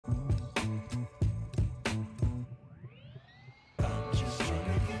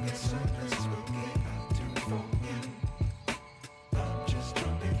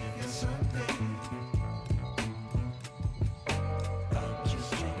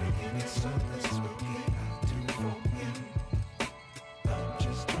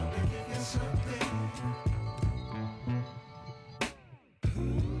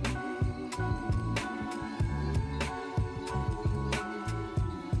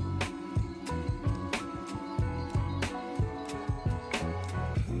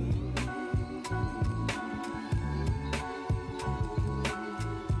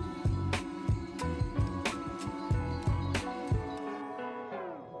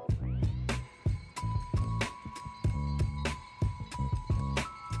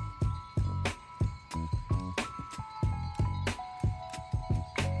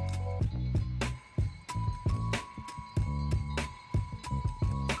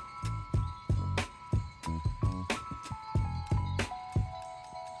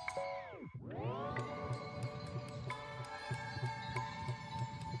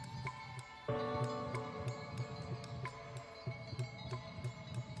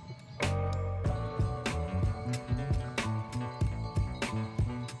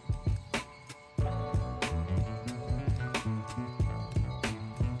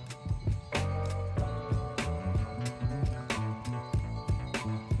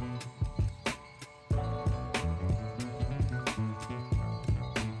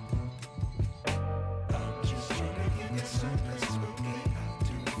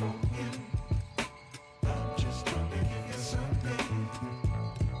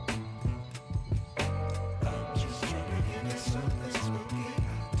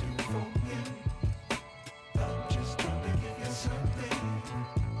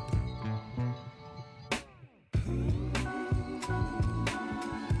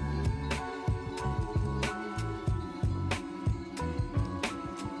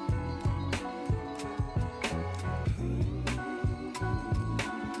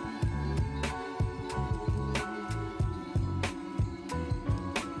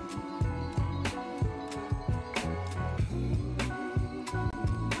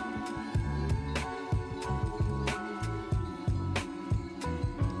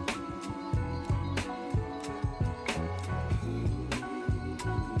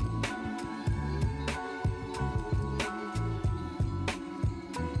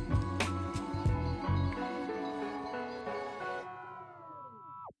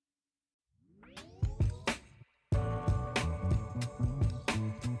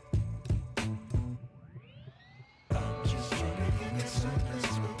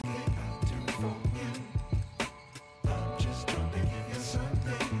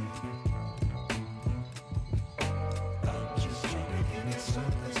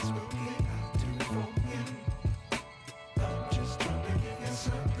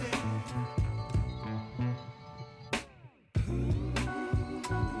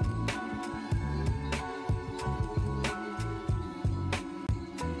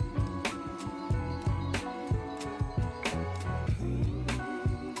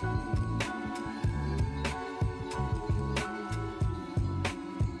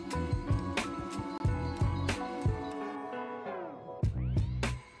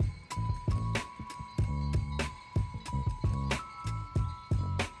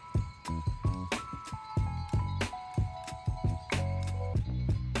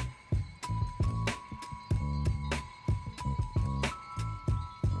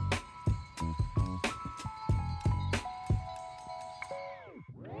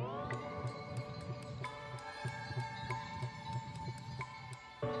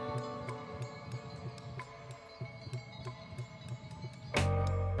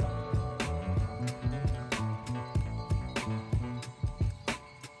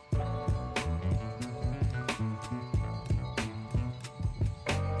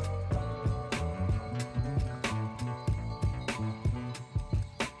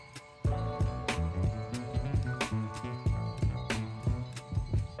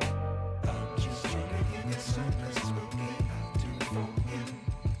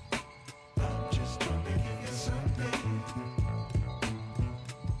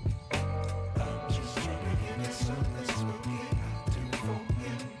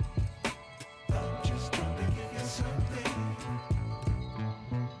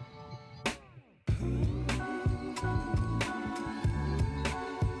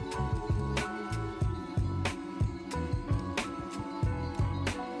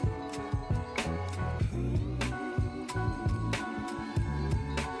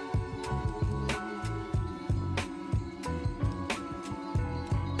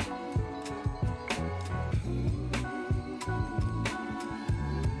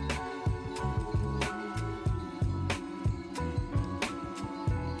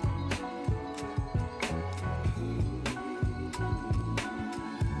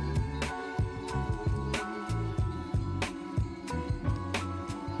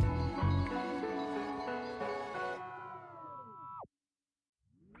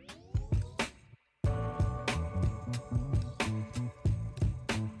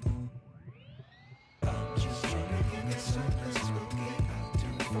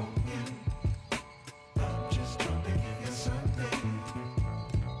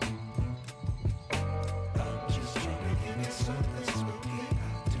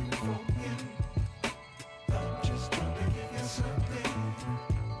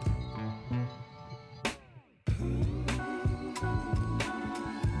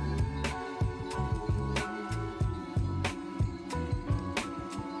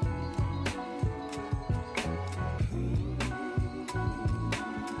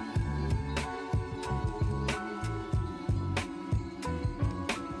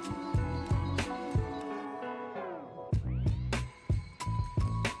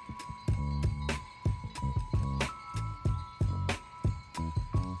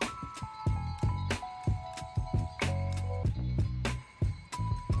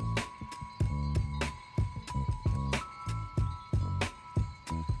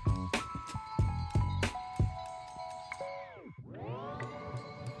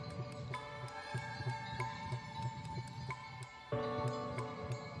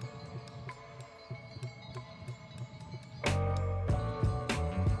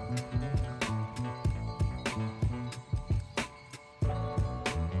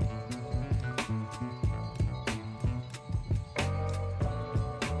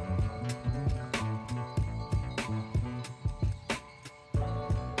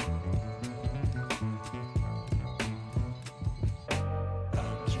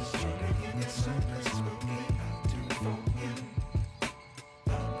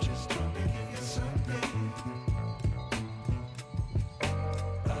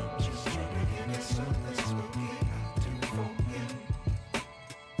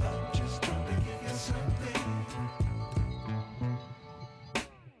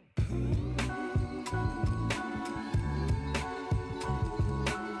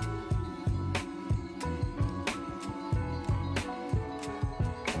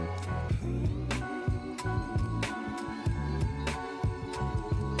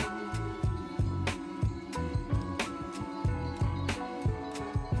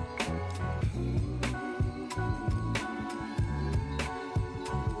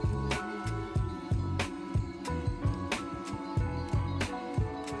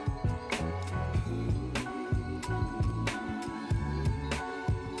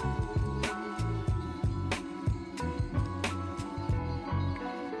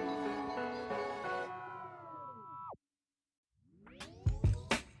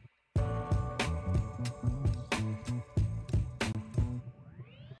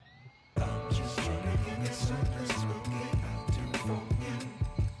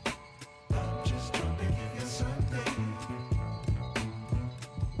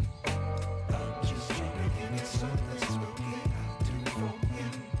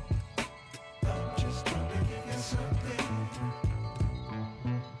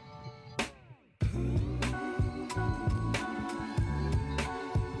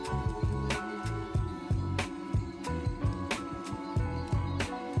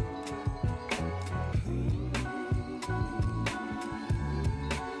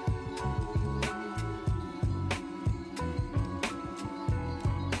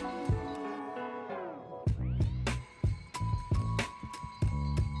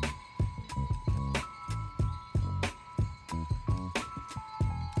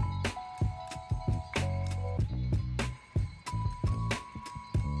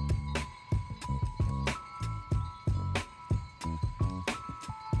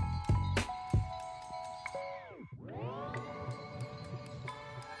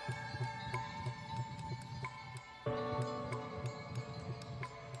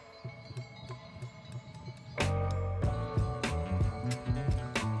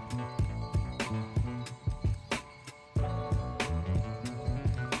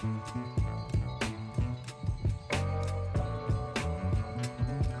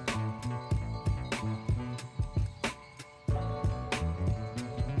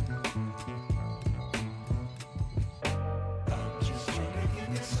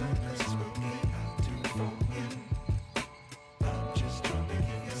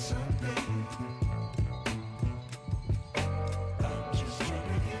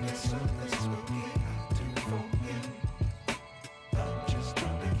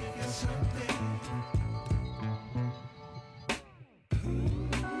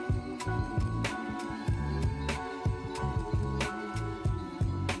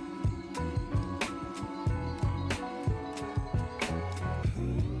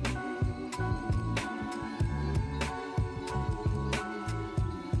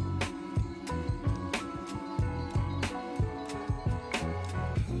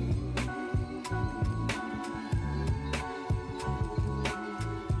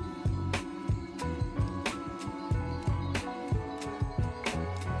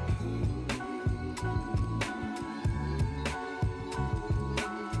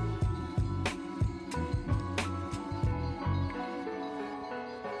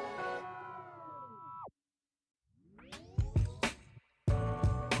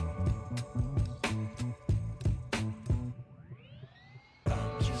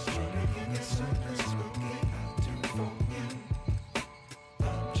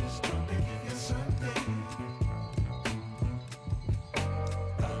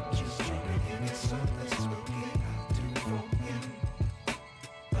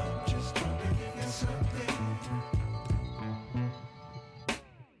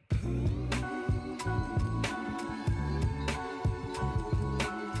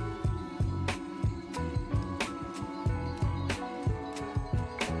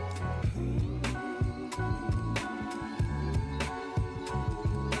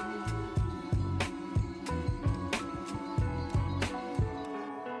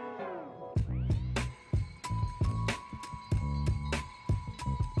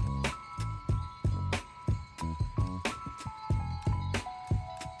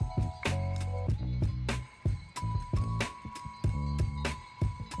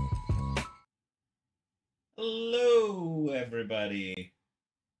Hello, everybody.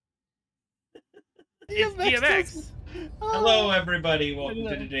 It's DMX. Hello, everybody. Welcome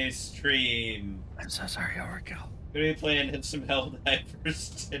to today's stream. I'm so sorry, Overkill. We're gonna be playing some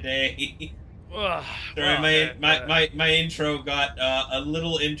Helldivers today. Ugh, Sorry, my intro got a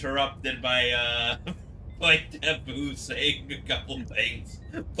little interrupted by by Taboo saying a couple things,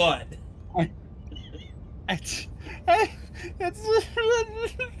 but Am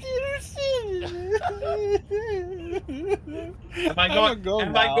I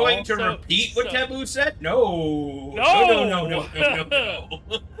going to repeat what Taboo said? No. No.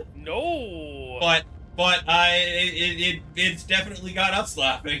 No. But it's definitely got us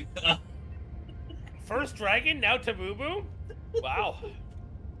laughing. First dragon, now Tabooboo? Wow.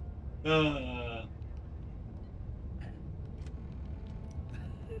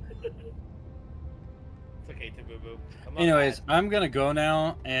 It's okay, Tabooboo. Anyways, I'm gonna go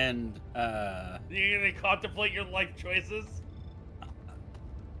now, and You're gonna contemplate your life choices?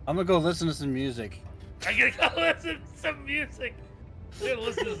 I'm gonna go listen to some music. I'm gonna go listen to some music. I'm gonna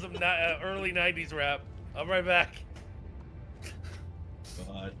listen to some early 90s rap. I'll be right back.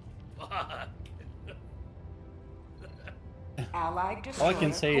 God. All I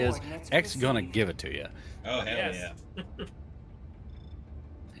can say is, X gonna give it to you. Oh, hell Yes. yeah.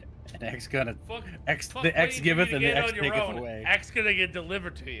 And X gonna... Fuck the X waiting giveth for and you the to X get on your taketh own. away. X gonna get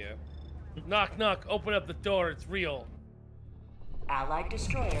delivered to you. Knock, knock, open up the door, it's real. Allied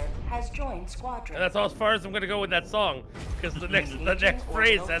destroyer has joined squadron. And that's all as far as I'm gonna go with that song, because the next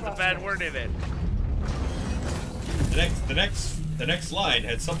phrase has a bad word in it. The next line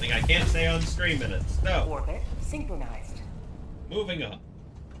had something I can't say on stream in it. No. Orbit synchronized. Moving on.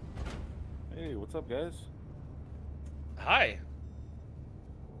 Hey, what's up, guys? Hi.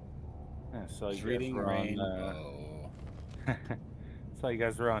 Yeah, saw you guys Reading were rain. on. Saw you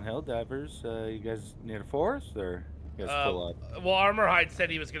guys were on Helldivers. You guys need a force, or you guys full up? Well, Armorhide said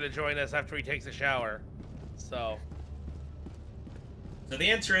he was gonna join us after he takes a shower. So So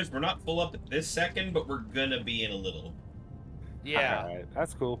the answer is we're not full up at this second, but we're gonna be in a little. yeah. All right,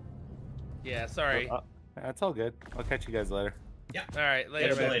 that's cool. Yeah, sorry. That's all good. I'll catch you guys later. Yeah. Alright, later,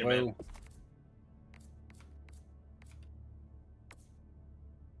 Catch you man. later, man.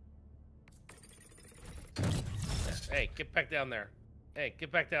 Hey, get back down there. Hey,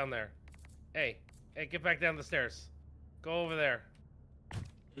 get back down there. Hey, get back down the stairs. Go over there.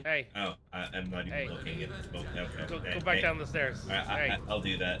 Hey. Oh, I'm not even looking at this boat. Okay. Go back down the stairs. Hey. I'll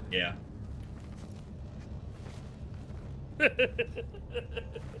do that. Yeah.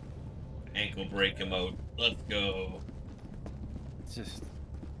 Ankle break mode. Let's go. It's just...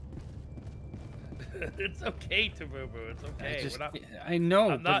 It's okay, Tabooboo. It's okay. I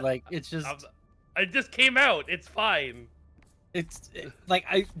know, I'm but not- like, it's just... I just came out. It's fine. Like,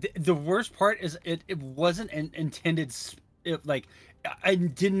 the worst part is it wasn't an intended... like, I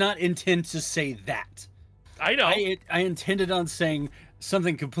did not intend to say that. I know. I intended on saying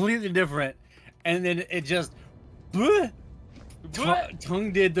something completely different, and then it just... Bleh,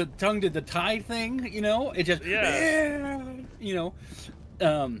 tongue did the tie thing, you know? It just... Yeah. You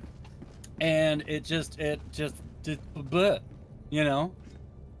know? And it just bleh, you know?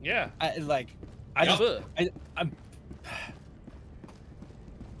 Yeah. I'm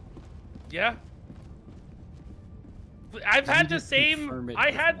yeah. I've had the same. confirm it I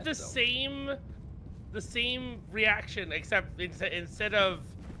with had that, the though. same reaction, except instead of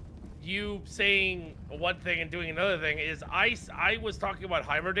you saying one thing and doing another thing, is I was talking about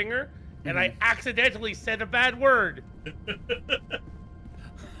Heimerdinger, and I accidentally said a bad word.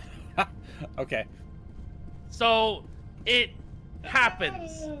 Okay. So it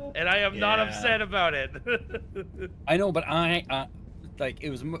happens, and I am not upset about it. I know, but like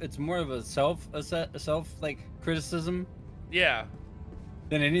it's more of a self like criticism. Yeah.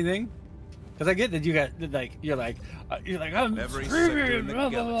 Than anything. Because I get that you got you're like I'm Every screaming, sector in the blah,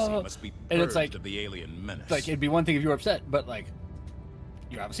 blah, galaxy blah. must be And it's purged like of the alien menace. like it'd be one thing if you were upset, but like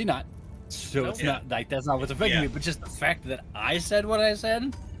you're obviously not. So it's not like that's not what's affecting me, but just the fact that I said what I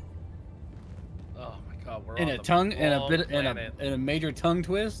said. Oh my God, we're In on a the tongue, in a wrong bit, planet. in a major tongue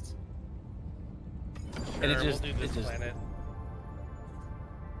twist. Sure, And it just, we'll do this planet.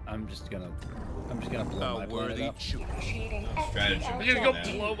 I'm just gonna blow my planet up. Initiating Strategy. I'm gonna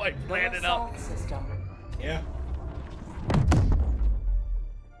go blow my planet up. System. Yeah.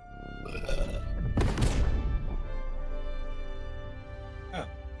 Oh.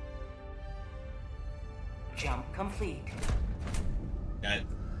 Jump complete. All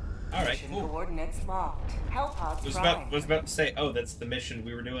right. Mission Cool. coordinates locked. Hellpods Was about to say, oh, that's the mission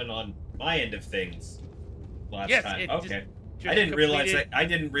we were doing on my end of things last Yes, time. it Okay. I didn't realize that. I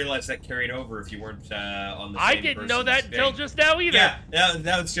didn't realize that carried over if you weren't on the same I didn't know that person's until thing. just now either. Yeah,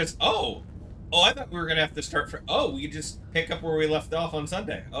 that was just oh, I thought we were gonna have to start for. Oh, we could just pick up where we left off on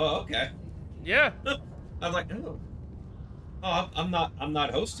Sunday. Oh, okay. Yeah. I was like, oh, I'm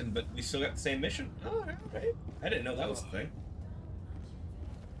not hosting, but we still got the same mission. Oh, right. I didn't know that was the thing.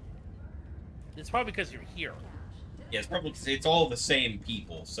 It's probably because you're here. Yeah, it's probably because it's all the same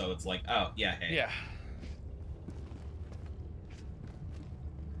people, so it's like, oh yeah, hey. Yeah.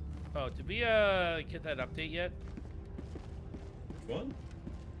 Oh, did we get that update yet? Which one?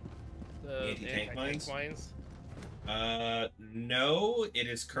 The anti-tank mines? mines? No, it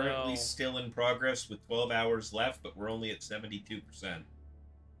is currently No. still in progress with 12 hours left, but we're only at 72%.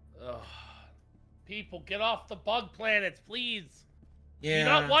 Ugh. People, get off the bug planets, please. Yeah. You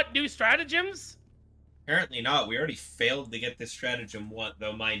not want new stratagems? Apparently not. We already failed to get this stratagem one,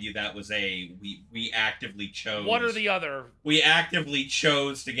 though, mind you, that was we actively chose. One or the other. We actively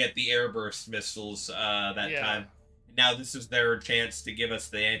chose to get the airburst missiles that Yeah. time. Now this is their chance to give us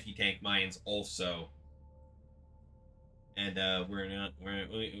the anti-tank mines also. And we're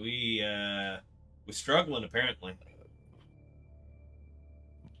struggling apparently.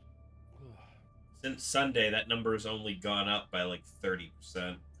 Since Sunday, that number has only gone up by like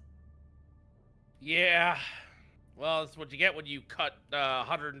 30%. Yeah. Well, that's what you get when you cut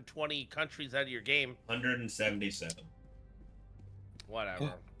 120 countries out of your game. 177.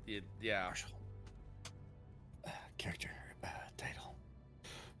 Whatever. Yeah. Marshall. Character title.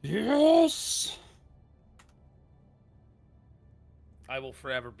 Yes. I will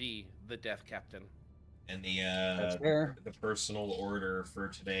forever be the Death Captain. And That's fair. the personal order for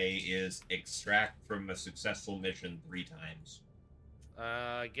today is extract from a successful mission 3 times.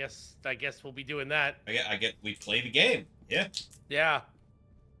 I guess we'll be doing that. I get we play the game. Yeah. Yeah.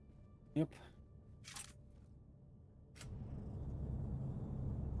 Yep.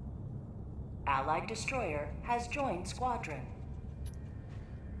 Allied destroyer has joined squadron.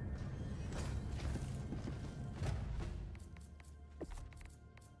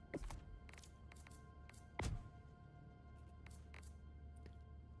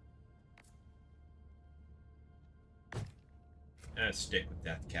 Stick with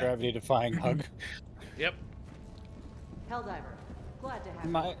Death Captain. Gravity-defying hug. Yep. Helldiver, glad to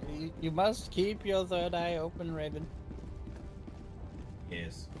have you. You must keep your third eye open, Raven.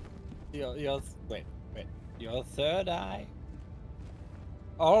 Yes. Wait. Your third eye.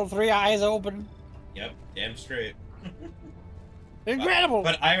 All 3 eyes open. Yep. Damn straight. Incredible.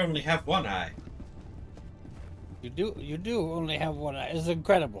 But I only have 1 eye. You do only have 1 eye. It's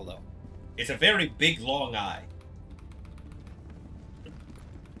incredible though. It's a very big, long eye.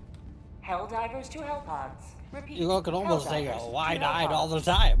 Helldivers to Hellpods. Repeat. You can almost say Helldivers you're to wide-eyed Hellpods. all the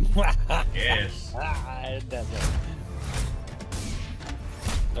time. Yes. It doesn't.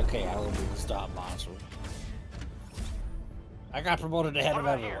 Okay, I will be the star monster. I got promoted ahead of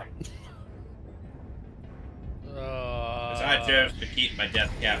everyone. I chose to keep my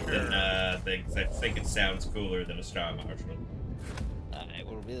Death Captain thing, because I think it sounds cooler than a Star Marshal. I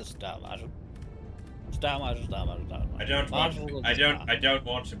will be the star marshal. Star marshal, star marshal, star marshal. I don't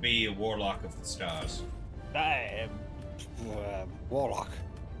want to be a Warlock of the Stars. I am Warlock.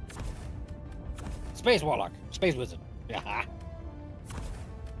 Space Warlock. Space Wizard. Yeah.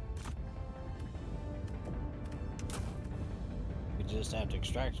 We just have to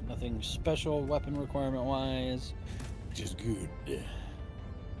extract nothing special weapon requirement wise, which is good.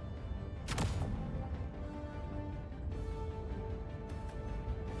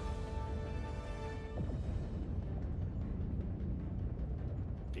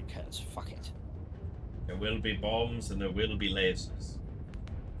 Because fuck it. There will be bombs and there will be lasers.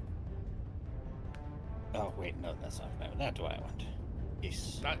 Oh wait, no, that's not what I want.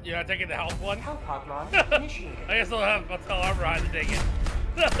 Yes. You're not taking the health one? Hellpod launch initiated. I guess I'll tell Armorhide to take it.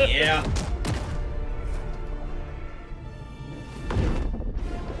 Yeah.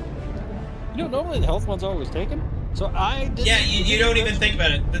 You know, normally the health one's always taken, so I didn't... Yeah, you don't even think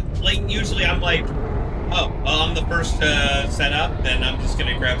about it. Like, usually I'm like, oh, well, I'm the first to set up, then I'm just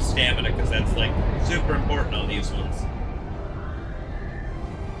gonna grab stamina, because that's, like, super important on these ones.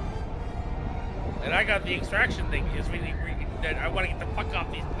 And I got the extraction thing because I want to get the fuck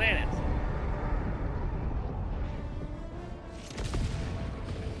off these planets.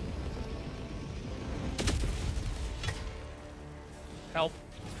 Help.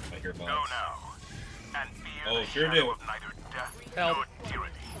 I hear bombs. Go now, and fear Oh, the sure shadow do. of neither death Help. nor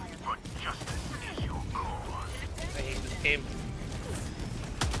tyranny, for justice is your cause. I hate this game.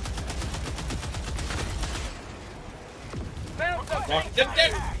 Rock, yep.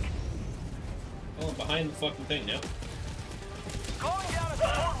 Oh, behind the fucking thing now. Calling down a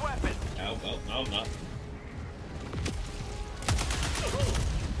support weapon. Oh, well, no, I'm not.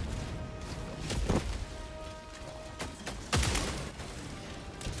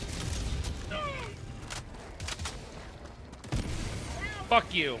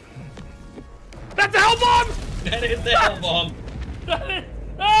 Fuck you. That's a hell bomb! That is the hell bomb.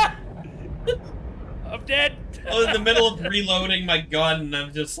 Ah! I'm dead. I was in the middle of reloading my gun, and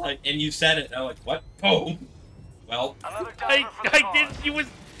I'm just like, and you said it. I'm like, what? Boom. Well, Another diver from the I pod. didn't.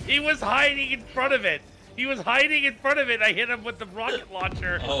 He was hiding in front of it. He was hiding in front of it. I hit him with the rocket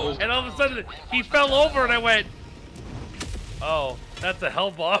launcher, Oh. and all of a sudden he fell over, and I went, "Oh, that's a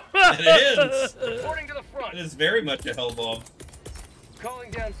hell bomb." it is. Reporting to the front. It is very much a hell bomb.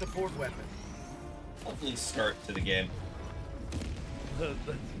 Calling down support weapon. Lovely start to the game. That's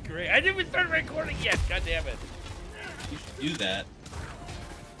great. I didn't even start recording yet. God damn it. You should do that.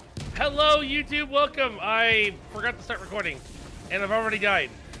 Hello, YouTube. Welcome. I forgot to start recording, and I've already died,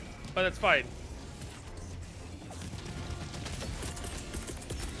 but that's fine.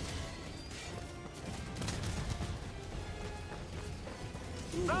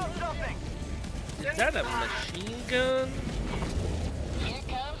 Found something. Is that a machine gun? Here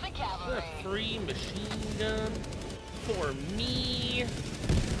comes the Is that cavalry. a free machine gun for me?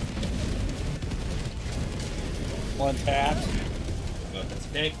 One tap. Oh, that's a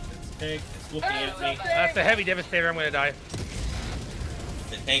tank. That's a tank. It's looking at me. That's a heavy devastator. I'm gonna die.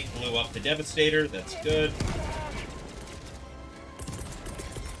 The tank blew up the Devastator. That's good.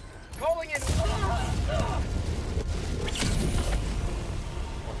 Calling in.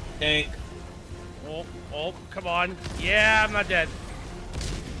 Tank. Oh, come on. Yeah, I'm not dead.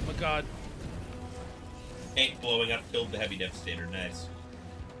 Oh my god. Tank blowing up killed the heavy Devastator. Nice.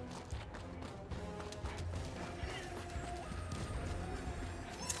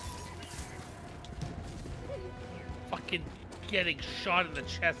 Fucking getting shot in the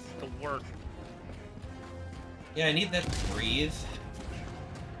chest is the worst. Yeah, I need that to breathe.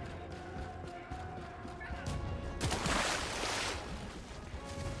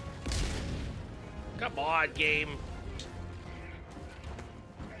 Come on, game.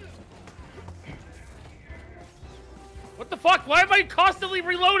 What the fuck? Why am I constantly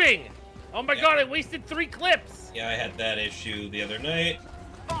reloading? Oh my Yeah. god, I wasted 3 clips. Yeah, I had that issue the other night.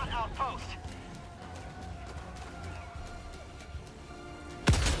 Bot outpost.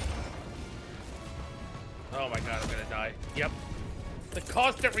 Oh my god, I'm gonna die. Yep. The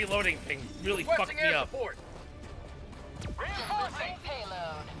constant reloading thing really fucked Requesting me air up. support. Delivering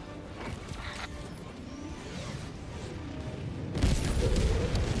payload.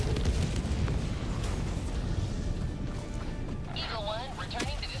 Eagle 1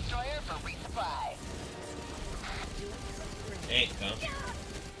 returning to destroyer for resupply. Tank, huh?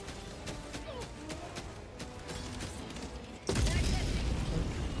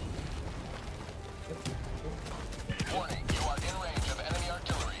 Warning, you are in range of enemy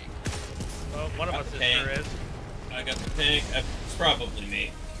artillery. Oh, one of us Okay. sure is. I got the tank. It's probably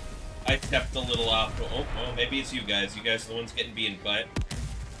me. I stepped a little off. Oh, maybe it's you guys. You guys are the ones getting beaten by it.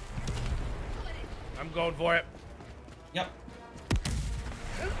 I'm going for it. Yep.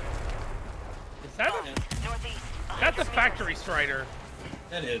 Is that a, that's a factory strider.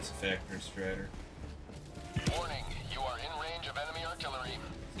 That is a Factory Strider. Warning, you are in range of enemy artillery.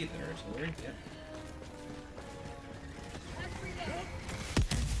 See the artillery? Yeah.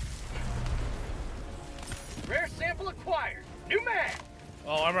 Rare sample acquired. New mag.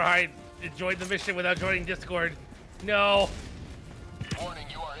 Oh, Armorhide joined the mission without joining Discord. No. Warning,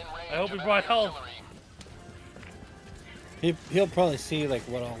 you are in range. I hope of he brought enemy health. artillery. He'll probably see like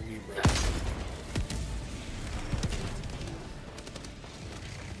what all we brought.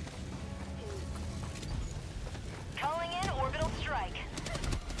 Calling in orbital strike.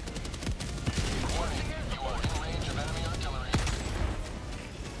 Warning, you are in range of enemy artillery.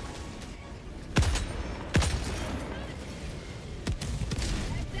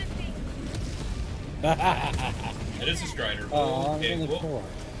 It is a Strider. Oh, Okay, only cool. 4.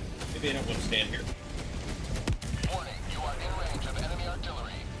 Maybe I don't want to stand here. Warning, you are in range of enemy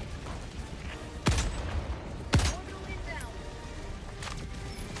artillery.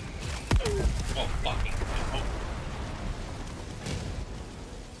 Oh, fucking. Oh,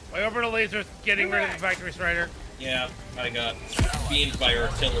 My orbital laser's getting rid of the factory strider. yeah, I got beamed by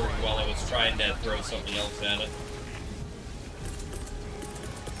artillery while I was trying to throw something else at it.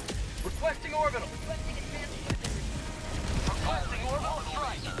 Requesting orbital. Requesting orbital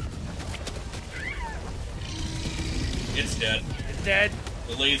strike. It's dead. It's dead.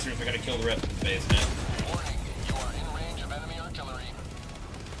 The lasers are gonna kill the rest of the base now. Warning, you are in range of enemy artillery.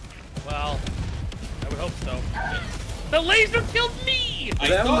 Well, I would hope so. The laser killed me! I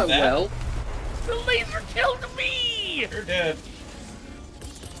That thought went that. well. The laser killed me! Sure did.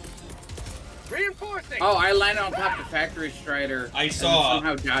 Reinforcing! Oh, I landed on top of the factory strider. I saw. And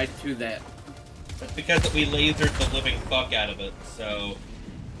somehow died to that. Because we lasered the living fuck out of it, so...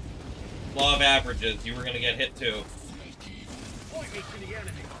 Law of averages, you were gonna get hit too.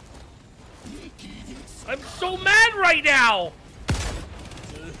 I'm so mad right now!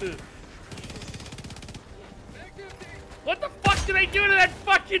 What the fuck did I do to that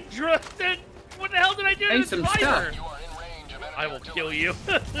fucking drone? What the hell did I do to Ain't the some spider? stuff. I will kill you.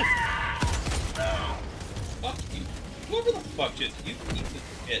 Fuck you. Whoever the fuck just you piece of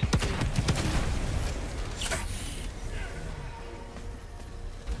shit.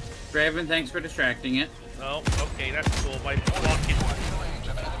 Raven, thanks for distracting it. Oh, okay, that's cool.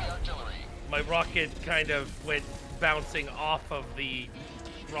 My rocket kind of went bouncing off of the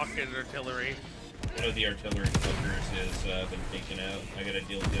rocket artillery. One of the artillery fuckers has been taken out. I gotta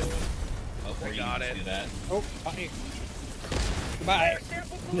deal with the other one. Oh, or I you got can it. do that. Oh, bye.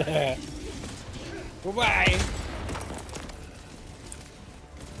 Goodbye. Goodbye.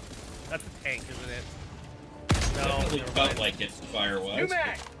 That's a tank, isn't it? No, Definitely never felt mind. like its fire was.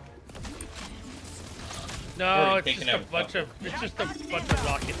 No, Already it's taken just a out bunch of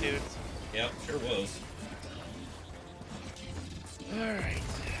rocket dudes. Yep, sure was. Alright.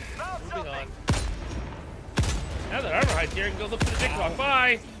 Moving on. Now that Armorhide's here, I can go look for the dick rock.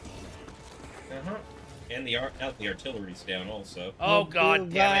 Bye! Uh-huh. And the artillery's down also. Oh god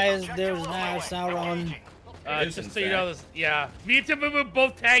damn it. Guys, there's now Sauron. It is, Just in so you know fact. this, yeah. Me and Tabooboo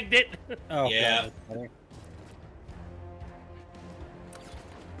both tagged it. Oh, Yeah. God.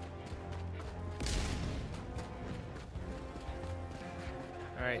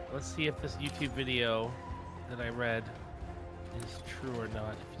 Alright, let's see if this YouTube video that I read is true or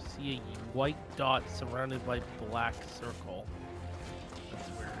not. If you see a white dot surrounded by black circle, that's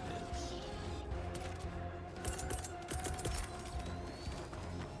where it is.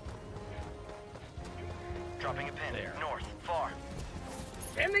 Dropping a pin. There. North. Far.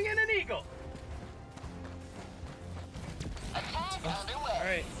 Sending in an eagle!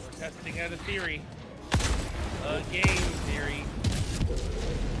 Alright, we're testing out a theory. A game theory.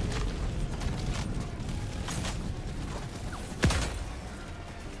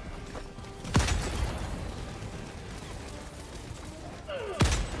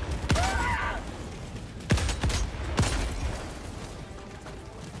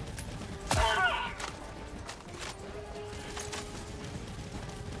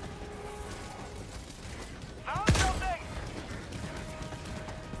 Found something!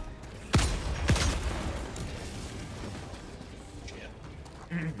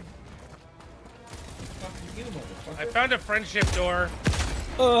 I found a friendship door.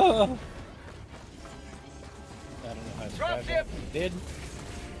 Oh. I don't know how to survive that. Did.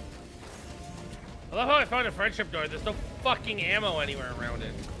 I love how I found a friendship door. There's no fucking ammo anywhere around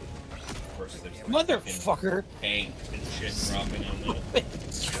it. Of course, there's Motherfucker. tank and shit dropping on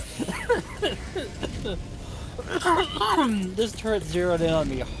the. This turret zeroed in on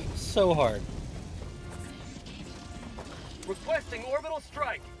me so hard. Requesting orbital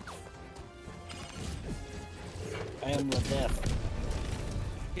strike. I am the death.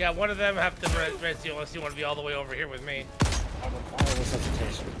 Yeah, one of them have to res you unless you want to be all the way over here with me. I require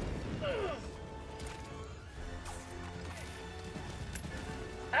resuscitation.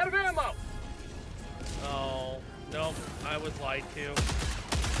 Out of ammo! Oh, nope, I was lied to.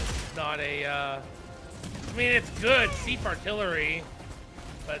 It's not a, I mean, it's good, Seep artillery,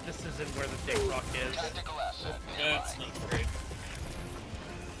 but this isn't where the dick rock is. That's not great.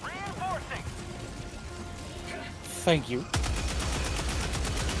 Reinforcing! Thank you.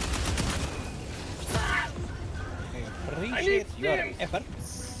 I appreciate your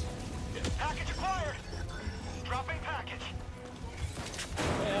efforts. Package acquired! Dropping package!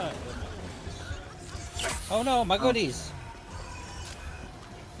 Yeah. Oh no, my goodies.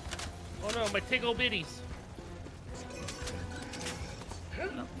 Oh no, my tickle bitties.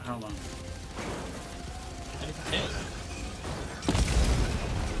 No, hold on.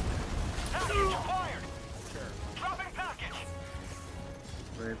 Package acquired! Dropping package!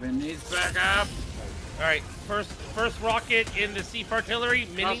 Raven needs backup. Alright, first rocket in the Seep artillery,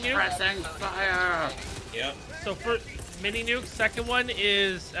 mini nuke. Suppressing fire. Yep. So first, mini nuke, second one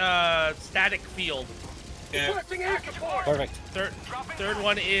is, static field. Yeah. Perfect. Third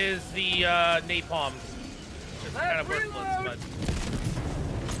one is the, napalm. It's kind of worthless, but...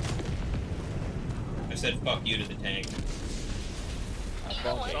 I said fuck you to the tank. I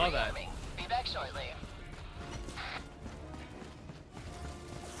saw that. Be back shortly.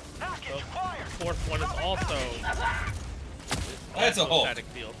 Package So, acquired! fourth one is also That's a hole. static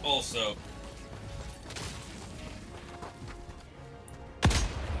field. Also,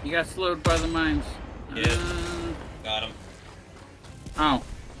 You got slowed by the mines. Yeah. Got him. Oh.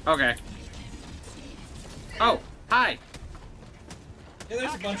 Okay. Oh. Hi. Yeah,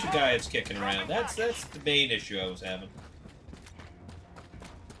 there's a bunch of guys kicking around. That's the main issue I was having.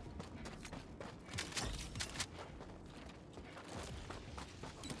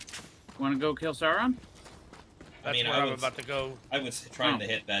 Want to go kill Sauron? That's I mean, where I'm about to go. I was trying to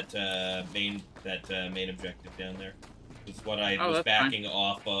hit that main objective down there. It's what I was backing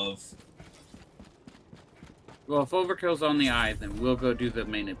off of. Well, if Overkill's on the eye, then we'll go do the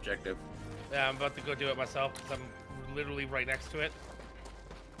main objective. Yeah, I'm about to go do it myself because I'm literally right next to it.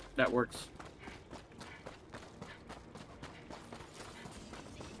 That works.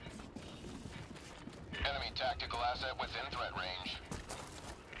 Enemy tactical asset within threat range.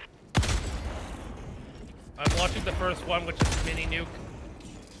 I'm launching the first one, which is mini nuke.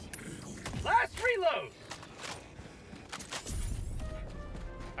 Last reload.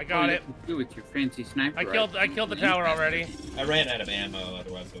 I got it. Do with your fancy sniper. I killed the tower already. I ran out of ammo,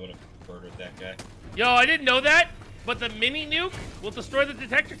 otherwise I would have murdered that guy. Yo, I didn't know that, but the mini nuke will destroy the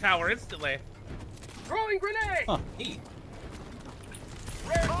detector tower instantly. Throwing grenade. Huh. Neat.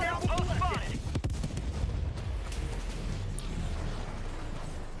 Rare sample spotted.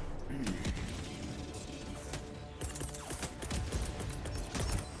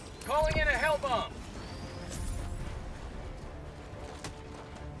 Calling in a hell bomb.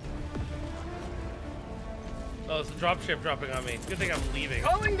 Oh, it's a dropship dropping on me. Good thing I'm leaving.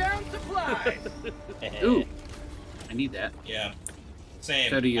 Calling down supplies. Ooh. I need that. Yeah. Same.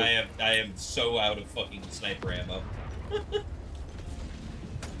 So do you. I am so out of fucking sniper ammo.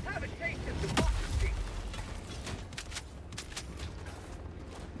 Have a taste of democracy.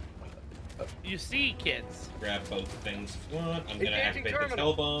 You see, kids. Grab both things if you want. I'm gonna Engaging activate the terminal.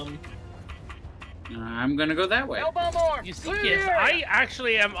 hell bomb. I'm gonna go that way. Hell bomb armed. You see, Clear kids. the area. I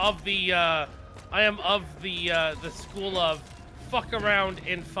actually am of the the school of fuck around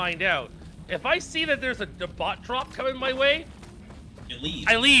and find out. If I see that there's a bot drop coming my way, You leave.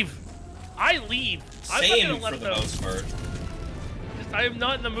 I leave. I leave. I'm not Same gonna let for the them. most part. Just, I am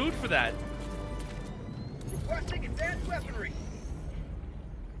not in the mood for that. Requesting advanced weaponry.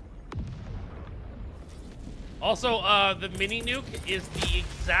 Also, the mini nuke is the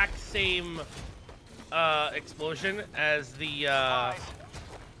exact same explosion as the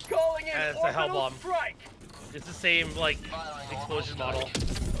Calling in As the orbital hell bomb. strike. it's the same like explosion model.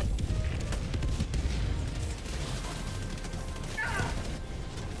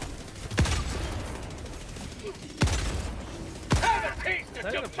 Have a taste Is of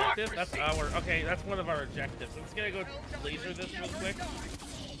that an objective? democracy. That's our okay. That's one of our objectives. I'm just gonna go laser this real quick.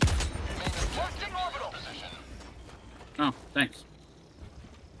 Requesting orbital position. Oh, thanks.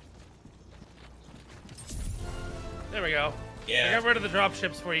 There we go. I Yeah. got rid of the drop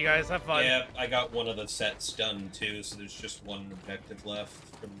ships for you guys. Have fun. Yeah, I got one of the sets done too, so there's just one objective left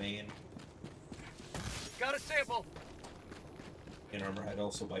from main. Got a sample. And Armorhide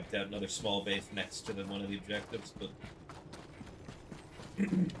also wiped out another small base next to one of the objectives, but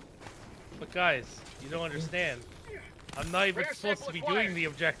But guys, you don't understand. I'm not even Rare supposed to be sample doing the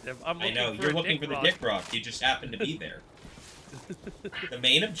objective. I'm I looking know, for you're a looking dick for rock. the dick rock. You just happen to be there. The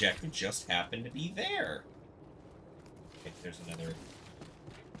main objective just happened to be there. Okay, there's another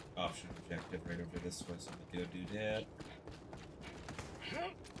option objective right over this way, so I'm gonna go do that.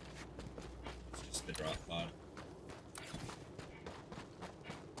 It's just the drop pod.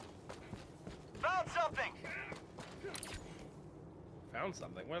 Found something. Found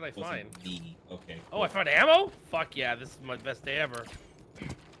something. What did I Wasn't find? the okay. Oh, I found ammo? Fuck yeah, this is my best day ever.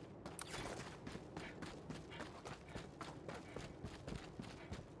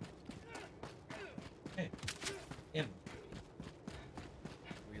 Okay. Ammo.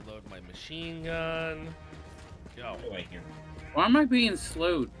 Reload my machine gun. Go. What do I hear? Why am I being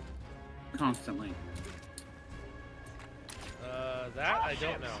slowed constantly? That I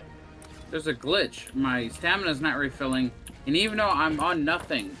don't know. There's a glitch. My stamina's not refilling, and even though I'm on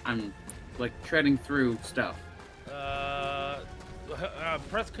nothing, I'm like treading through stuff.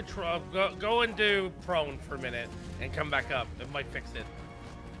 Press control. Go and do prone for a minute and come back up. It might fix it.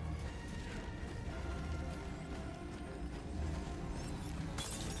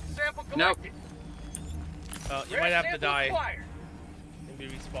 Sample Nope. collected. You Rare might have to sample die. acquired.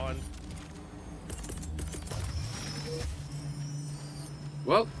 Maybe respawn.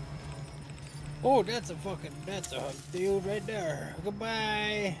 Well, Oh, that's a dude right there.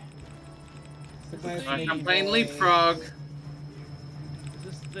 Goodbye. Goodbye. I'm Sneaky playing boy. Leapfrog. Is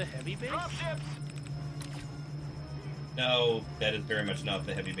this the heavy base? Dropships. No, that is very much not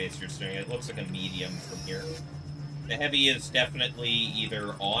the heavy base you're staring at. It looks like a medium from here. The heavy is definitely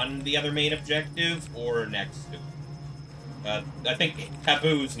either on the other main objective or next to it. I think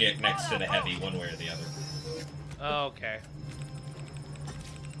Taboo's next to the heavy, one way or the other. Oh, okay.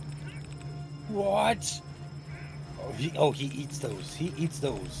 What? Oh, he eats those. He eats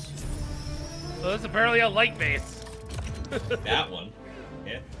those. So this is apparently a light base. That one.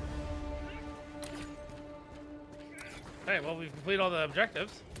 Yeah. Alright, well, we've completed all the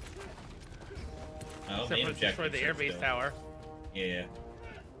objectives. Oh, Except main for destroy objective the airbase tower. Yeah.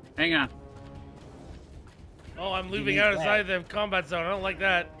 Hang on. Oh, I'm moving outside the combat zone. I don't like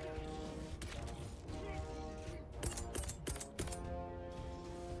that.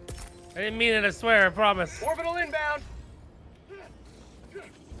 I didn't mean it, I swear, I promise. Orbital inbound.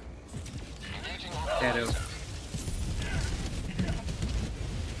 Ghetto.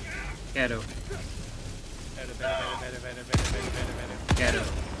 Ghetto. Ghetto.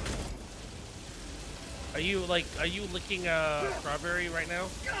 Are you licking a strawberry right now?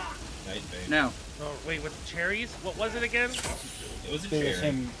 Night bait. No. Oh, wait, with cherries? What was it again? It was a They're the cherry.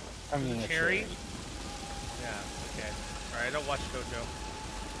 same. I mean, a Cherry? Yeah, okay. Alright, I don't watch JoJo.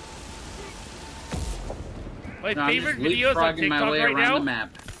 My No, favorite I'm just videos on leapfrogging my TikTok way right around now. the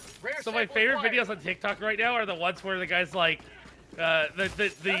map. So my favorite videos on TikTok right now are the ones where the guy's like,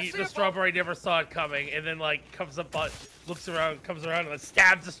 the strawberry never saw it coming, and then like comes up, looks around, comes around, and then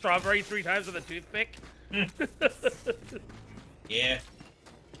stabs the strawberry 3 times with a toothpick. Yeah.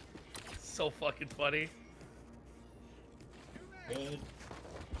 So fucking funny. Good.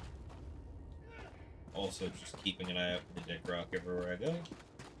 Also, just keeping an eye out for the dick rock everywhere I go.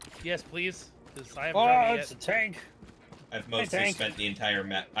 Yes, please. Because I haven't Oh, found it it's a yet. tank. I've mostly spent the entire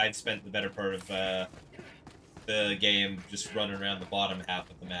map. I've spent the better part of the game just running around the bottom half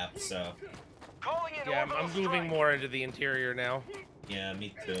of the map. So. Calling in Yeah, I'm orbital moving strike. more into the interior now. Yeah,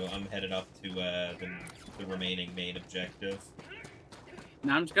 me too. I'm headed up to the remaining main objective.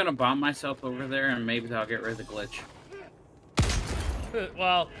 Now I'm just gonna bomb myself over there and maybe I'll get rid of the glitch.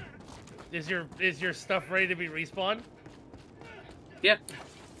 Well, is your stuff ready to be respawned? Yep.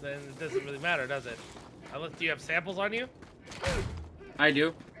 Then it doesn't really matter, does it? Unless, do you have samples on you? I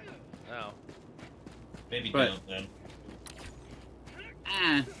do. Oh. Maybe But- don't then.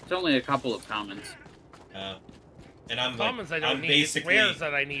 It's only a couple of commons. And I'm Commons like, I don't I'm need. basically. Rares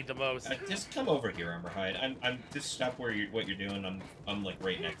that I need the most. Just come over here, Armorhide. I'm just stop what you're doing. I'm like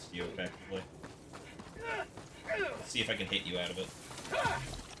right next to you, effectively. Let's see if I can hit you out of it.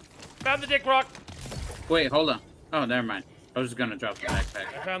 Found the dick rock. Wait, hold on. Oh, never mind. I was just gonna drop the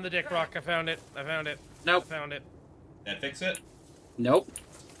backpack. I found the dick rock. I found it. I found it. Nope. I found it. That fix it? Nope.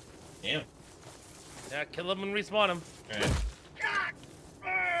 Damn. Yeah, kill him and respawn him. Alright.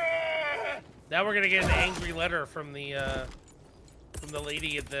 Now we're gonna get an angry letter from the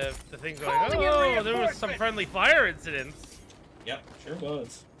lady at the thing going, Calling in oh, there was some reinforcements." friendly fire incidents. Yep, sure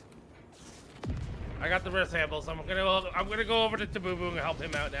was. I got the rest samples. I'm gonna go over to Tabooboo and help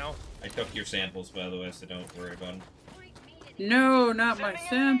him out now. I took your samples, by the way, so don't worry about them. No, not my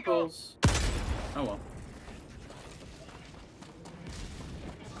samples. Oh well.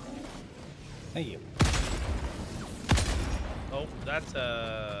 Thank you. Oh, that's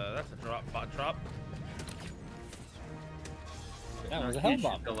a drop, bot drop. That was a hell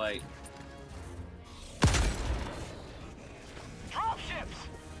bomb. Delight. Drop ships.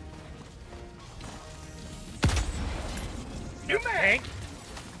 You tank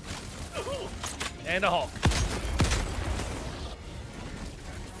and a Hulk.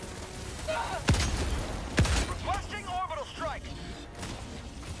 Requesting orbital strike.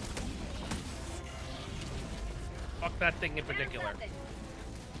 Fuck that thing in particular.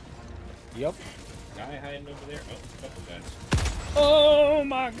 Yep. Guy hiding over there? Oh, a couple guys. Oh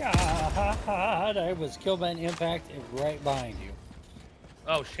my god! I was killed by an impact right behind you.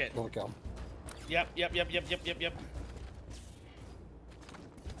 Oh shit. Overkill. Yep.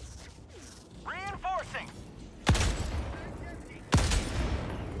 Reinforcing.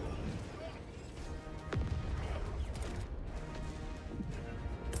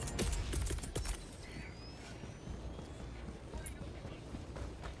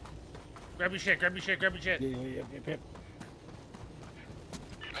 Grab your shit. Grab your shit. Grab your shit. Yep.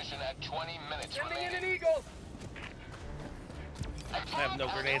 Mission at 20 minutes Sending in remaining. an eagle. I have no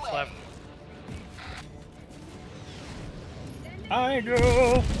grenades left. I do.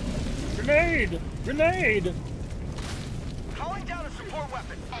 Grenade! Grenade! Calling down a support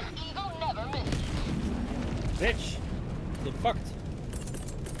weapon. An eagle never misses. Bitch! Get fucked.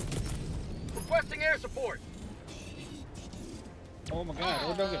 Requesting air support. Oh my god!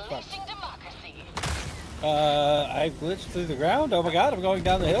 Or don't get fucked. Unleashing democracy. I glitched through the ground. Oh my god, I'm going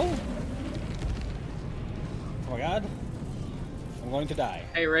down the hill. Oh my god. I'm going to die.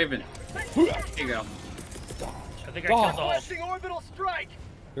 Hey, Raven. Here you go. I think I killed the Hulk. Requesting orbital strike.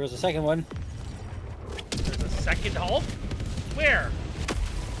 There was a second one. There's a second Hulk? Where?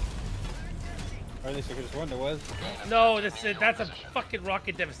 Or at least I could just wonder was. No, that's a fucking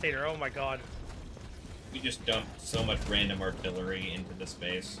rocket devastator. Oh my god. We just dumped so much random artillery into the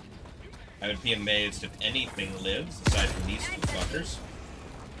space. I would be amazed if anything lives aside from these two fuckers.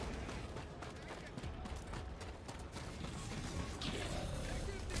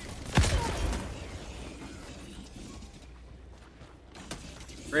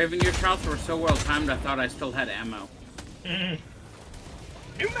 Raven, your shots were so well timed, I thought I still had ammo.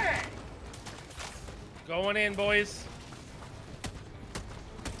 New mag. Going in, boys.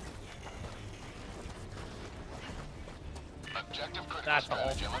 Objective critical That's the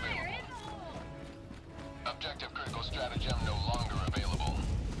Hulk. stratagem available. Objective critical stratagem no longer available.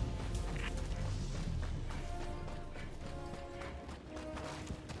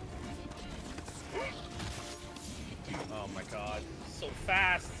 Oh my god. So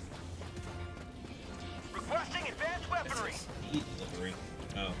fast. Requesting advanced weaponry. Speed delivery.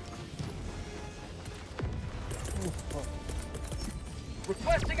 Oh.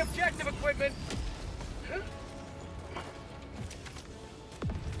 Requesting objective equipment.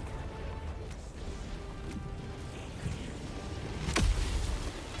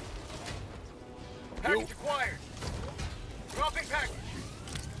 Package acquired. Dropping package.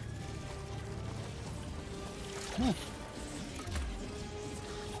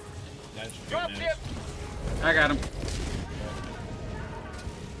 That should be Drop nice. ship. I got him.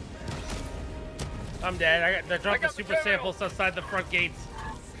 I'm dead. They dropped the got super material. samples outside the front gates.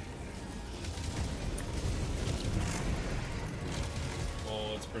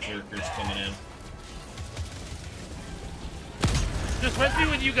 Oh, it's berserkers coming in. Just res me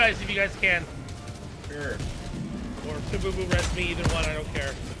with you guys if you guys can. Sure. Or Tabooboo res me, either one, I don't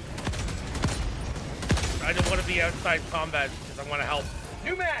care. I just want to be outside combat because I want to help.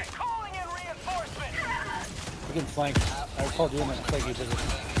 New mag. Calling in reinforcement. We can flank. I told you in a flanky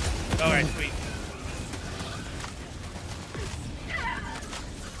position. Alright, sweet.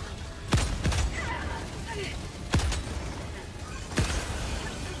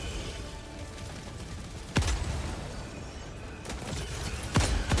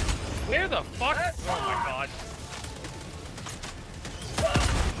 Where the fuck? Oh my god.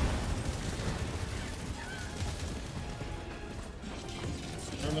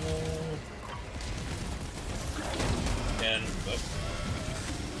 Terminal. And whoops.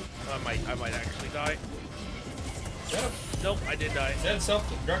 I might actually die. Is that, Nope, I did die. is that a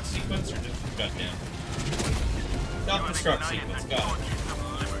self-destruct sequence or just goddamn? Self-destruct sequence, got it.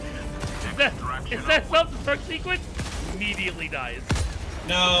 Is that self-destruct sequence? Immediately dies.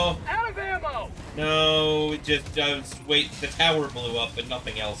 No, Out of ammo. no, it just the tower blew up, but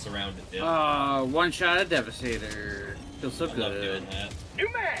nothing else around it did. One shot at Devastator. Feels so I love doing good. that. New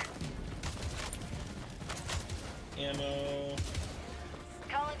mag. Ammo.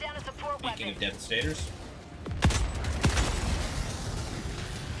 Calling down a support Speaking weapon. of devastators,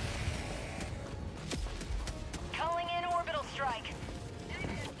 Calling in orbital strike.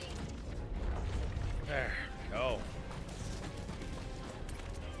 There we go.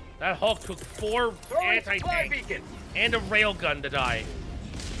 That Hulk took 4 Throwing supply anti-tank beacon. and a railgun to die.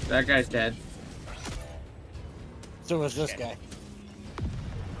 That guy's dead. So was this guy.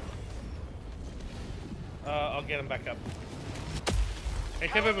 I'll get him back up. Hey,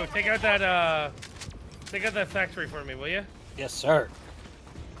 Tabooboo, take out that factory for me, will you? Yes, sir.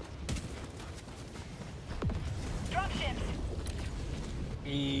 Drop ships.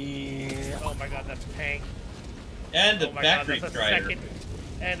 Yeah. Oh my god, that's a tank. and a Oh my factory god, that's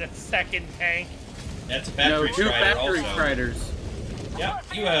strider. a second tank. That's a No, factory two strider factory also. striders. Yep,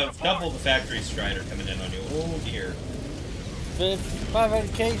 you have double the factory strider coming in on you. Oh dear. 500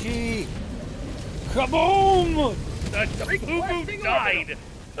 kg. Kaboom! The Tabooboo died.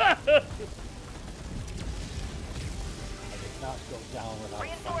 Not go down without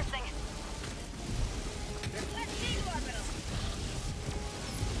Reinforcing.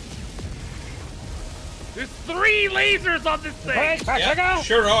 There's 3 lasers on this thing. Yeah,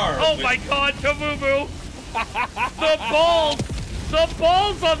 sure are. Oh my god, Tabooboo! The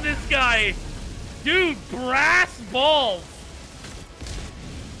balls on this guy, dude, brass balls.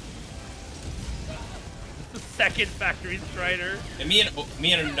 The second factory strider. And me and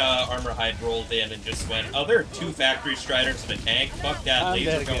Armorhide rolled in and just went, oh, there are 2 factory striders and a tank. Fuck that, I'm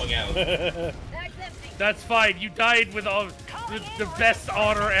laser dead going out. again. That's fine. You died with all the best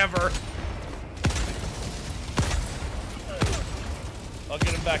honor ever. I'll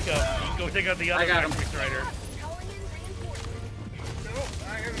get him back up. You can go take out the other factory strider. No,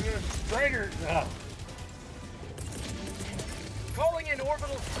 I have a strider. Calling in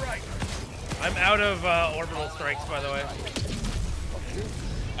orbital strike. I'm out of orbital strikes, by the way.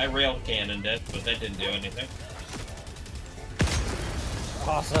 I rail cannoned it, but that didn't do anything.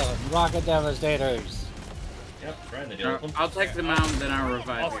 Awesome. Rocket Devastators. Yep, trying to deal with them. I'll take them out and then I'll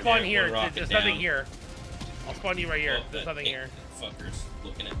revive I'll you. spawn here. rocket There's down. nothing here. I'll spawn you right here. Oh, There's that nothing here. Fuckers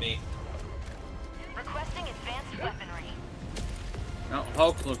looking at me. Requesting advanced weaponry. Oh,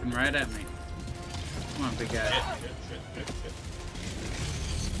 Hulk's looking right at me. Come on, big guy. Shit.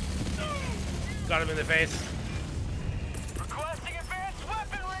 Got him in the face. Requesting advanced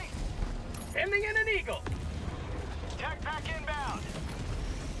weaponry. Sending in an eagle. Tech pack inbound.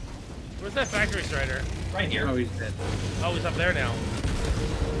 Where's that factory strider? Right here. Oh, he's dead. Oh, he's up there now.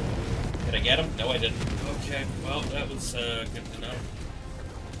 Did I get him? No, I didn't. Okay, well, that was good to know.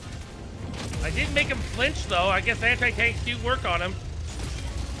 I didn't make him flinch, though. I guess anti-tanks do work on him.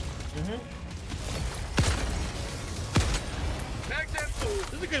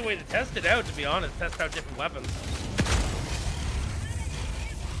 This is a good way to test it out, to be honest. Test out different weapons.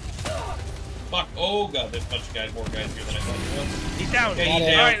 Fuck! Oh god, there's a bunch of guys, more guys here than I thought there was. He's down. Okay, he's All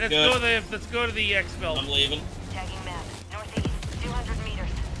down. right, Good. let's go to the exfil. I'm leaving. Tagging map. Northeast, 200 meters.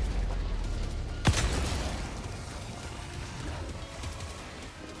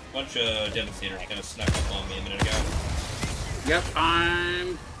 Bunch of devastators kind of snuck up on me a minute ago. Yep,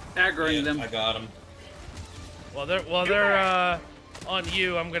 I'm aggroing Yeah, them. I got him. While they're on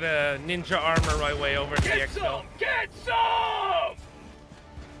you, I'm gonna ninja armor my way over to the exfil. Get some!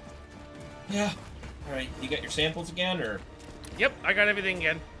 Yeah. All right, you got your samples again, or? Yep, I got everything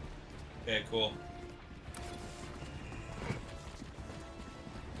again. Okay, cool.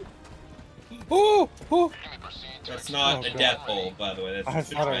 Ooh! Ooh! That's not Oh, a God. death hole, by the way. That's I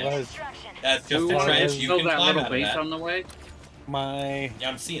just a thought it trench. was. That's just Who a wanted trench. to You build can that climb little out of base that. on the way? My... Yeah,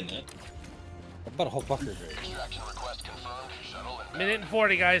 I'm seeing that. About a whole bucket of Extraction request confirmed. Shuttle inbound. Minute and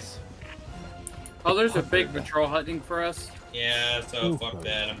 40, guys. Oh, there's a big patrol hunting for us. Yeah, so fuck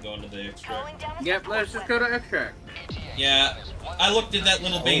that. I'm going to the extract. Calling down a Yep, supply let's just go to weapon. extract. Yeah, I looked at that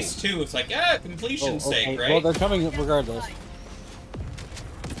little base too. It's like, completion's sake, right? Well, they're coming regardless.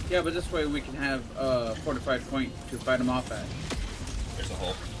 Yeah, but this way we can have a fortified point to fight them off at. There's a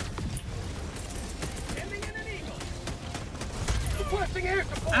hole. Sending in an eagle. Requesting air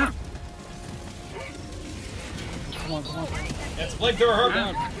support. Ah, Come on, come on. That's blade through her.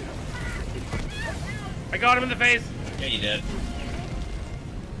 ah. I got him in the face. Yeah, you did.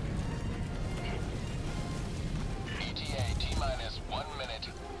 ETA T-minus 1 minute.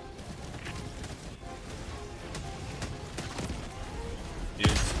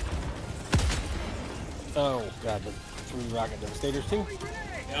 Dudes. Oh, God, the 3 rocket devastators too?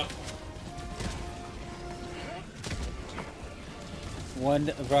 Yep.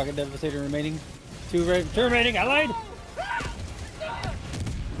 1 rocket devastator remaining. 2 remaining, I lied!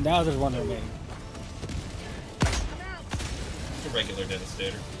 Now there's 1 remaining. It's a regular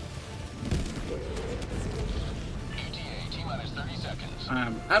devastator. ETA T-minus 30 seconds.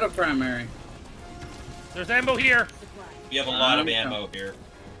 I'm out of primary. There's ammo here. We have a lot of ammo here.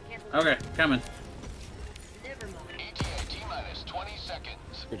 Okay, coming. ETA T-minus 20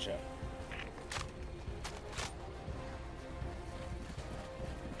 seconds. Good shot.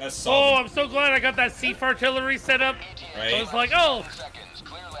 That's Oh, solid. I'm so glad I got that Seaf artillery set up. Right. I was like, oh. Seconds.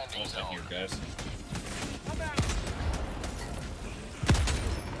 Clear landing Almost zone. up here, guys.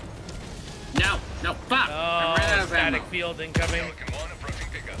 No, no, fuck! I ran out Oh, of static ammo. field incoming. Pelican 1 approaching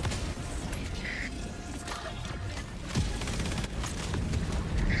pickup.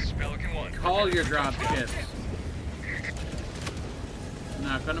 This is Pelican 1. Call your drop ships.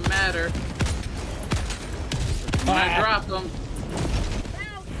 Not gonna matter. When I drop them.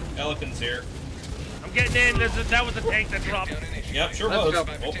 Pelican's here. I'm getting in. That was a tank that dropped. Yep, sure Let's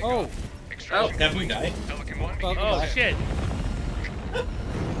was. go. Oh, Oh, have we died? Pelican 1. Oh, shit.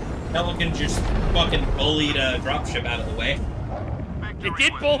 Pelican just fucking bullied a dropship out of the way. It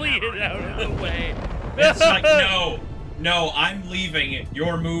did bully it out of the way. It's like, no, I'm leaving.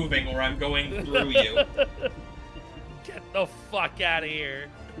 You're moving, or I'm going through you. Get the fuck out of here.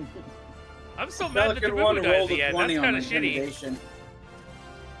 I'm so mad that Pelican 1 Tabooboo died at rolled the a end. 20 That's on kind of shitty. intimidation.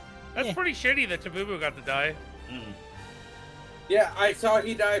 That's pretty shitty that Tabooboo got to die. Mm, Yeah, I saw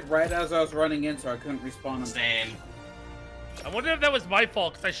he died right as I was running in, so I couldn't respawn him. same. I wonder if that was my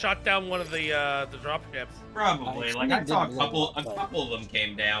fault because I shot down one of the dropships. Probably. I Like I saw a didn't couple blow up, of them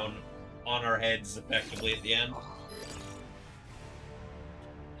came down on our heads effectively at the end.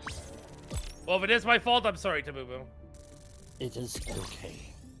 Well, if it is my fault, I'm sorry, Tabooboo. It is okay.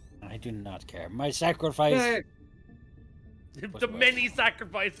 I do not care. My sacrifice. Yeah. The many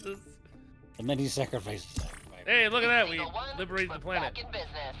sacrifices. The many sacrifices. Hey, look at that. We Single one, liberated the we're planet. back in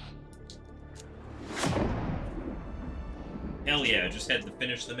business. Hell yeah, just had to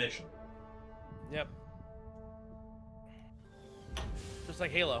finish the mission. Yep. Just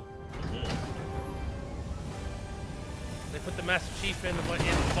like Halo. They put the Master Chief in the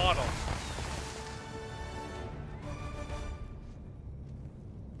bottle.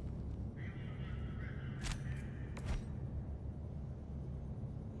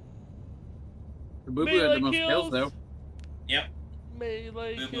 Tabooboo had the most kills, though. Yep. Melee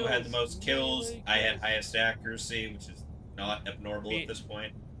Boo Boo kills. had the most kills. Melee I had kills. highest accuracy, which is not abnormal at this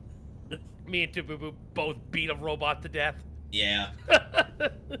point. Me and Tabooboo both beat a robot to death. Yeah.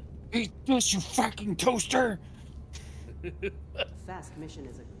 Eat this, you fucking toaster! Fast mission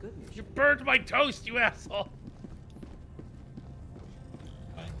is a good mission. You burned my toast, you asshole!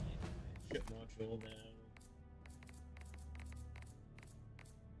 Ship module now.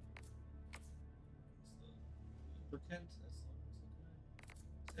 Lubricant, that's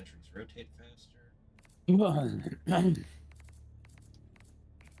the sentries rotate faster.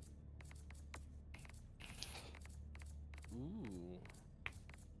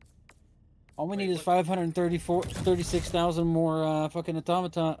 All we need is 536,000 more fucking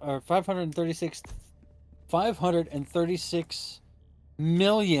automaton, or 536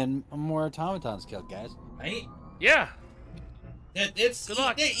 million more automatons killed, guys. Right? Yeah. It's Good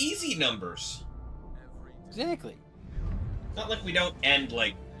luck. they're easy numbers. Exactly. Not like we don't end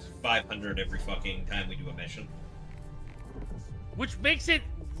like 500 every fucking time we do a mission. Which makes it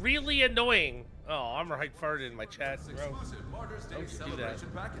really annoying. Oh, Armorhide farted in my chat. Gross. Don't do that.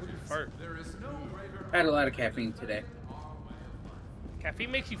 Fart. I had a lot of caffeine today.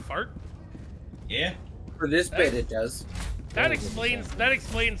 Caffeine makes you fart? Yeah. For this bit, it does. That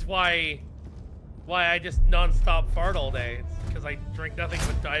explains why I just non-stop fart all day. It's because I drink nothing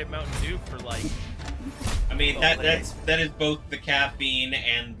but Diet Mountain Dew for like. I mean that is both the caffeine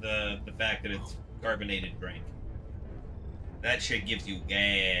and the fact that it's carbonated drink. That shit gives you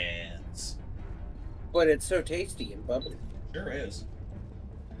gas. But it's so tasty and bubbly. Sure is.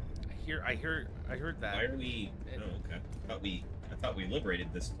 I heard that. Why are we? Oh, okay. I thought we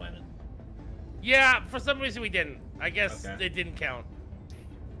liberated this planet. Yeah, for some reason we didn't. I guess Okay. it didn't count.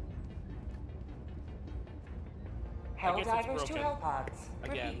 I guess it's Helldivers to broken. Hellpods.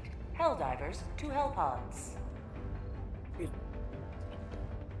 Again. Repeat. Helldivers to Hellpods.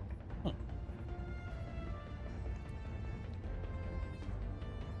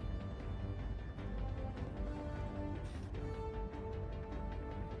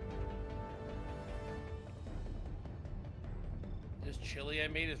 This chili I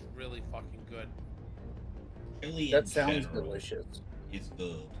made is really fucking good. Chili That in sounds general delicious. is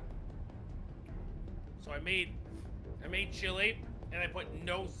good. So I made chili and I put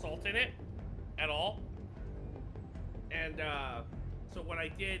no salt in it at all. And so what I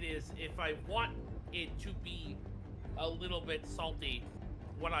did is if I want it to be a little bit salty,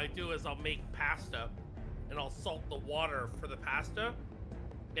 what I do is I'll make pasta and I'll salt the water for the pasta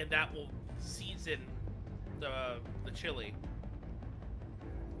and that will season the chili.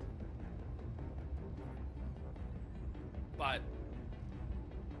 But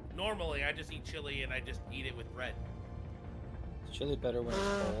normally I just eat chili and I just eat it with bread. Is chili better when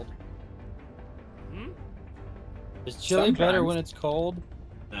it's cold? Hmm? Is chili better Sometimes. when it's cold?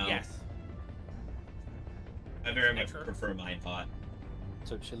 No. Yes. I very much Sure. prefer mine hot.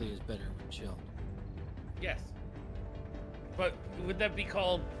 So chili is better when chilled. Yes. But would that be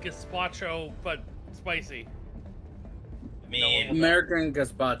called gazpacho but spicy? I mean, American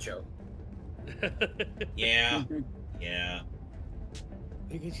gazpacho. yeah, yeah.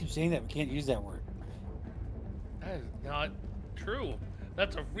 You guys keep saying that, we can't use that word. That is not true.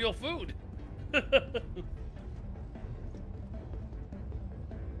 That's a real food.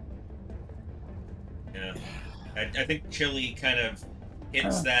 Yeah. I think chili kind of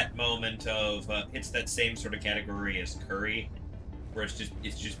hits that moment of hits that same sort of category as curry, where it's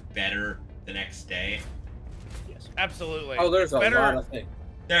just better the next day. Yes. Absolutely. Oh, there's a Better- lot of things.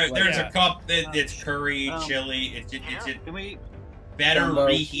 There's Yeah. a cup that it's curry, chili. It's Can we? better Gumbo.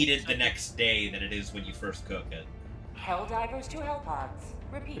 reheated the next day than it is when you first cook it. Helldivers to Hellpods.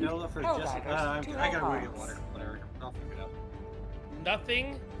 Repeat. You know, for Helldivers just, to I gotta go get Hellpods. water. Whatever. I'll figure it out.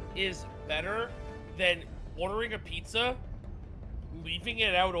 Nothing is better than ordering a pizza, leaving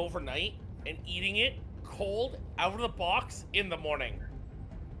it out overnight, and eating it cold out of the box in the morning.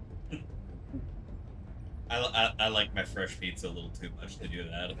 I like my fresh pizza a little too much to do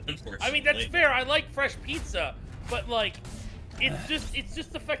that, unfortunately. I mean, that's fair. I like fresh pizza, but like, It's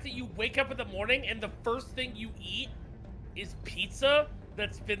just the fact that you wake up in the morning and the first thing you eat is pizza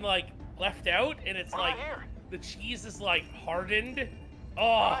that's been like left out, and it's like the cheese is like hardened.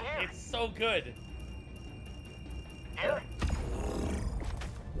 Oh, it's so good.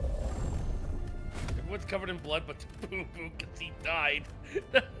 Everyone's covered in blood, but Tabooboo because he died.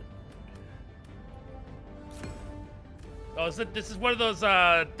 Oh, this is one of those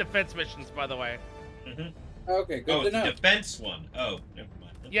defense missions, by the way. Okay, good to know. The defense one. Oh, never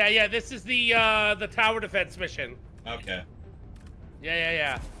mind. Yeah, this is the tower defense mission. Okay.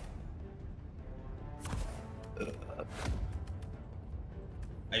 Yeah.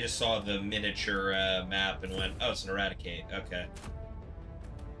 I just saw the miniature map and went, oh, it's an Eradicate. Okay.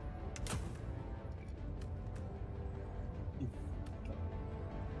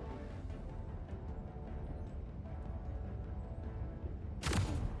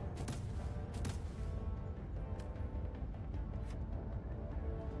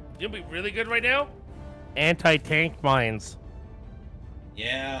 You'll be really good right now? Anti-tank mines.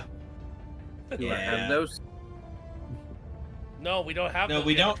 Yeah. Do I have those? No, we don't have those. No,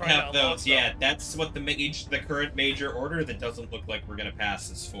 we don't have to those unlock yet. That's what the current major order that doesn't look like we're gonna pass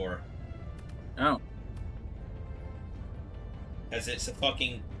is for. Oh. Because it's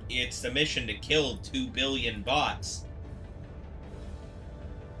the mission to kill 2 billion bots.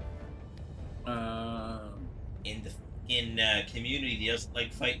 In community that doesn't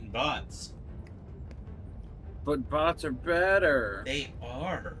like fighting bots. But bots are better. They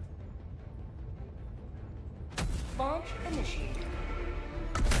are. Launch initiated.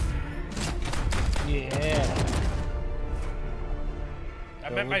 Yeah. I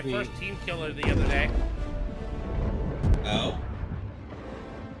met my first team killer the other day. Oh.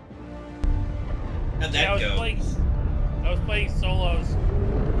 How'd that go? I was playing solos,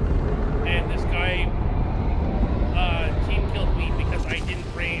 and this guy team killed me because I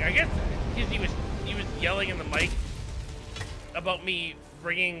didn't bring. I guess because he was yelling in the mic about me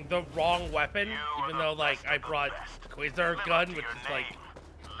bringing the wrong weapon, even though like I brought Quasar gun, which is like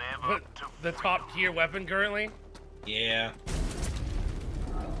the top tier weapon currently. Yeah.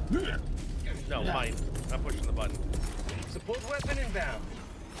 No, mine. I'm pushing the button. Support weapon inbound.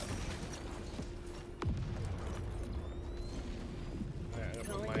 Alright, I'm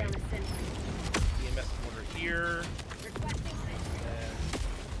gonna put my EMS mortar here.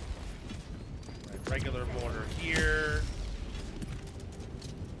 And my regular mortar here.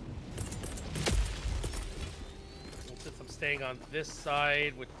 And since I'm staying on this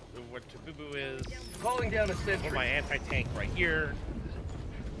side, with what Tabooboo is, Calling down a sentry. put my anti-tank right here.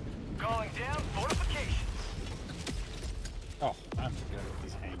 Calling down fortifications. Oh, I forgot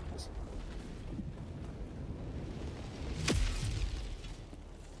these angles.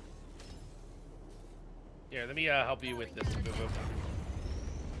 Here, let me help you with this, Tabooboo.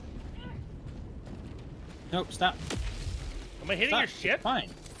 Nope, stop. Am I hitting Stop. your ship? Fine.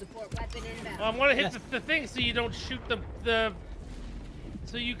 Support weapon inbound. Well, I want to hit Yes. the thing so you don't shoot the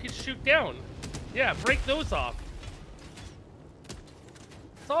so you can shoot down. Yeah, break those off.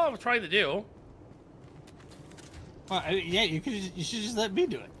 That's all I was trying to do. Well, yeah, you should just let me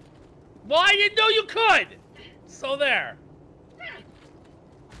do it. Well, I didn't know you could. So there.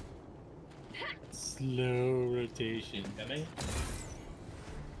 Slow rotation. Coming.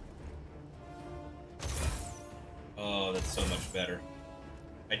 Oh, that's so much better.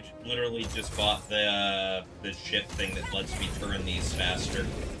 I literally just bought the ship thing that lets me turn these faster.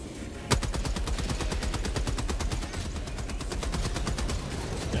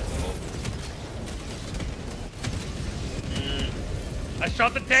 That's cool. I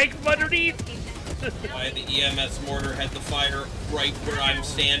shot the tank from underneath. Why the EMS mortar had the fire right where I'm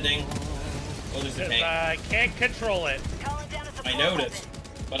standing? Oh, there's a tank. I can't control it. I noticed,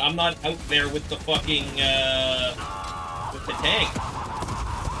 but I'm not out there with the fucking with the tank.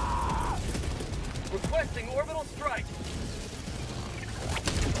 Requesting orbital strike.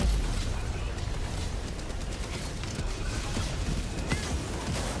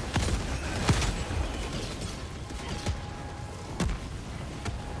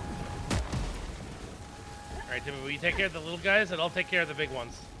 Alright, Timmy, will you take care of the little guys, and I'll take care of the big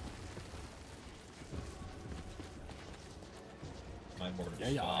ones. My mortar.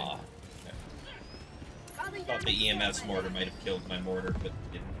 Yeah. I thought the EMS mortar might have killed my mortar, but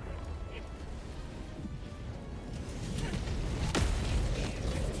it didn't.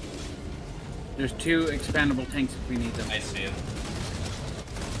 There's 2 expandable tanks if we need them. I see it.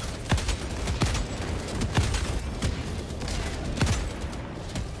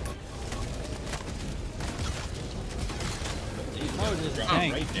 Oh, there's a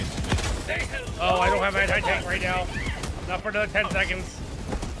tank. Right next to me. Oh, I don't have anti-tank right now. Not for another 10 seconds.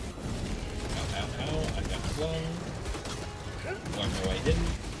 Ow, ow, ow. I got one. Oh, no, I didn't.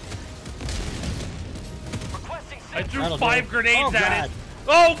 I threw That'll 5 do. grenades Oh, at God. it.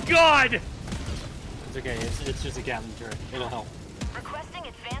 Oh, God! It's okay. It's just a Gatling turret. It'll help. Requesting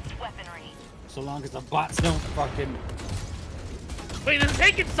advanced weaponry. So long as the bots don't fucking. Wait, there's a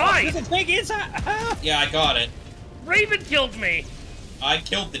tank inside! There's a tank inside! Yeah, I got it. Raven killed me! I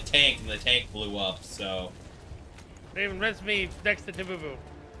killed the tank and the tank blew up, so. Raven, res me next to Tabooboo.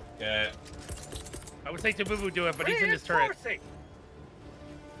 Okay. I would say Tabooboo do it, but he's in his turret.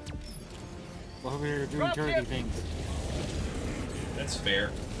 Over here doing turrety things. That's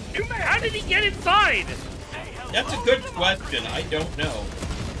fair. How did he get inside? That's a good question. I don't know.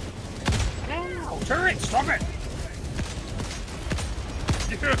 Oh, turret, stop it!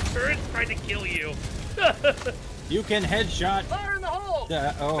 Your turret's trying to kill you. You can headshot. Fire in the hole!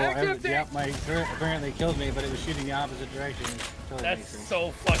 Yeah, my turret apparently killed me, but it was shooting the opposite direction. Totally That's makes sense.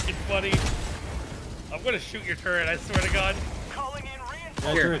 so fucking funny. I'm gonna shoot your turret, I swear to God. Calling in reinforcements.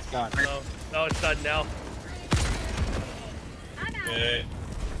 That turret's gone. No, it's done now. Okay.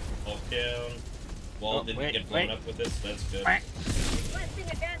 All down. Wall Oh, didn't wait, get blown wait. up with this. That's good. Requesting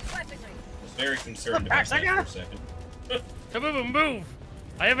advanced weaponry. I was very concerned about that for a second. Tabooboo, move!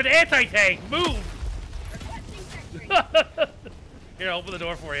 I have an anti-tank, move! Requesting victory. Here, I'll open the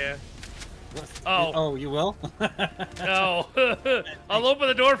door for you. Oh, you will? No. I'll open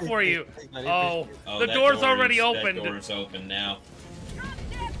the door for you. Oh, the that door's door already is, opened. That door's open now.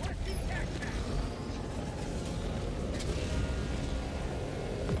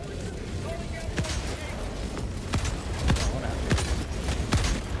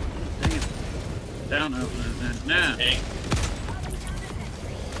 Down, nah. Tank.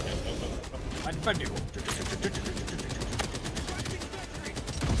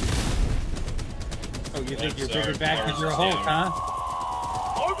 Oh, you think you're That's bigger our back because you're a Hulk, down.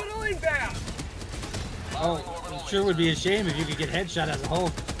 huh? Orbital inbound! Oh, it sure would be a shame if you could get headshot as a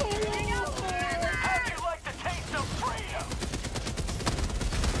Hulk. How'd you like the taste of freedom?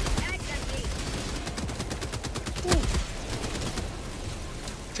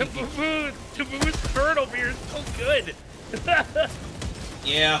 Tabooboo's turret over here is so good.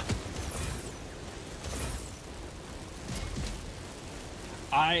 Yeah.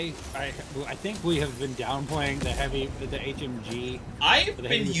 I think we have been downplaying the HMG. I've The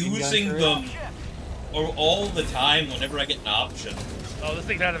been heavy machine gun using turret. them all the time whenever I get an option. Oh, this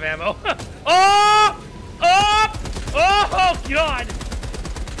thing's out of ammo. Oh! Oh! Oh, God!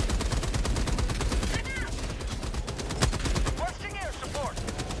 Requesting air support.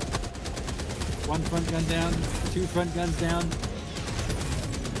 One front gun down, 2 front guns down.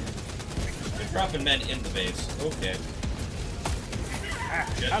 They're dropping men in the base. Okay.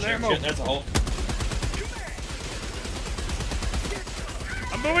 Shit, out of ammo. that's a hole.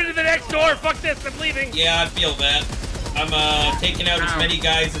 I'm moving to the next door. Fuck this. I'm leaving. Yeah, I feel that. I'm taking out as many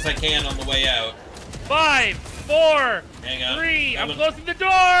guys as I can on the way out. 5, 4, Hang on. 3. I'm Coming. closing the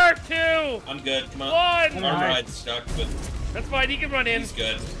door. 2. I'm good. Come on. 1. Armorhide's stuck, but That's fine. He can run in. he's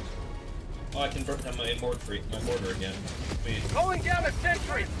good. Oh, I can burn my mortar again. Sweet. Calling down a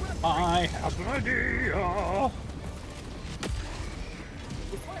sentry! I have an idea.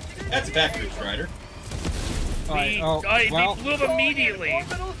 That's a factory strider. He Oh, well, blew him immediately.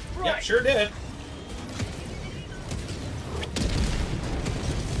 Orbital strike! Yep, sure did.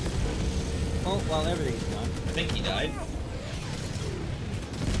 oh, well, everything's gone. I think he died.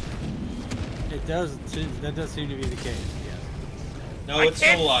 That does seem to be the case, yes. No, I it's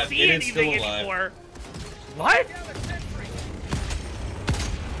can't still alive. see It is still anything alive. anymore. What?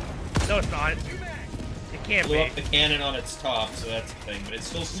 No, it's not. It can't Blew be. up the cannon on its top, so that's a thing. But it's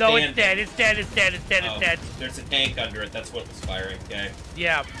still No, standing. it's dead. It's dead. It's dead. It's dead. Oh, It's dead. there's a tank under it. That's what was firing. Okay.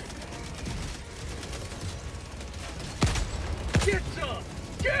 Yeah. Get some!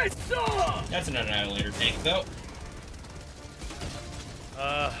 Get some! That's an annihilator tank, though.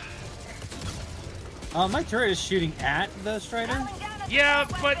 My turret is shooting at the Strider. Yeah,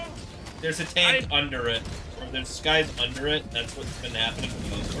 but There's a tank under it. Or there's guys under it. That's what's been happening for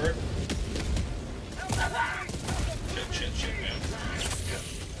the most part. Shit, man.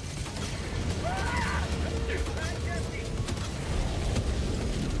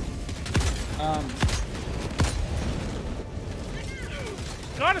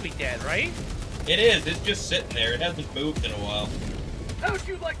 it's gotta be dead, right? It is. It's just sitting there. It hasn't moved in a while. How'd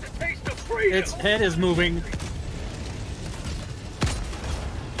you like the taste of freedom? Its head is moving.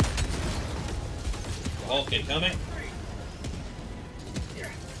 Hulk incoming.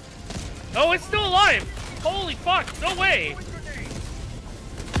 Oh, it's still alive! Holy fuck! No way!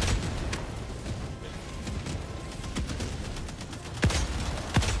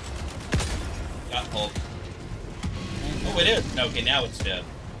 Hulk. Oh, it is. Okay, now it's dead.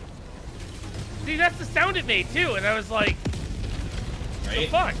 Dude, that's the sound it made too, and I was like, right? the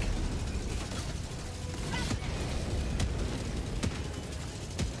fuck?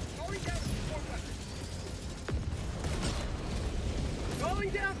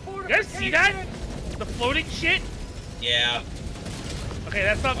 You guys see that? The floating shit? Yeah. Okay,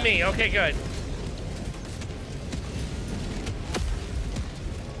 that's not me. Okay, good.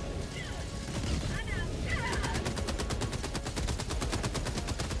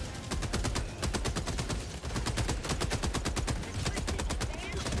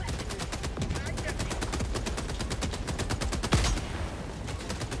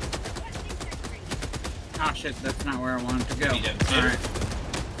 Oh shit, that's not where I wanted to go. Alright.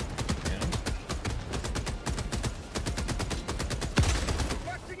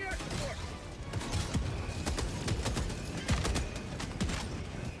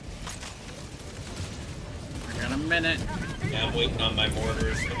 I got a minute. Yeah, I'm waiting on my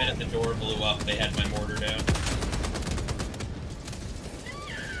mortars. The minute the door blew up, they had my mortar down.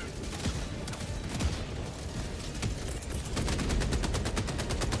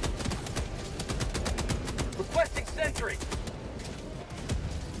 Requesting sentry.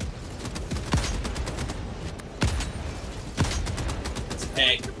 It's a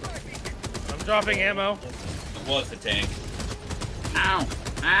tank. I'm dropping ammo. It was a tank. Ow!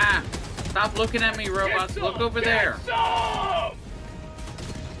 Ah! Stop looking at me, robots. Look over there. Some!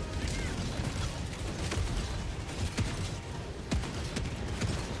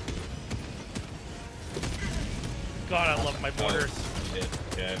 God, I love my mortars. Oh, shit.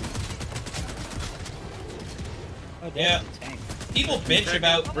 Okay. Oh, damn, Yeah. it's a tank. People bitch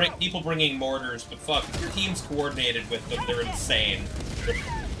about people bringing mortars, but fuck, if your team's coordinated with them, they're insane.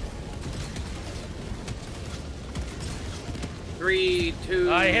 3,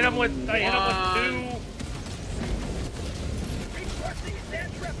 2. I hit him with 2.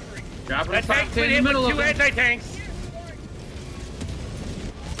 Drop That tank's been hit with 2 anti-tanks.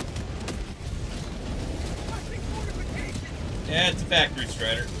 Yeah, it's a factory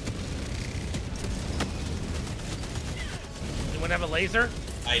strider. Anyone have a laser?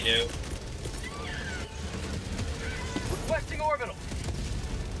 I do. Requesting orbital.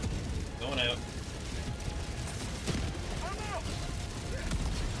 Going out.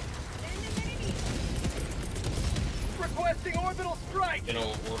 Requesting orbital strike. You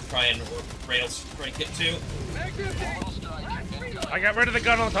know, we're trying to rail strike it too. I got rid of the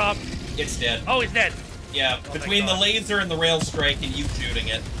gun on top. It's dead. Oh, he's dead. Yeah, Oh, between the thank God. laser and the rail strike and you shooting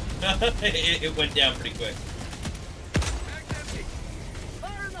it, it went down pretty quick.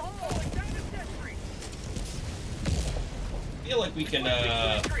 I feel like we can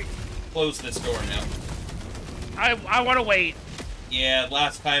close this door now. I want to wait. Yeah,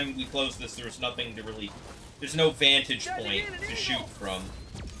 last time we closed this, there was nothing to really... There's no vantage point to shoot from.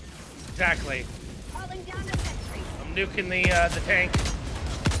 Exactly. I'm nuking the tank.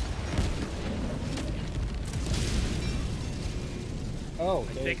 Oh,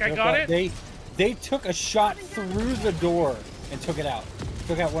 I think I got it? They took a shot through the door and took it out.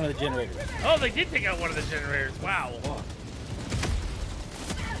 Took out one of the generators. Oh, they did take out one of the generators. Wow.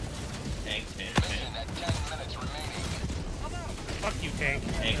 Tank. Fuck you, tank.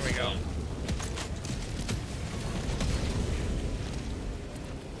 There we go.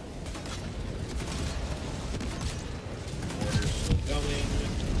 Mortar's still going.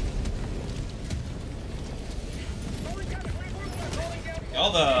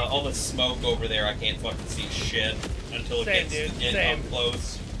 All the smoke over there, I can't fucking see shit until it gets in up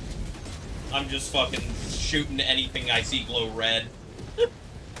close. I'm just fucking shooting anything I see glow red.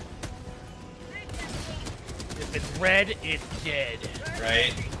 If it's red, it's dead.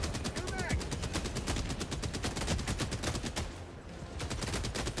 Right?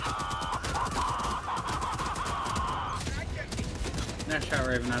 Nice shot,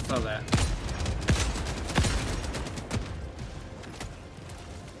 Raven. I saw that.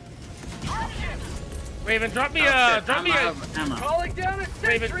 Raven, drop me ammo. Calling down a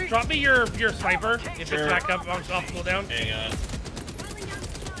Raven, sentry. drop me your sniper. If Sure. it's back up, I'll cool down. Hang on.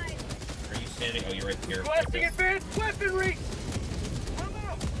 Are you standing? Oh, you're right here. Requesting advanced weaponry.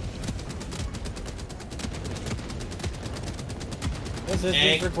 This is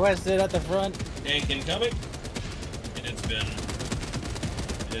Tank. requested at the front. Tank incoming. And it's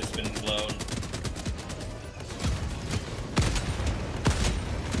been blown.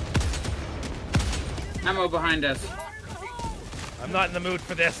 Ammo behind us. I'm not in the mood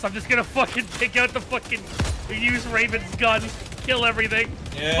for this. I'm just gonna fucking take out the fucking use Raven's gun, kill everything.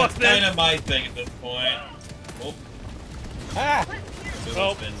 Yeah, Fuck it's this. kind of my thing at this point. Oh, Ah!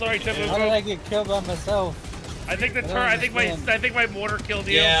 Oh, sorry, Tabooboo. How did I get killed by myself? I think the I think my mortar killed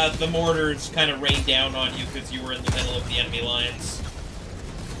you. Yeah, the mortars kind of rained down on you because you were in the middle of the enemy lines.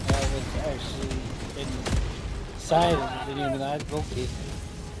 I was actually inside of the enemy lines. Okay.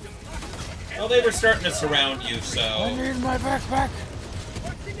 Well, they were starting to surround you, so... I need my backpack!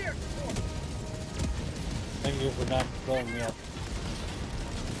 Thank you for not blowing me up.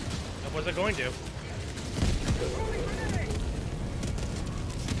 I wasn't going to.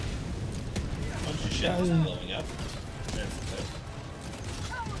 Bunch of shit was blowing up.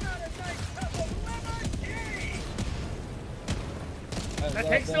 That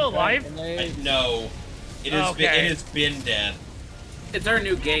tank's still alive? No. It has been dead. It's our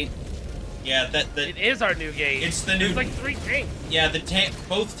new gate. Yeah, it is our new gate. It's the new. There's like 3 tanks. Yeah,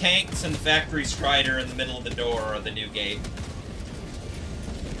 both tanks and the factory strider in the middle of the door are the new gate.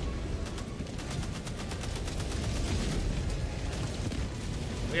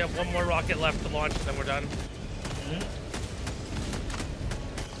 We have 1 more rocket left to launch, and then we're done.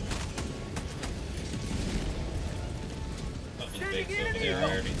 Something big's over there. I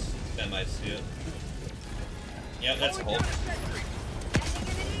already semi-see it. Yep, that's a hole.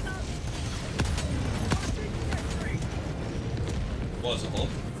 Was a hole.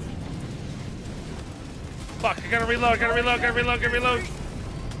 Fuck, I gotta reload, gotta reload. God,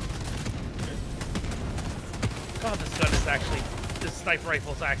 this gun is actually, this sniper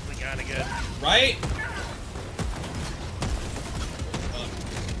rifle's actually kinda good. Right?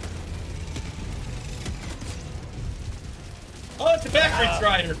 Oh, it's a factory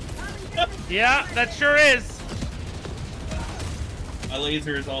strider! Yeah, that sure is. My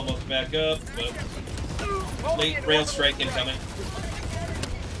laser is almost back up, but late rail strike incoming.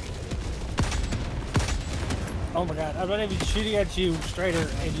 Oh my god, I'm not even shooting at you, Strider,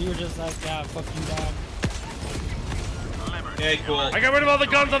 and you were just like, yeah, fuck you, dog. Okay, cool. I got rid of all the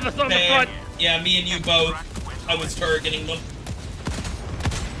guns on the front. Yeah, me and you both. I was targeting them.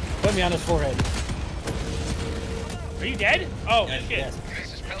 Put me on his forehead. Are you dead? Oh, shit. Yes.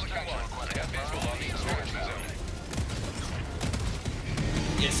 This is Pelican 1. I have visual on the insurgent zone.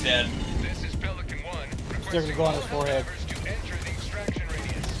 It's dead. This is Pelican 1. They're gonna go on his forehead. To enter the extraction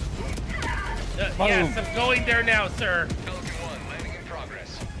radius. Yes, I'm going there now, sir. Pelican 1, landing in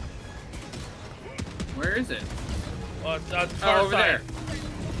progress. Where is it? Oh, it's on the far over side. there.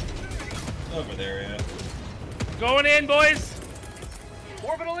 Over there, yeah. Going in, boys.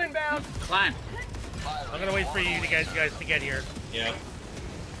 Orbital inbound. Climb. I'm gonna wait for you guys to get here. Yeah.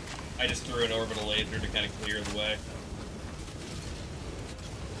 I just threw an orbital laser to kind of clear the way.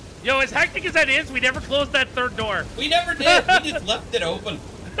 Yo, as hectic as that is, we never closed that 3rd door. We never did. We just left it open.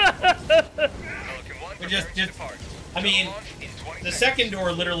 We just. I mean, the 2nd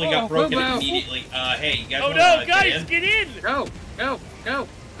door literally got broken immediately. Hey, you guys Oh wanna no, guys, get in! Go, go, go,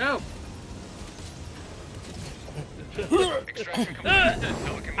 go.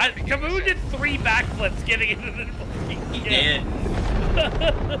 Cabooboo did 3 backflips getting into the He did.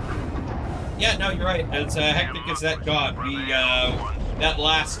 Yeah, no, you're right. As hectic as that got, we, that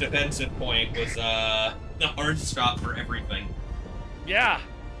last defensive point was, the hard stop for everything. Yeah.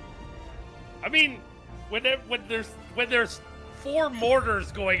 I mean, when there's 4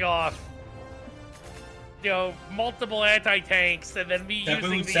 mortars going off, you know, multiple anti-tanks, and then me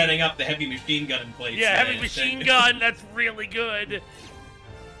using setting up the heavy machine gun in place. Yeah, heavy machine gun, that's really good.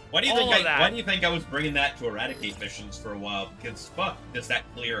 Why do you think I was bringing that to eradicate missions for a while? Because fuck, does that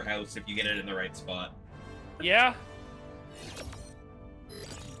clear house if you get it in the right spot? Yeah.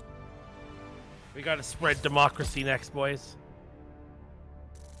 We gotta spread democracy next, boys.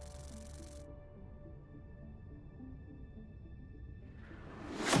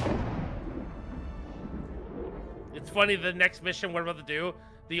 It's funny, the next mission we're about to do,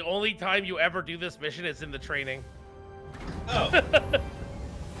 the only time you ever do this mission is in the training. Oh.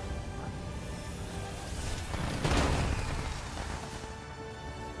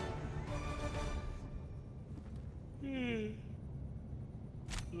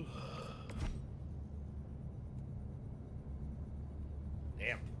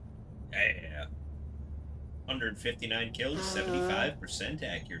 Damn. Yeah. 159 kills, 75%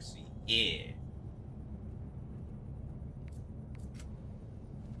 accuracy. Yeah.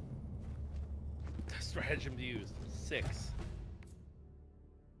 Stratagem to use. 6.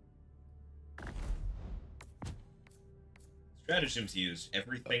 Stratagems used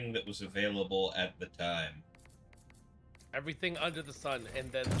everything that was available at the time. Everything under the sun, and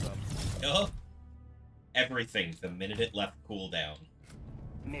then some. Oh. Everything the minute it left cooldown.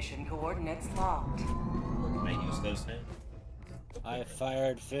 Mission coordinates locked. Can I use those now? I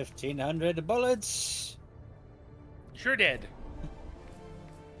fired 1,500 bullets. Sure did.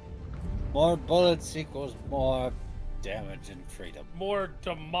 More bullets equals more damage and freedom. More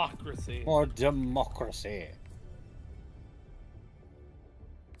democracy. More democracy.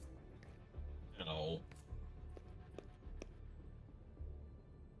 No.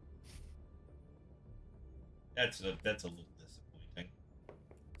 That's a little disappointing.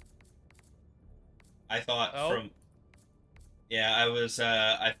 I thought I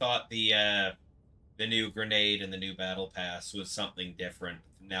thought the new grenade and the new battle pass was something different.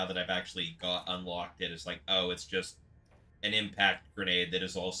 Now that I've actually unlocked it, it's like, oh, it's just an impact grenade that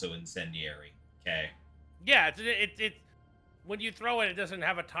is also incendiary. Okay. Yeah, it when you throw it, it doesn't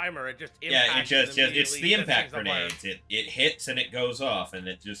have a timer. It just impacts. Yeah, it's the impact grenades. It hits and it goes off, and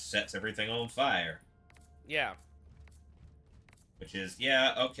it just sets everything on fire. Yeah. Which is,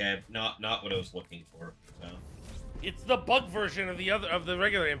 yeah, okay, not what I was looking for. So. It's the bug version of the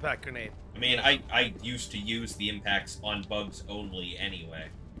regular impact grenade. I mean, I used to use the impacts on bugs only anyway.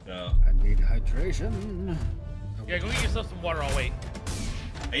 So I need hydration. Yeah, go get yourself some water. I'll wait.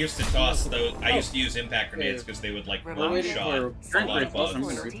 I used to toss those. I used to use impact grenades because they would like one shot a lot of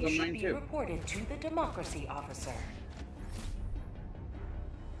bugs. Should be reported to the democracy officer.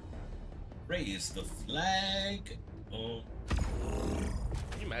 Raise the flag. Oh.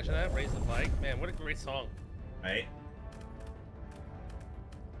 Can you imagine that? Raise the flag? Man, what a great song. Right?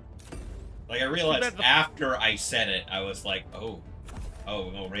 Like, I realized after I said it, I was like, oh,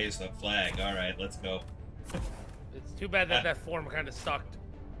 we're gonna raise the flag. Alright, let's go. It's too bad that that form kind of sucked.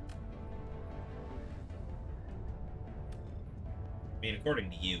 I mean, according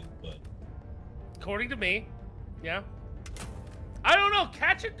to you, but... According to me, yeah. I don't know,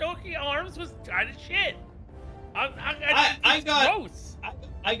 Kachadoki Arms was kind of shit. I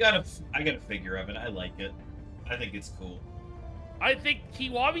got a figure of it. I like it. I think it's cool. I think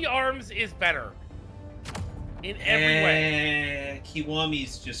Kiwami Arms is better. In every way.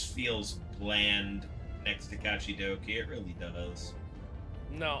 Kiwami's just feels bland next to Kachidoki. It really does.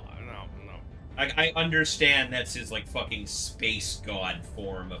 No. I understand that's his, like, fucking space god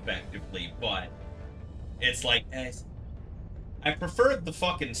form, effectively, but it's like, I preferred the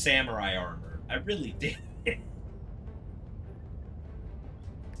fucking samurai armor. I really did.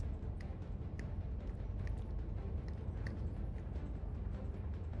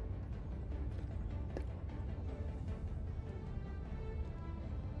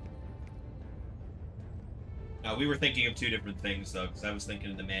 We were thinking of two different things, though, because I was thinking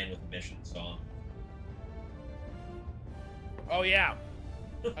of the Man with a Mission song. Oh, yeah.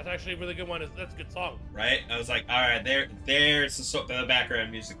 That's actually a really good one. That's a good song. Right? I was like, alright, there's the background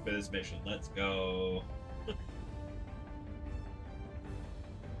music for this mission. Let's go.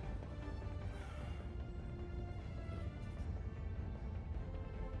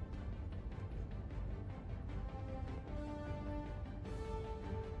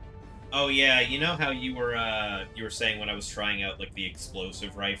 Oh yeah, you know how you were saying when I was trying out like the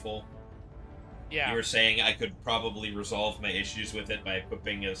explosive rifle? Yeah. You were saying I could probably resolve my issues with it by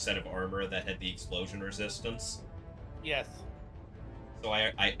equipping a set of armor that had the explosion resistance. Yes. So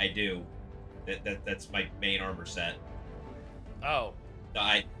I do. That's my main armor set. Oh.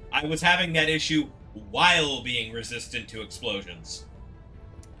 I was having that issue while being resistant to explosions.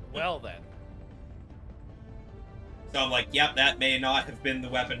 Well then. So I'm like, yep, that may not have been the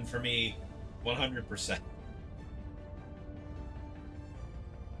weapon for me 100%.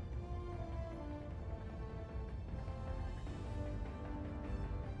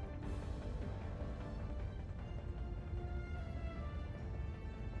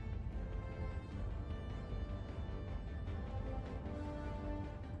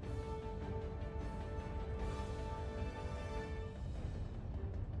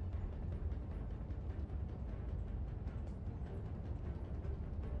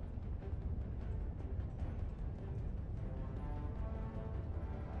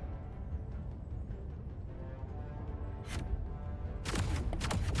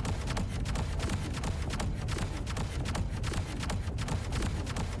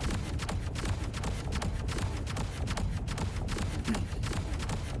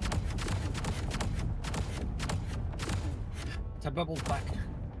 Tabooboo's back.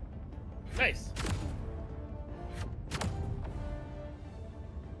 Nice.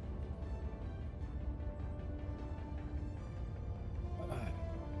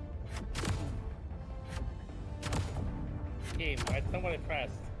 Game, that's not what I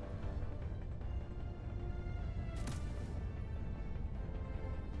pressed.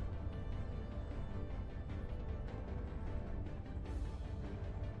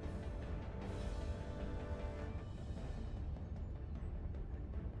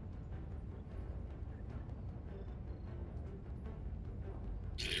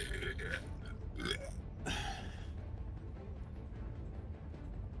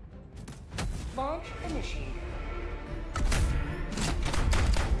 Launch initiated.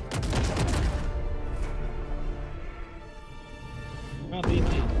 Not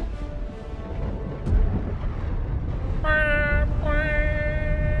easy.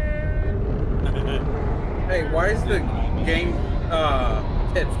 Hey, why is the game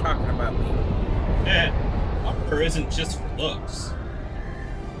tips talking about me? Armor isn't just for looks.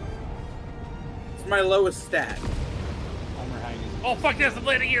 It's my lowest stat. Armorhide is. Oh fuck this! I'm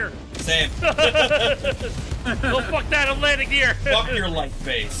landing here. Same. Oh fuck that! I'm landing here. Fuck your light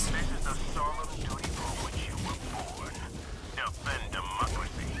face. This is the solemn duty for which you were born. Defend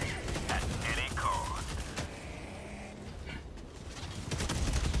democracy at any cost.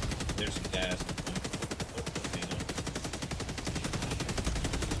 There's some gas.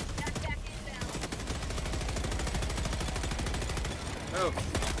 Oh.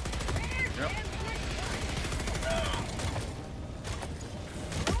 Yep.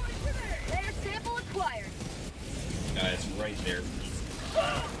 Rare sample acquired. Guys, right there.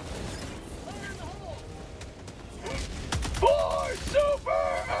 For Super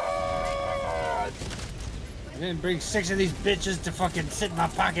I didn't bring 6 of these bitches to fucking sit in my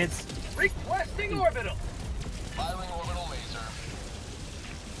pockets. Requesting orbital. Firing orbital laser.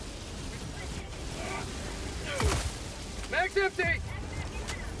 Mag's empty.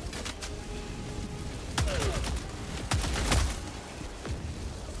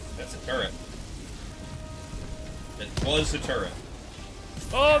 That's a turret. It was a turret.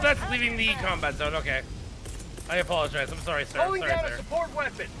 Oh, that's leaving the combat zone. Okay. I apologize. I'm sorry, sir. I'm Pulling sorry, down a sir. support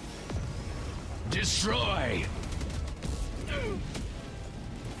weapon. Destroy.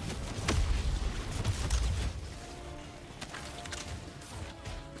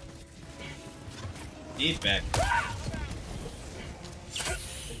 Eat back.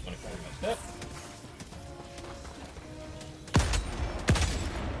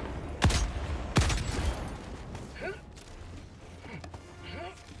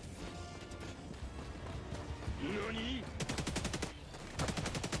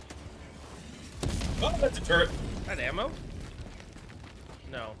 Oh, that's a turret. That ammo?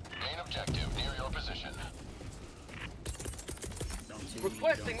 No. Main objective near your position.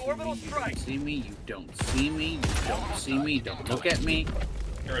 Requesting orbital strike. See me, you don't see me, you don't see me, don't look at me.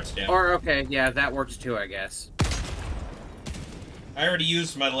 Turret's down. Or, okay, yeah, that works too, I guess. I already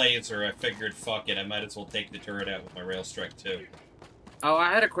used my laser. I figured, fuck it, I might as well take the turret out with my rail strike too. Oh,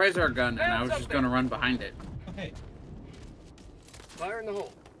 I had a Quasar gun, and I was just gonna run behind it. Okay. Fire in the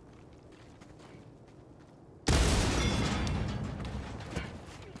hole.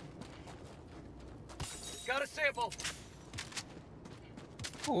 Got a sample.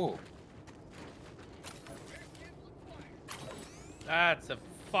 Oh. That's a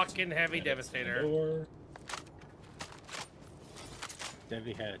fucking heavy devastator. Door.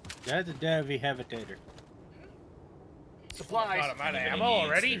 That's a Devi Habitator. Supplies. God, I'm out of Anybody ammo needs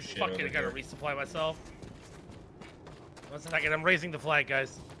already? their shit Fucking, over I gotta here. resupply myself. 1 second, I'm raising the flag,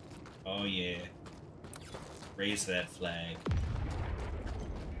 guys. Oh yeah. Raise that flag.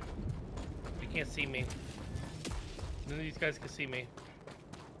 You can't see me. None of these guys can see me.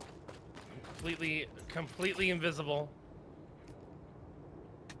 I'm completely invisible.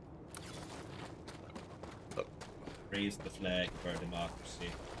 Raise the flag for democracy.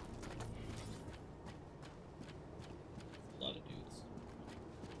 A lot of dudes.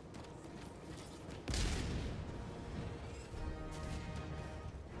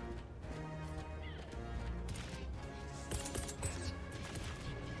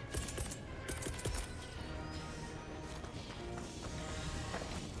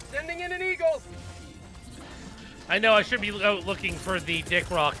 Sending in an eagle. I know I should be out looking for the dick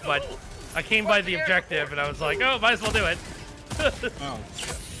rock, but I came by the objective and I was like, oh, might as well do it. Oh.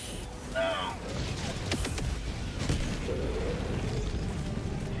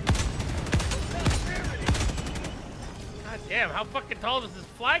 God damn, how fucking tall is this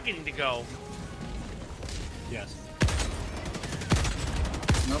flag getting to go? Yes.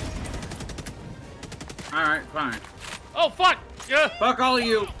 Nope. Alright, fine. Oh, fuck! Fuck all of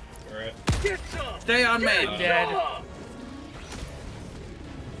you! Alright. Get some. Stay on Get me! Dead. some.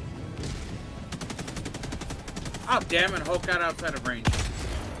 Oh, damn it, Hulk got outside of range.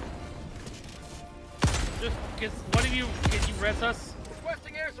 Just, one of you, can you res us?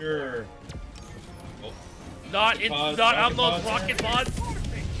 Requesting air support. Sure. Oh, Not in, Vods, not on rocket those Vods, rocket mods.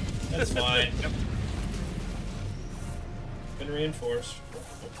 that's fine. Been reinforced. Oh,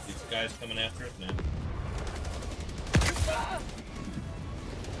 these guys coming after us now.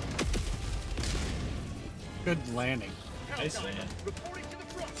 Good landing. Nice land. Reporting to the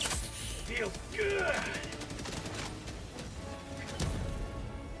front. Feels good.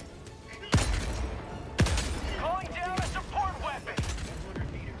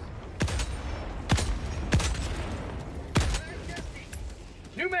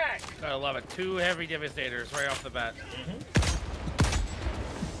 I love it. 2 heavy devastators right off the bat.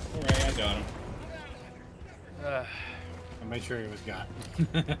 Alright, I got him. I made sure he was got.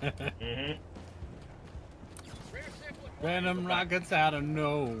 Random rockets out of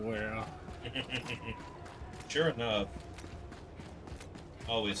nowhere. Sure enough.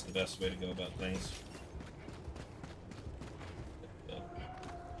 Always the best way to go about things.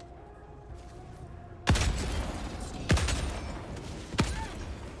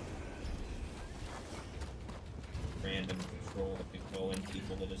 Random control that can call in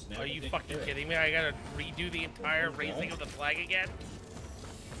people that is now. Are you fucking kidding me? I gotta redo the entire raising of the flag again?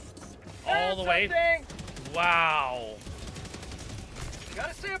 All the way? Wow.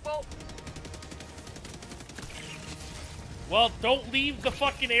 Got a sample. Well, don't leave the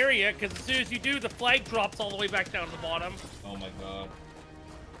fucking area, because as soon as you do, the flag drops all the way back down to the bottom. Oh my god.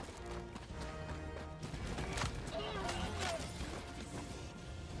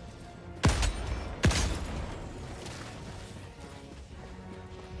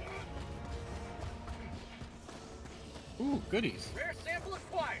 Ooh, goodies. Rare sample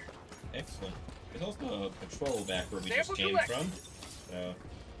acquired. Excellent. There's also a patrol back where we Sample just came collected. from. So.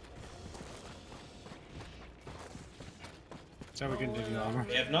 So we can do the armor.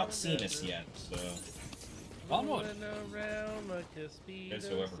 They have not seen us yet, so. Onward. There's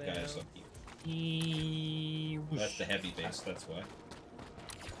whoever guy's up here. That's the heavy base, that's why.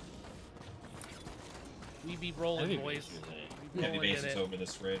 We be rolling, Heavy boys. We Heavy rolling base in is it. over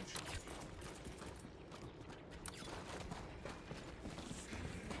this ridge.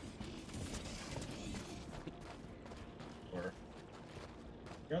 Or.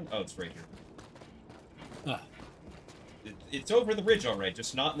 Oh, it's right here. It's over the ridge, alright,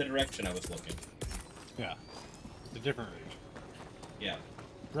 just not in the direction I was looking. Yeah. It's a different ridge. Yeah.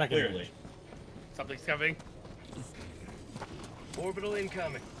 Clearly. Ridge. Something's coming. Orbital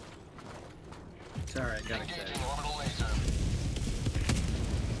incoming. Sorry, I gotta say. Orbital laser.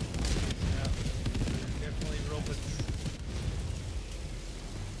 Definitely robots.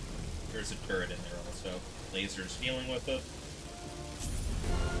 There's a turret in there also. Lasers dealing with it.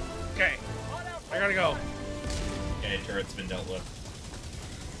 Okay. I gotta go. Okay, turret's been dealt with.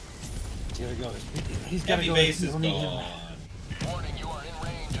 He's gotta go. He's gotta Heavy go. base is We don't need him. gone. Warning, you are in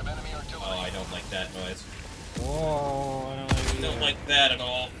range of enemy artillery. Oh, I don't like that noise. Whoa, I don't like it. Don't like that at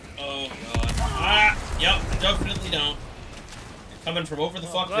all. Oh god. Ah! Yep, definitely don't. You're coming from over the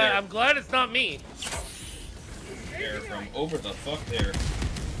fuck there. I'm glad it's not me. They're from over the fuck there.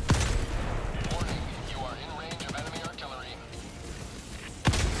 Warning, you are in range of enemy artillery.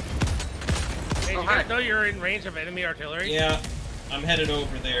 Hey, do you guys know you're in range of enemy artillery? Yeah, I'm headed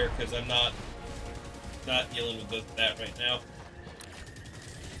over there because I'm not dealing with that right now.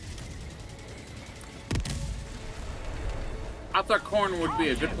 I thought corn would be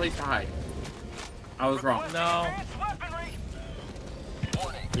a good place to hide. I was wrong. No.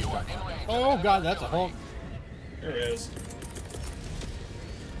 Warning, you are in range. Oh god, that's a whole. There it is.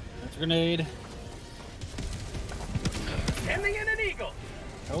 That's a grenade. Sending in an eagle.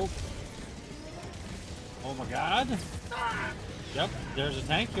 Oh. Oh my god. Yep, there's a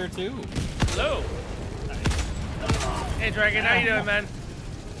tank here too. Hello. Hey, Dragon, how you doing, man?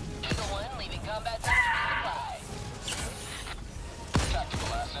 Eagle 1 leaving combat zone for resupply.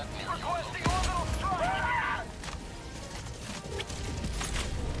 Tactical asset near you. Requesting orbital strike.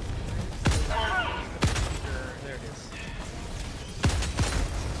 There it is.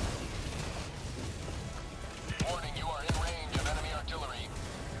 Warning, you are in range of enemy artillery.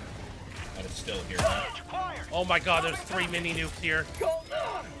 But it's still here. Oh my god, there's 3 mini nukes here.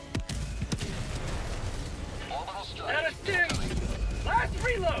 Orbital strike. Out of sting. Last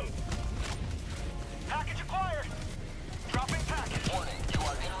reload. Package acquired. Dropping package. Warning, you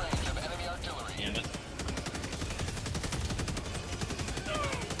are in range of enemy artillery. Damn it.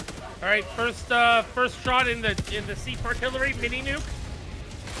 All right, first shot in the seat artillery mini nuke.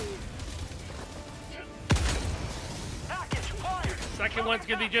 Package acquired. Second one's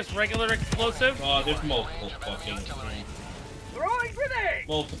gonna be just regular explosive. Oh, there's multiple fucking Throwing grenade.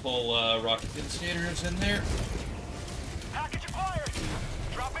 multiple rocket devastators in there. Package acquired.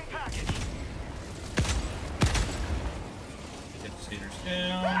 Dropping package. Devastators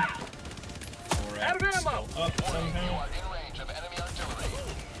down. Four Out of acts ammo. still up You somehow. are in range of enemy artillery.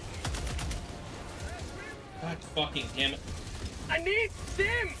 God fucking damn it. I need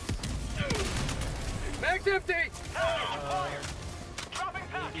Sim. Mag's empty. Dropping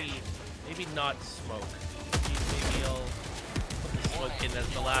package. Maybe not smoke. Maybe I'll put the smoke in as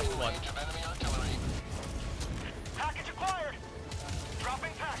the last one. Range of enemy artillery. Package acquired.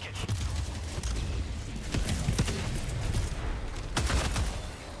 Dropping package.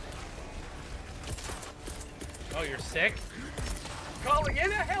 Oh, you're sick? Calling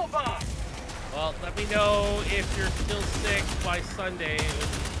in a hell bomb. Well, let me know if you're still sick by Sunday.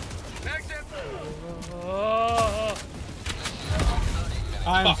 Oh.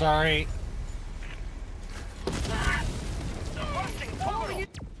 I'm sorry.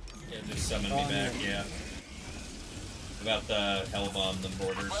 Yeah, just summon me back, yeah. About the Hellbomb, the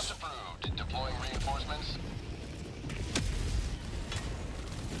borders. Request approved. Deploying reinforcements.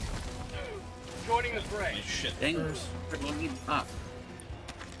 Joining the fray. My shit Dang. first. Up.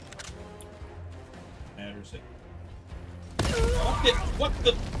 Matters it. What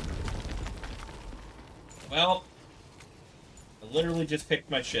the? Well, I literally just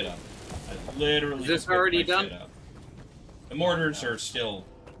picked my shit up. I literally Is this just picked already my done? shit up. The mortars are still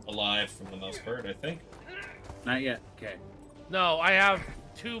alive for the most part, I think. Not yet. Okay. No, I have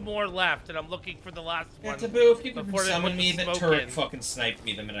 2 more left, and I'm looking for the last Yeah, one. Taboo, if you can before they summon put me, the the smoke turret in. fucking sniped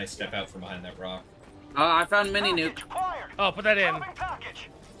me the minute I step out from behind that rock. I found mini nuke. Oh, put that in. Package.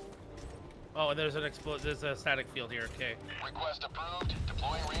 Oh, and there's an there's a static field here. Okay. Request approved.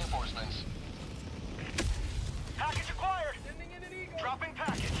 Deploying reinforcements. Package acquired. Sending in an eagle. Dropping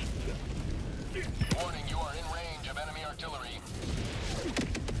package. Warning, you are in range of enemy artillery.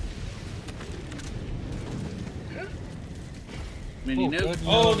 Mini nuke. good.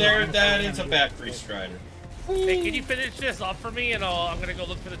 Oh, there, that is a factory strider. Hey, can you finish this off for me, and I'm gonna go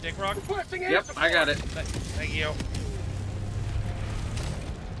look for the dick rock. Requesting air Yep, support. I got it. Thank you.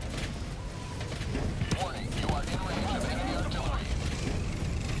 Warning, you are in range of enemy artillery.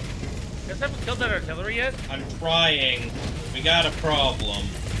 You guys haven't killed that artillery yet? I'm trying. We got a problem.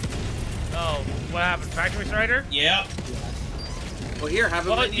 Oh, what happened? Factory strider? Yep. Well, here, have a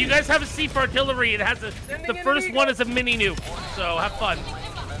Well, mini you nuke. guys have a C for artillery. It has a. The first one is a mini nuke. So have fun.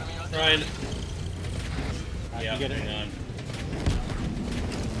 Trying. I Yeah, can get it. hang on.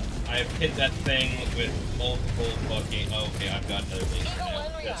 I've hit that thing with multiple fucking. Oh, okay, I've got another laser now.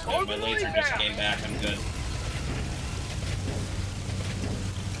 That's good. My laser just came back. I'm good.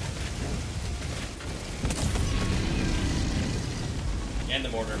 And the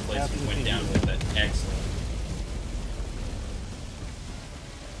mortar emplacement went down with it. Excellent.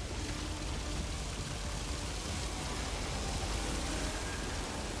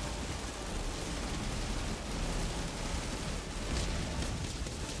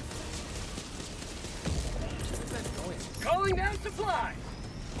 Calling down supplies.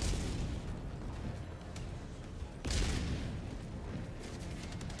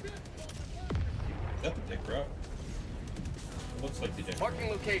 Is that the dick rock? Looks like the dick rock. Marking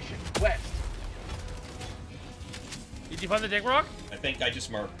location. West. Did you find the dick rock? I think I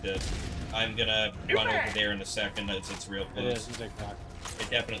just marked it. I'm gonna run over there in a second as it's real It close. is a big rock. It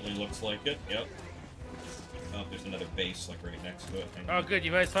definitely looks like it, yep. Oh, there's another base, like, right next to it. Hang Oh, on. good.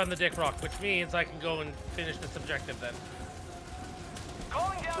 You guys found the dick rock, which means I can go and finish this objective then.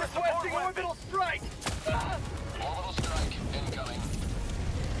 Calling down requesting orbital strike. Orbital strike incoming.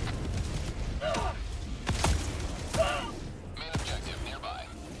 Main objective nearby.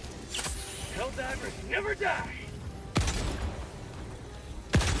 Helldivers never die.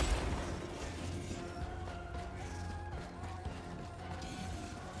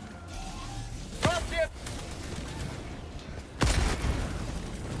 Drop ship.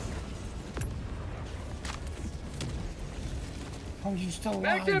 Oh, you still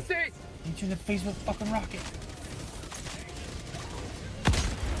Mag's alive? empty. Hit you in the face with a fucking rocket.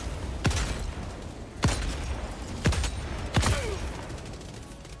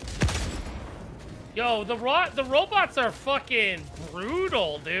 Yo, the robots are fucking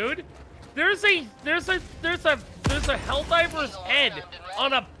brutal, dude. There's a Helldiver's head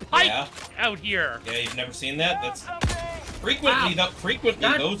on a pike Yeah. out here. Yeah, you've never seen that? That's frequently,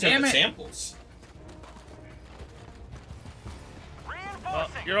 God those are damn the it. samples. Well,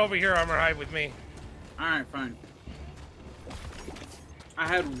 you're over here, Armorhide, with me. Alright, fine. I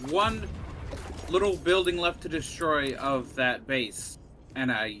had one little building left to destroy of that base, and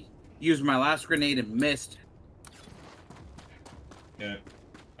I used my last grenade and missed. Yeah,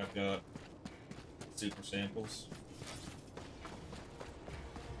 I've got super samples.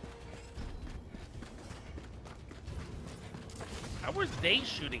 How were they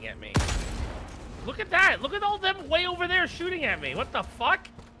shooting at me? Look at that! Look at all them way over there shooting at me. What the fuck?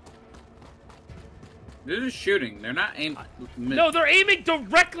 They're just shooting. They're not aiming. No, they're aiming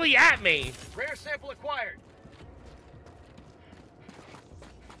directly at me. Rare sample acquired.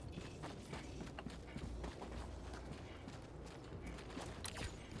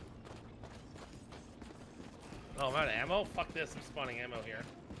 Oh, I'm out of ammo? Fuck this, I'm spawning ammo here.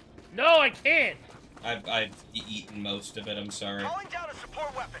 No, I can't! I've eaten most of it, I'm sorry. Calling down a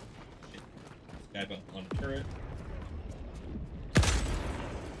support weapon. Guy on a turret.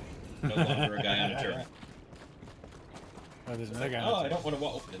 No longer a guy on a turret. Oh, there's another guy. Oh, I don't want to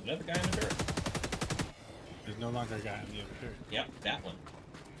walk. There's another guy on a turret. There's no longer a guy on the other turret. Yep, that one.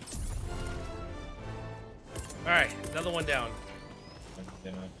 All right, another one down.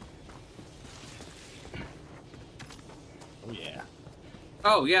 Oh yeah.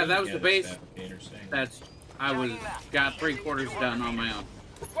 Oh yeah, that was the Yeah, base. fabricator's thing. That's got 3/4 done on my own.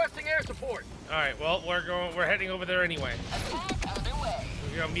 Requesting air support. All right, well we're heading over there anyway. Attack underway.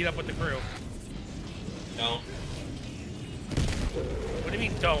 We're gonna meet up with the crew. Don't. What do you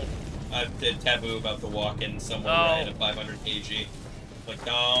mean don't? The taboo about to walk in somewhere Oh. at a 500 kg. Like,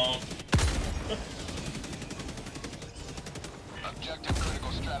 don't. Objective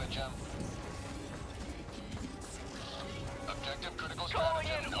critical stratagem. Objective critical Calling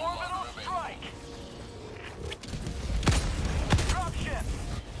stratagem in no orbital longer available. strike. Dropship.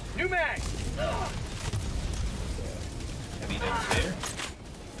 New mag. Heavy devastator.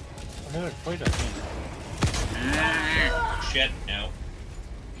 Another quite a thing. Shit, now.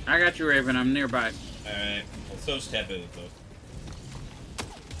 I got you, Raven. I'm nearby. Alright. Well, so's taboo, though.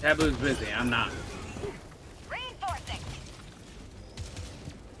 Taboo's busy. I'm not. Reinforcing.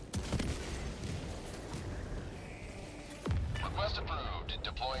 Request approved.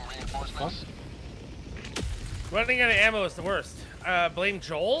 Deploying reinforcements. Running out of ammo is the worst. Blame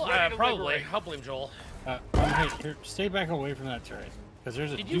Joel? Ready to Probably. liberate. I'll blame Joel. Hey, here, stay back away from that turret. Because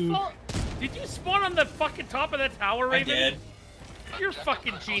there's a Did dude. you fall? Did you spawn on the fucking top of that tower, I Raven? did. You're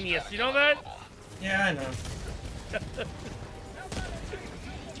fucking genius. You know that? Yeah, I know.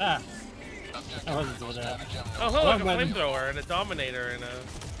 Ah. I wasn't doing that. Oh, look, a Wrong button. flamethrower and a dominator and a.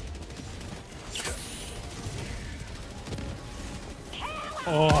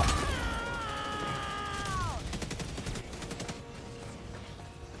 Oh.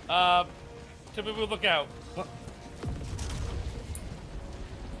 Tabooboo, look out. Oh.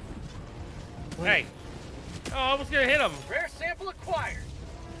 Hey. Oh, I was gonna hit him. Rare sample acquired.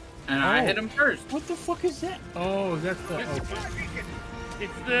 And I Oh. hit him first. What the fuck is that? Oh, that's the. Okay. Supply beacon.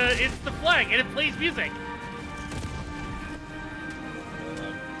 It's the flag and it plays music.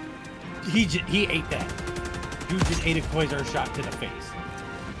 He ate that. Dude just ate a quasar shot to the face.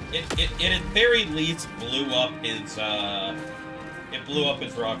 It at very least blew up his, it blew up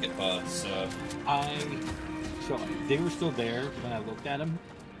his rocket pods, so. So they were still there when I looked at them.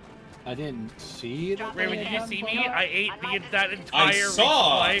 I didn't see it. Raven, did you see me? I ate that entire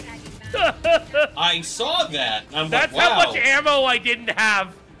saw. resupply. I saw that. And I'm That's like, wow. how much ammo I didn't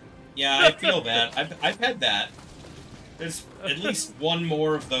have. Yeah, I feel that. I've had that. There's at least one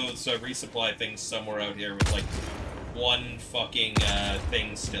more of those resupply things somewhere out here with like one fucking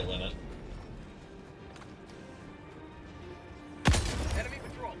thing still in it. Enemy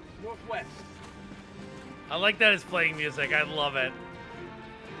patrol. Northwest. I like that it's playing music. I love it.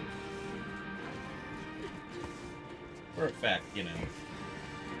 For a fact, you know.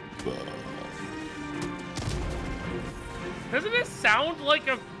 Doesn't it sound like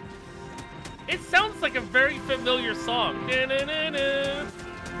a... It sounds like a very familiar song. Na-na-na-na,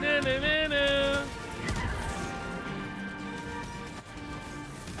 na-na-na-na.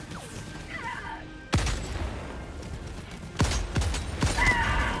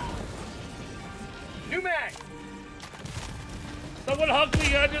 New mag. Someone hug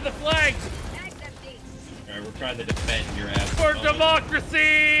me under the flag Alright, we're trying to defend your ass. for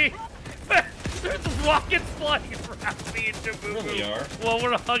democracy! There's rockets flying around me and Tabooboo There we are. while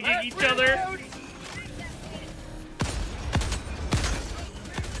we're hugging each other.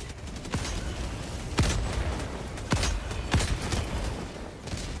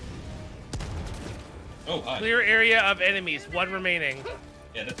 Oh, hi. Clear area of enemies. One remaining.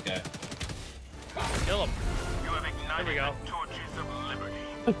 Yeah, this guy. Kill him. You have ignited There we go. the torches of liberty.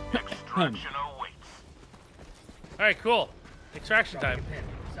 Extraction awaits. Alright, cool. Extraction time.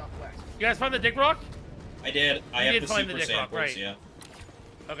 Southwest. You guys find the dig rock? I did. I You have did the find the super dick rock, samples, right. yeah.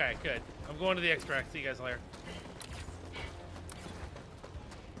 Okay, good. I'm going to the extract. See you guys later.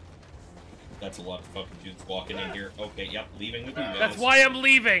 That's a lot of fucking dudes walking in here. Okay, yep, leaving with you guys. That's why I'm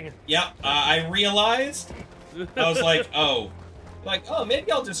leaving. Yep, I realized. I was like, oh. Like, oh,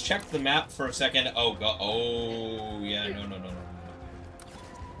 maybe I'll just check the map for a second. Oh, God. Oh, yeah, no.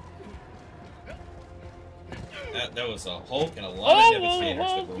 That was a Hulk and a lot of Devastators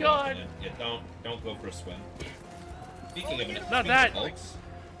that were God. walking in. Yeah, don't go for a swim. Speaking of it, Not that. Hulks.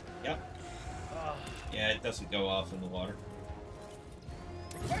 Yep. Yeah, it doesn't go off in the water.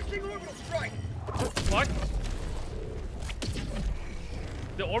 Requesting orbital strike. What?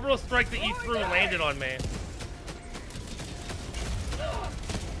 The orbital strike that you threw landed on me.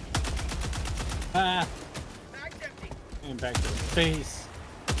 Ah. Mag's empty. And back to the face.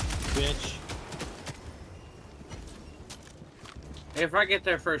 bitch. If I get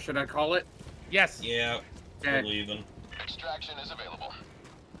there first, should I call it? Yes. Yeah, Okay. we're leaving. Extraction is available.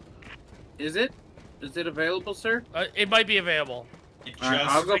 Is it? Is it available, sir? It might be available. It All right,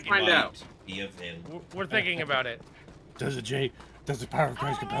 just I'll go might find out. be available. We're thinking about it. Does the power of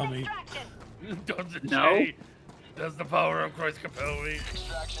Christ compel me? Does it, No. Jay? Does the power of Christ compel me?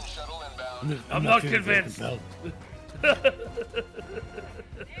 Extraction shuttle inbound. I'm not feeling very convinced. compelled.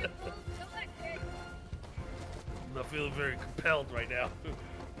 I'm not feeling very compelled right now.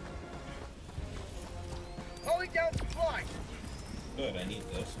 Calling down supply. Good, I need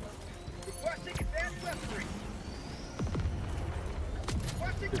this. Requesting advanced weaponry.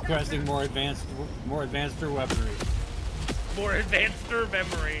 Requesting more advanced weaponry. More advanced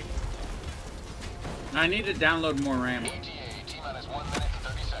memory. I need to download more RAM. ETA, T-minus 1 minute and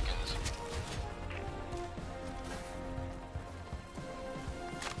 30 seconds.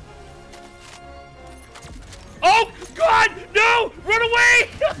 Oh God! No! Run away!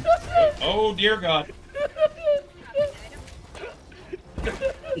 Oh dear God.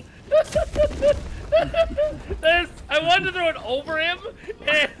 I wanted to throw it over him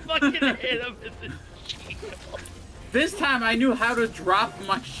and fucking hit him in the shield. This time I knew how to drop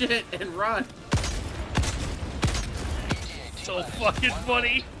my shit and run. So fucking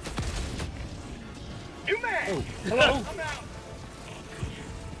funny. New man. Oh, hello. I'm out.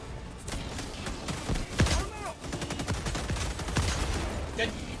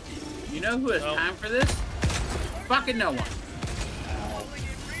 You know who has Oh. time for this? Fucking no one.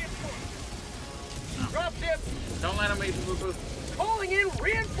 Drop ship. Don't let him eat the boo-boo. Calling in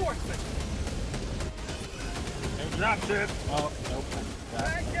reinforcements. Drop ship. Oh, nope.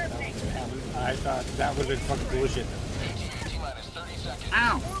 I thought that was fucking bullshit. ETA, T-minus 30 seconds.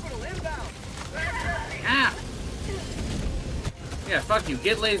 Ow. Orbital inbound. Ah. Yeah, fuck you.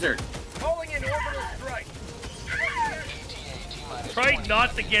 Get lasered. Calling in orbital strike. ETA, T-minus Try 20 not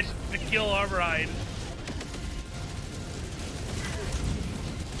to seconds. get the kill Armorhide.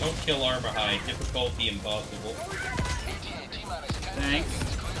 Don't kill Armorhide. Difficulty impossible. ETA, T-minus 10 Thanks.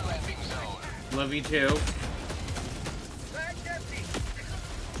 seconds. Clear landing zone. Love you too. Back empty.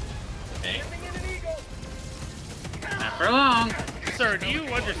 Okay. Sending in an eagle. Not for long. Sir, do you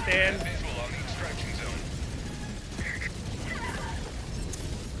understand? Visual on the extraction zone.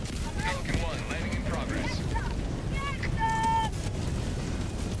 Falcon 1 landing in progress.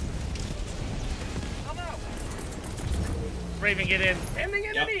 I'm out. Raven, get in. Sending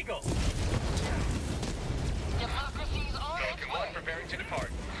in Yep. an eagle. Democracy's on its Falcon 1 way. preparing to depart.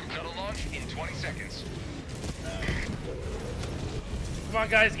 Shuttle launch in 20 seconds. Come on,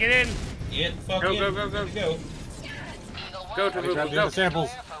 guys, get in. Get fucking Go, go, go, go. Good to go. Go to Grab boo-boo. the other Go. samples.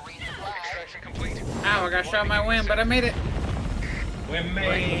 Extraction complete. Ow, I got shot in my wing, but I made it. We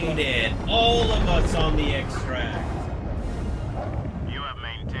made it. All of us on the extract. You have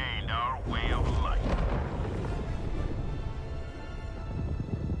maintained our way of life.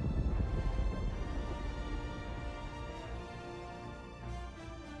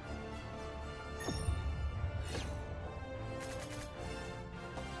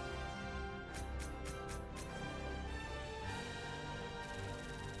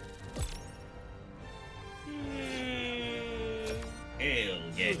 Hell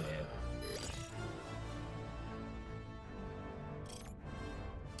yeah.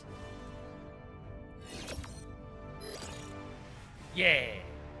 Yeah.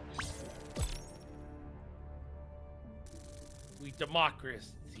 We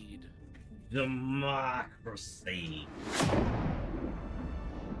democracy'd. Democracy.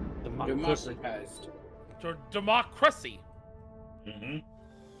 Democratized. Democracy. Mm-hmm.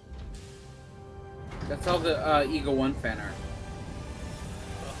 That's all the Eagle 1 fan art.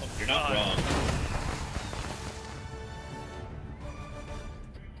 Oh, You're not God. wrong.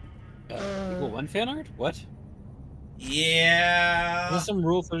 Equal one fan art? What? Is Yeah. this some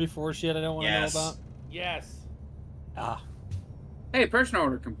Rule 34 shit I don't want to Yes. know about? Yes. Ah. Hey, person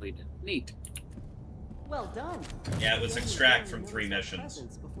order completed. Neat. Well done. Yeah, it was extract from 3 missions.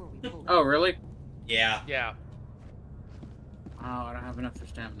 Oh, really? Yeah. Yeah. Oh, I don't have enough for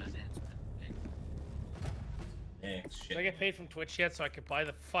stamina enhancement. Thanks, Did I shit. get paid from Twitch yet so I can buy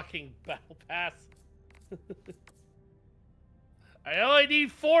the fucking battle pass? I only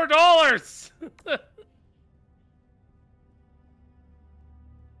need $4.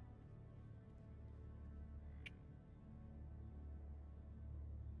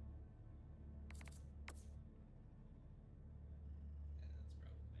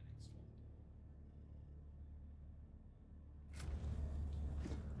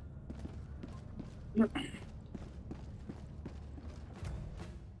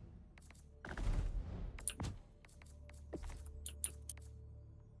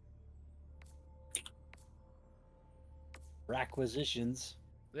 Acquisitions.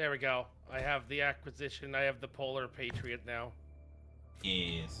 There we go. I have the acquisition. I have the Polar Patriot now.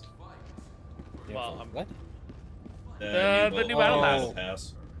 Yes. Well, What? The new Battle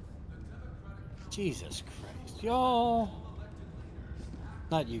Pass. Jesus Christ, y'all!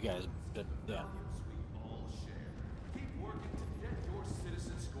 Not you guys, but yeah.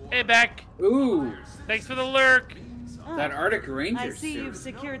 Hey, Beck. Ooh, Thanks for the lurk. that Arctic Ranger I see suit. you've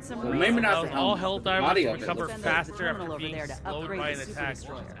secured some Well, maybe not the All helmet, but the body Helldivers of it recover looks faster terminal after over being there to slowed upgrade by the an super attack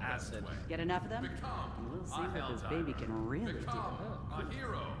destroyer. with acid. Get enough of them? And we'll see what this baby can really do. A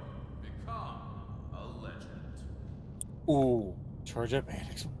hero. Become a legend. Ooh, charge up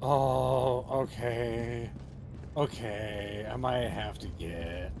Annex. Oh, okay. Okay, I might have to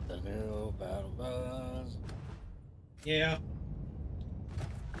get the new Battle Buzz. Yeah.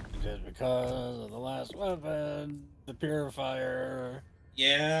 Just because of the last weapon, the Purifier.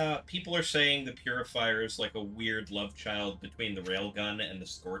 Yeah, people are saying the Purifier is like a weird love child between the Railgun and the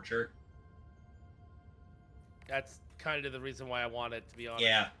Scorcher. That's kind of the reason why I want it, to be honest.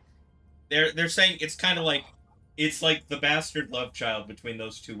 Yeah. They're saying it's kind of like, it's like the bastard love child between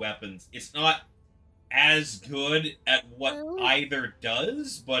those two weapons. It's not as good at what either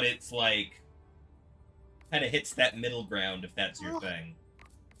does, but it's like, kind of hits that middle ground if that's your thing.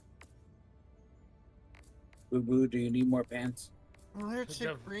 Boo Boo, do you need more pants?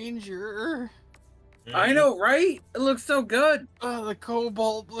 Electric Ranger. I know, right? It looks so good. Oh, the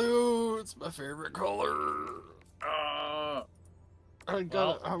cobalt blue. It's my favorite color. I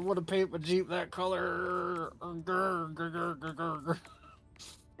want to paint my Jeep that color.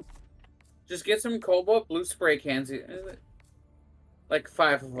 Just get some cobalt blue spray cans. Like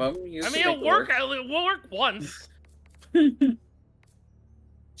 5 of them. I mean, it'll work. It will work once.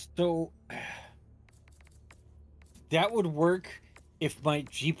 So that would work if my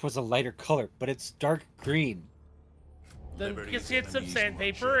Jeep was a lighter color, but it's dark green. Then just get some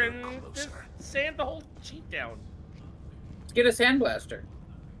sandpaper and just sand the whole Jeep down. Let's get a sandblaster.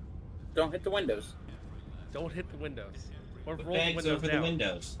 Don't hit the windows. Don't hit the windows. Or Put roll the bags windows over down. the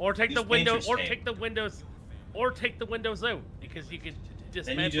windows. Or take Use the window. painter's Or tape. take the windows. Or take the windows out because you could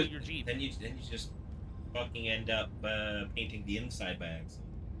dismantle your Jeep. Then you just fucking end up painting the inside bags.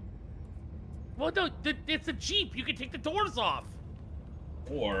 Well, no, it's a Jeep. You can take the doors off.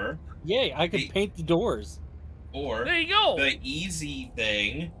 Or Yay, I could paint the doors. Or there you go. The easy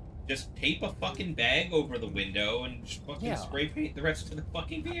thing, just tape a fucking bag over the window and just fucking spray paint the rest of the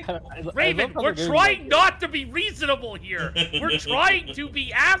fucking vehicle. Raven, we're trying not to be reasonable here. We're trying to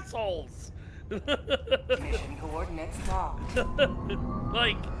be assholes. Mission coordinates locked.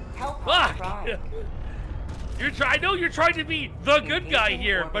 Like, Help fuck. arrived. I know you're trying to be the good guy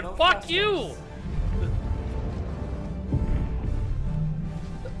here, but fuck you.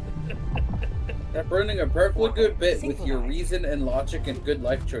 That's running a perfectly good bit with your reason and logic and good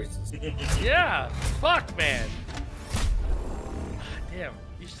life choices. Yeah, fuck, man. Damn,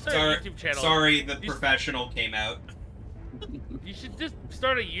 you should start a YouTube channel. Sorry, the professional came out. You should just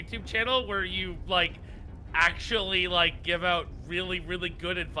start a YouTube channel where you, like, actually, like, give out really, really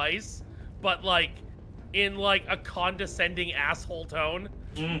good advice, but, like, in, like, a condescending asshole tone.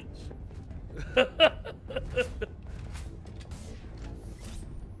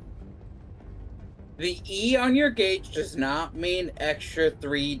 The E on your gauge does not mean extra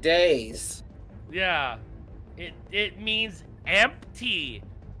 3 days. Yeah. It means empty.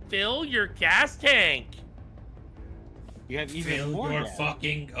 Fill your gas tank. You have even Fill more your gas.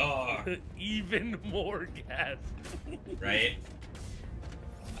 fucking car. Even more gas. Right?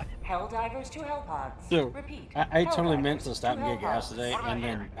 Helldivers to Hellpods. So, Repeat. I totally Helldivers meant to stop to and get gas Hellpods. today, and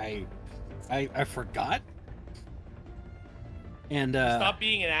then I forgot. And Stop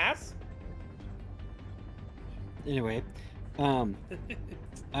being an ass? Anyway, and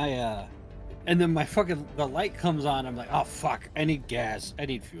then my fucking the light comes on. I'm like, oh fuck, I need gas, I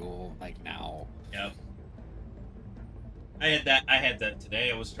need fuel, like now. Yep. I had that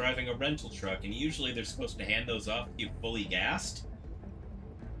today. I was driving a rental truck, and usually they're supposed to hand those off if you fully gassed.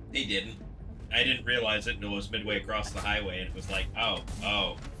 They didn't. I didn't realize it until it was midway across the highway, and it was like,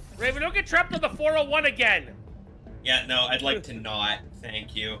 oh. Raven, don't get trapped on the 401 again. Yeah, no, I'd like to not.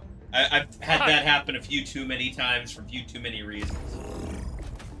 Thank you. I've had that happen a few too many times for a few too many reasons.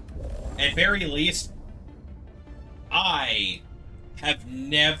 At very least, I have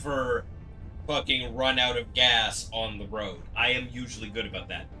never fucking run out of gas on the road. I am usually good about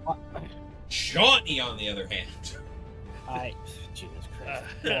that. Johnny, on the other hand. Jesus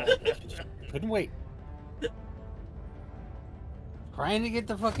Christ. Couldn't wait. Trying to get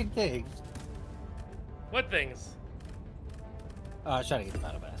the fucking things. What things? Trying to get the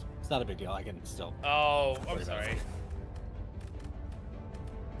battle pass. It's not a big deal. I can still. Oh, I'm sorry.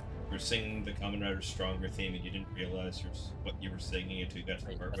 You were singing the Kamen Rider Stronger theme and you didn't realize what you were singing until you got to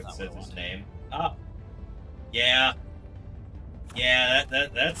the part where it says his name. Ah. Yeah. Yeah,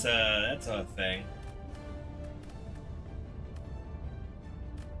 that's a thing.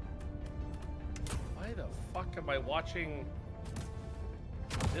 Why the fuck am I watching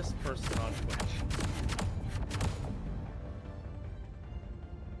this person on Twitch?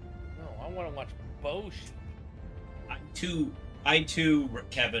 No, I want to watch Boshi. I too,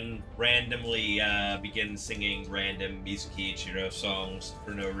 Kevin, randomly begin singing random Mizuki Ichiro songs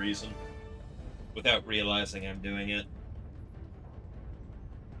for no reason, without realizing I'm doing it.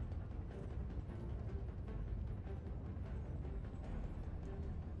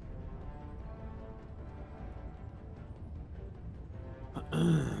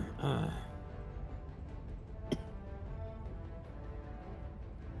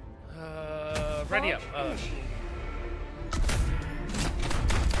 Ready up.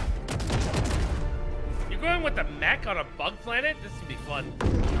 You're going with the mech on a bug planet? This would be fun.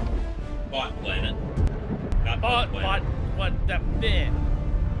 Bot planet. Not bug planet. What that bit?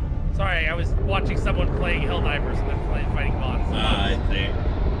 Sorry, I was watching someone playing Helldivers and then fighting bots. I see.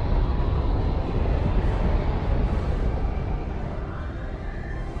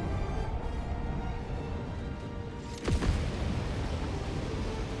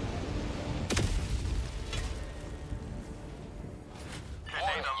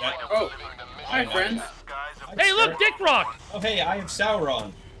 Oh, hi friends. Hey, look, Dick Rock! Oh, hey, I have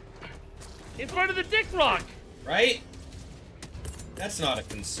Sauron. In front of the Dick Rock! Right? That's not a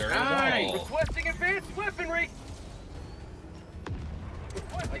concern at all. Requesting advanced weaponry.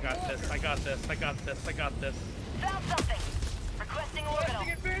 I got this, I got this, I got this, I got this. Found something. Requesting orbital.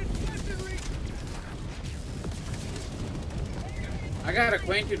 Advanced weaponry. I got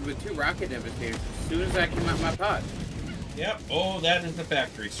acquainted with 2 rocket devastators as soon as I came out my pod. Yep. Oh, that is the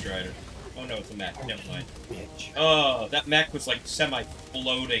factory strider. Oh no, it's a mech. Never mind. Oh, that mech was like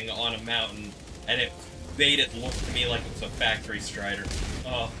semi-floating on a mountain, and it made it look to me like it was a factory strider.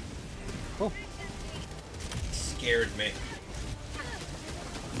 Oh. Oh. Scared me.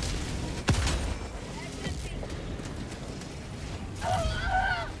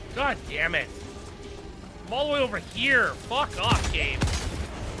 God damn it. I'm all the way over here. Fuck off, game.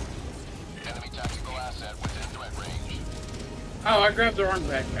 Enemy tactical asset within threat range. Oh, I grabbed the wrong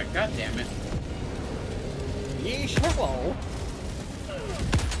backpack. God damn it. Yeesh, hello.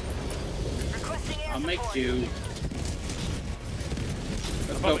 I'll make do.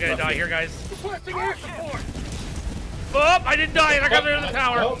 I'm probably gonna die here, guys. Requesting air support. Oh, I didn't die, and I got there in the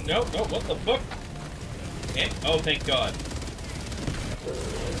tower. No, no, no, what the fuck? And, oh, thank God.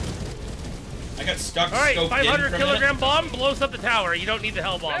 I got stuck. All right, scoped in 500 for a kilogram minute. bomb blows up the tower. You don't need the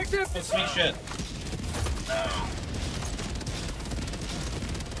hell bomb. Oh, sweet shit.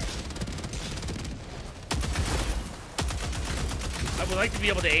 I would like to be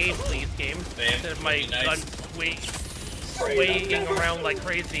able to aim, please, game. Same. Instead of my Nice. gun swaying around like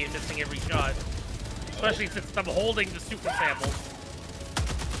crazy and missing every shot. Especially since I'm holding the super sample.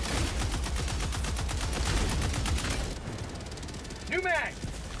 New mag.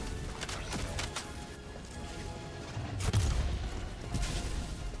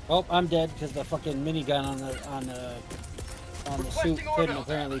 Oh, I'm dead because the fucking minigun on the suit couldn't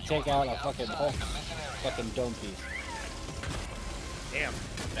apparently take out a fucking dome piece. Damn.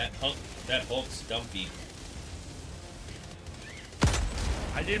 That Hulk's dumpy.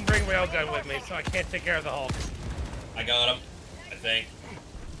 I didn't bring railgun with me, so I can't take care of the Hulk. I got him, I think.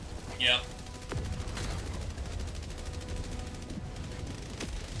 Yep.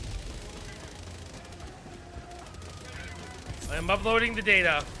 I'm uploading the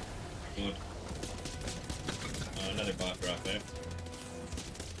data. Good. Another bot drop there.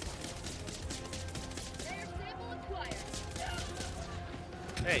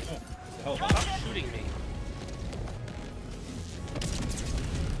 Hey, Oh, stop shooting me.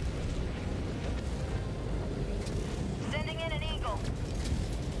 Sending in an eagle.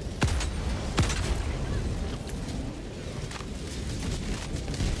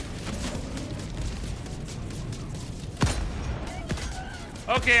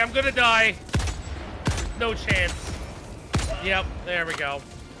 Okay, I'm gonna die. No chance. Yep, there we go.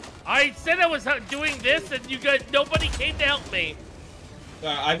 I said I was doing this, and you guys, nobody came to help me.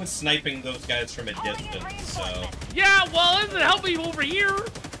 I was sniping those guys from a distance, so... Yeah, well, it doesn't help me over here.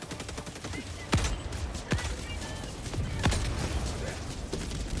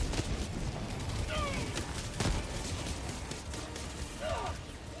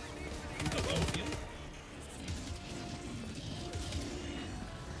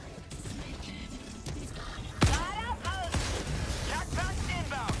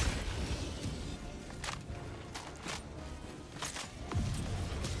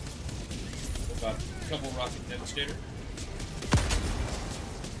 Got a couple rocket devastator.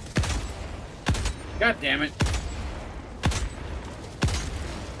 God damn it.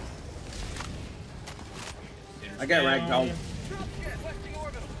 I got ragdolled. Requesting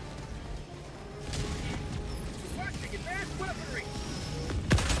orbital. Requesting advanced weaponry.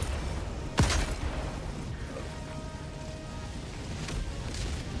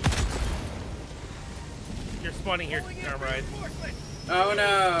 You're spawning here, Armorhide. Oh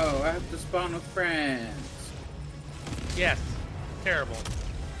no, I have to spawn with friends. Yes. Terrible.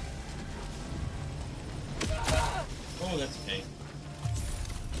 Oh, that's okay.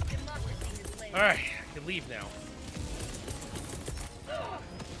 Alright, I can leave now.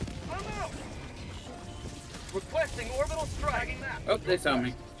 I'm out. Requesting orbital strike. Oh, they saw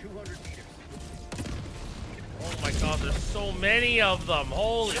me. 200 meters. Oh my god, there's so many of them.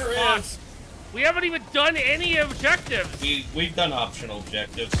 Holy Sure fuck. is. We haven't even done any objectives. We've done optional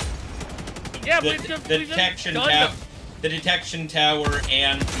objectives. Yeah, the we've done detection them. the detection tower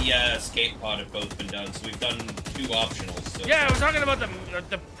and the escape pod have both been done, so we've done 2 optionals. So Yeah, we're talking about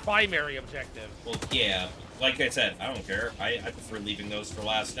the primary objective. Well, yeah. Like I said, I don't care. I prefer leaving those for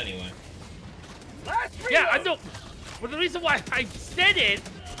last anyway. Yeah, I don't. But the reason why I said it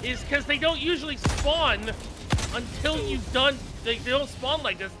is because they don't usually spawn until you've done. They don't spawn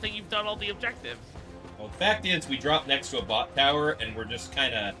like this until you've done all the objectives. Well, the fact is, we dropped next to a bot tower, and we're just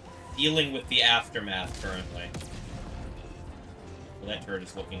kind of dealing with the aftermath currently. Well, that turret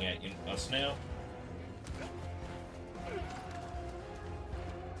is looking at us now.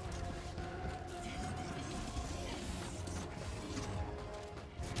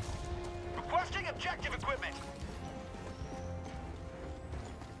 Requesting objective equipment.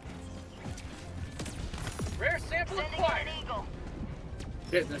 Rare sample Sending in acquired. an eagle.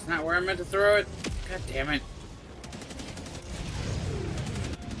 Shit, that's not where I meant to throw it. God damn it.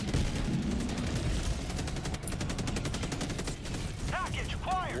 Package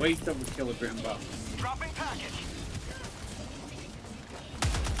acquired. Waste of a kilogram bomb. Dropping package.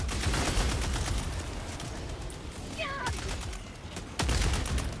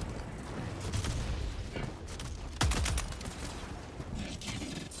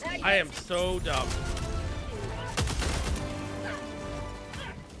 I am so dumb.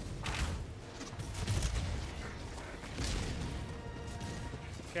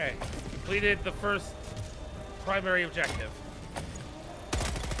 Okay, completed the first primary objective.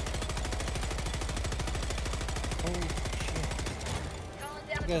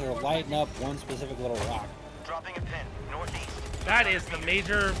 You guys are lighting up one specific little rock. Dropping a pin. Northeast. That is the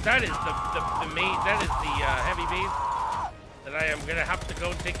major. That is the main. That is the heavy base that I am gonna have to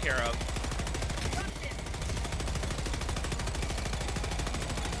go and take care of.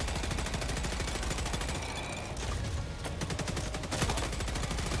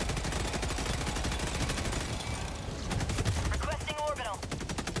 Requesting orbital.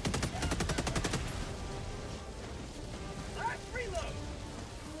 Reload.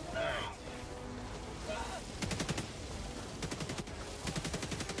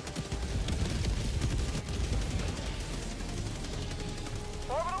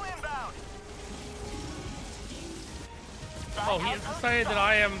 Orbital inbound. Oh, he has decided that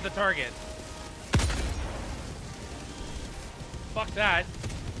I am the target. Fuck that.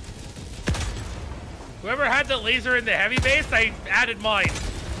 Whoever had the laser in the heavy base, I added mine.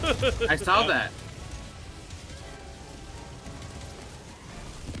 I saw that.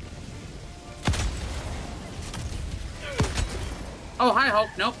 Oh, hi, Hulk.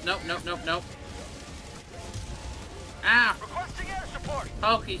 Nope, nope, nope, nope, nope. Ah! Requesting air support.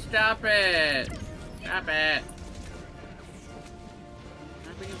 Hulky, stop it! Stop it!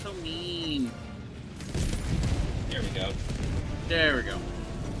 Stop being so mean. There we go. There we go.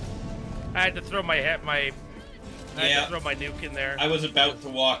 I had to throw my I had Yeah. to throw my nuke in there. I was about to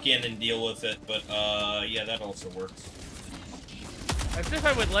walk in and deal with it, but yeah, that also works. As if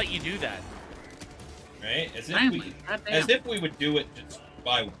I would let you do that. Right? Finally, goddamn. As if we would do it just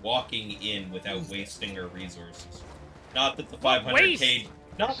by walking in without wasting our resources. Not that the 500 waste? kg,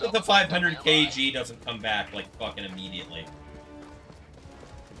 not that the 500 kg doesn't come back like fucking immediately.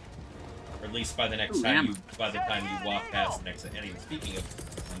 Or at least by the next Ooh, time ammo. by the time you walk past the next. Anyway, speaking of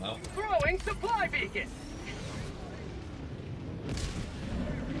ammo, Throwing supply beacon.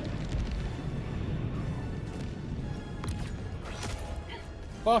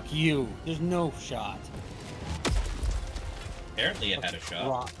 Fuck you. There's no shot. apparently it had a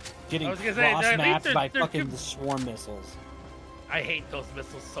shot. Getting I was gonna say, I think cross-mapped by they're fucking too- the swarm missiles. I hate those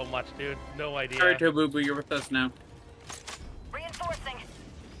missiles so much, dude. No idea. Sorry, Tabooboo, you're with us now. Reinforcing.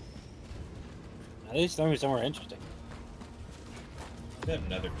 At least throw me somewhere interesting. Is that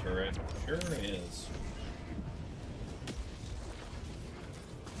another turret? Sure is.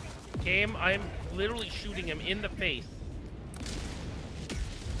 Game, I'm literally shooting him in the face.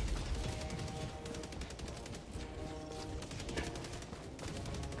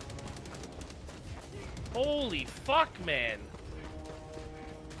 Holy fuck, man.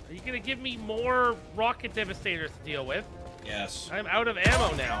 Are you gonna give me more rocket devastators to deal with? Yes. I'm out of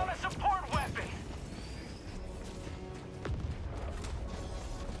ammo now. A support weapon.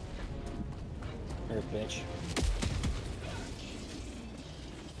 Here, bitch.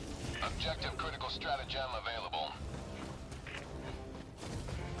 Objective critical stratagem available.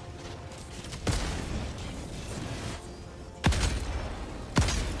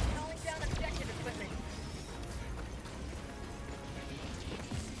 Calling down objective equipment.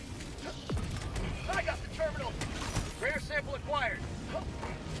 I got the terminal. Rare sample acquired.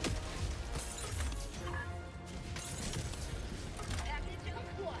 Package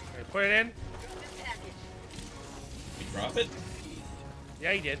acquired. Okay, put it in. Drop this package. You drop it?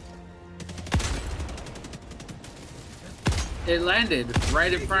 Yeah, he did. It landed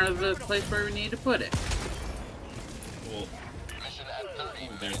right in front of the place where we need to put it. Cool. Mission at 30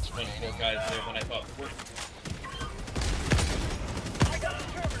 There's minutes much remaining. more guys there than I thought were. I got the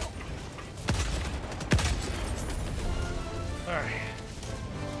terminal. Alright.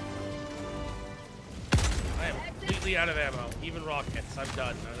 I am completely out of ammo. Even rockets. I'm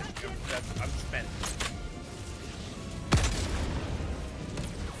done. I'm spent.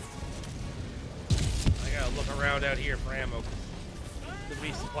 I gotta look around out here for ammo. The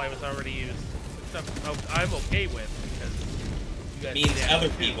resupply was already used. Stuff I'm okay with because you guys Means need ammo other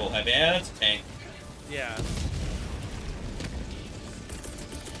too. people have added tank. Yeah.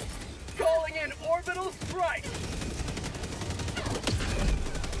 Calling in orbital strike.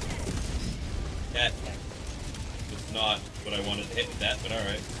 That was not what I wanted to hit with that, but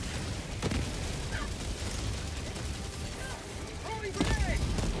alright. Throwing grenade.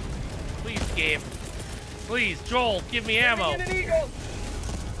 Please, game. Please, Joel, give me ammo. Sending in an eagle.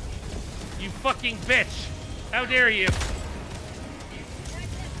 You fucking bitch. How dare you?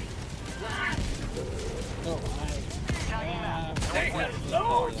 Take us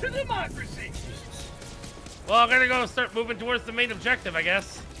low to democracy. Well, I'm gonna go start moving towards the main objective, I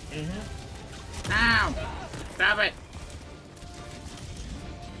guess. Ow! Stop it!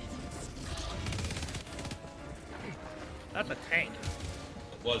 That's a tank.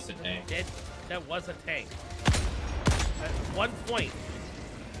 It was a tank. That was a tank. At one point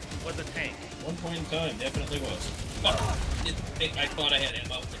was a tank. One point in time, definitely was. Fuck! Didn't think I thought I had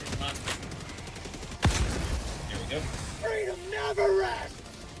ammo, but it's not. Here we go. Freedom never rests.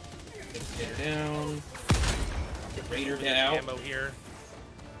 Let's get her down. Get Raider There's out. ammo here.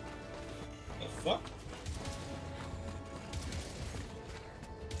 The fuck?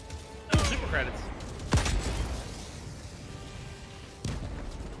 Super credits.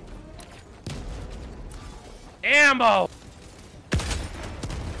 Ammo!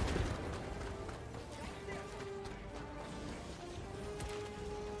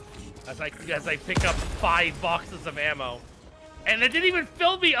 As I pick up 5 boxes of ammo. And it didn't even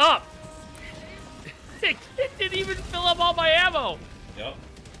fill me up! It didn't even fill up all my ammo! Yep.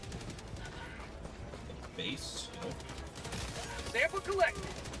 Base. Nope. Sample collected.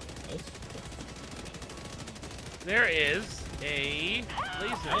 Yes. There is a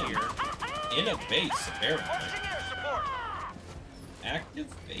laser here. In a base, apparently. Active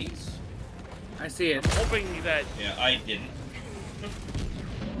base? I see it. Hoping that... Yeah, I didn't.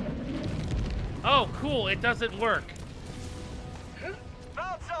 Oh, cool, it doesn't work.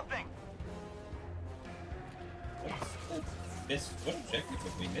 Found something. What objective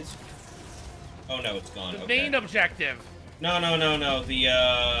have we missed? Oh no, it's gone. The Okay. main objective. No. The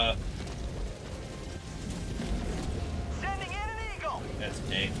Sending in an eagle. that's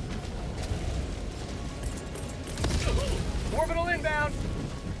tank. Orbital inbound.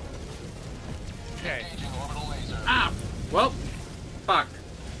 Okay. Engaging orbital laser. Ah! Well, fuck.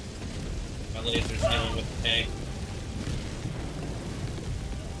 My laser's dealing with the tank.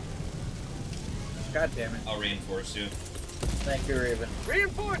 God damn it. I'll reinforce you. Thank you, Raven.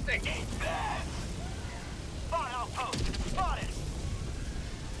 Reinforcing. Spot outpost. Spotted.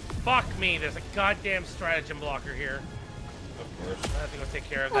 Fuck me, there's a goddamn stratagem blocker here. Of course. I have to go take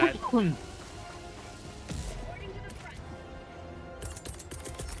care of that.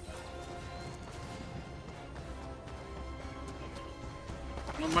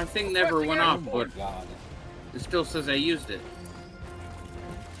 Well, my thing never went off, Oh but God. it still says I used it.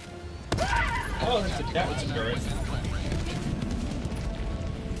 Oh, that was a turret.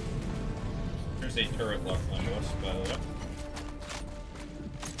 There's a turret locked onto us, by the way.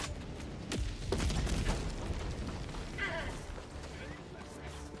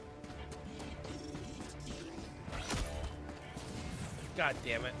 God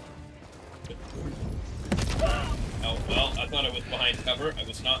damn it. Oh, well, I thought I was behind cover. I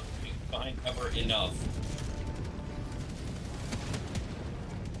was not behind cover enough.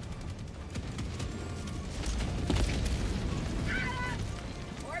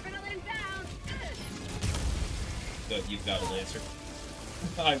 Orbital inbound. Good, you've got a laser.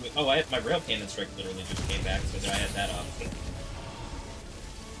 My rail cannon strike literally just came back, so I had that option.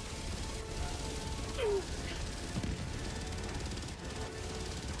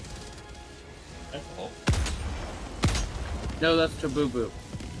 That's the Hulk. No, that's Tabooboo.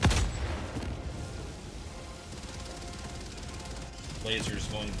 Laser's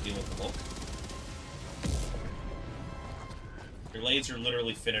going to deal with the Hulk. Your laser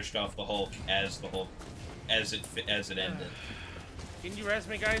literally finished off the Hulk as it ended. Can you res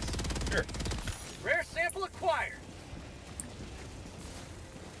me, guys? Sure. Rare sample acquired.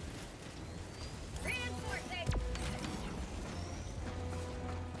 Reinforcing.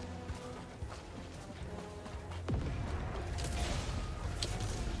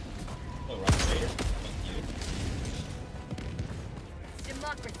 Oh, Rocket Raider. Thank you.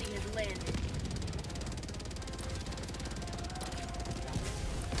 Democracy has landed.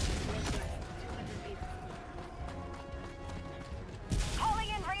 Calling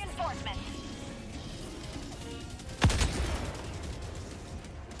in reinforcements.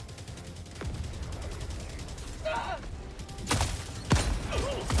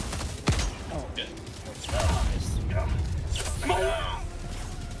 Good.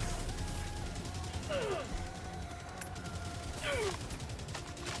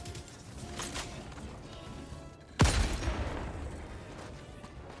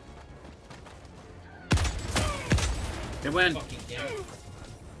 They win. Fucking damn it.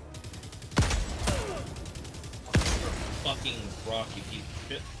 Fucking rock, you piece of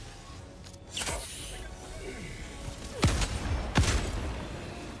shit.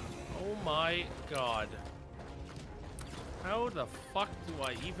 Oh my god. How the fuck do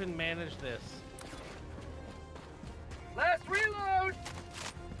I even manage this? Last reload.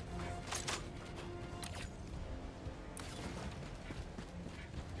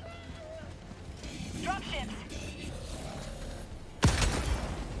 Dropships.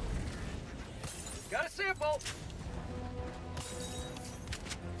 Got a sample.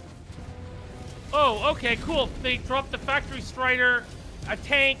 Oh, okay, cool. They dropped the Factory Strider, a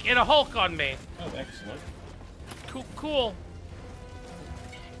tank, and a Hulk on me. Oh, excellent. Cool.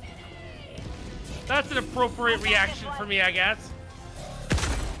 That's an appropriate reaction for me, I guess.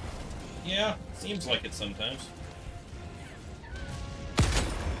 Yeah, seems like it sometimes.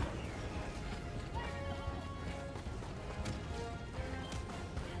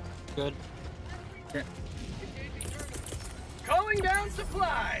 Good. Yeah. Calling down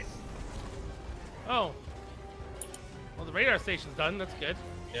supplies. Oh. Well, the radar station's done. That's good.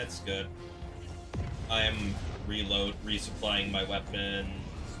 That's good. I am resupplying my weapons.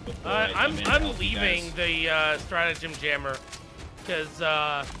 before I come in to I'm help you leaving guys. the stratagem jammer because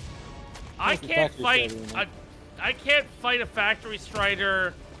I can't fight a Factory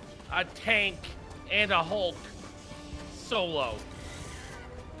Strider, a tank, and a Hulk solo.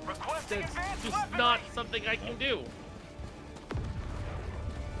 That's just not something I can do.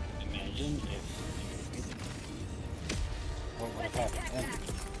 Imagine if what would have happened then?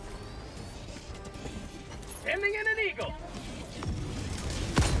 Sending in an eagle.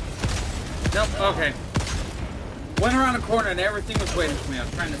 Nope, okay. Went around a corner and everything was waiting for me. I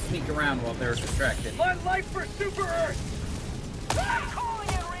was trying to sneak around while they were distracted. One life for Super Earth. Calling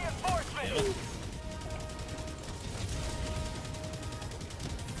in reinforcements.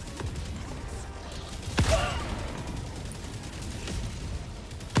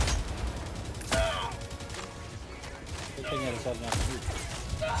 Good thing I decided not to do.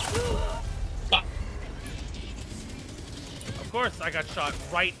 Of course I got shot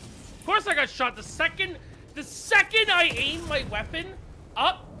right. Of course I got shot the second I aim my weapon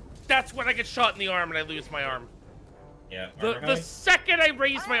up, that's when I get shot in the arm and I lose my arm. Yeah. The second I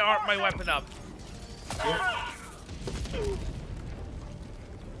raise my weapon up.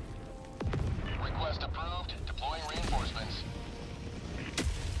 Request approved. Deploying reinforcements.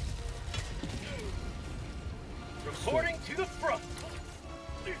 Reporting to the front.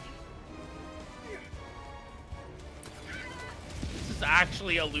 This is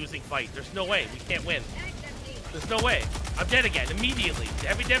actually a losing fight. There's no way. We can't win. There's no way. I'm dead again, immediately.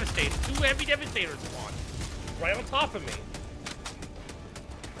 Heavy Devastators. 2 Heavy Devastators spawned. Right on top of me.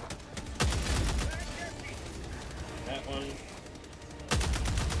 That one.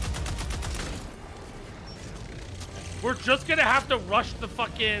 We're just gonna have to rush the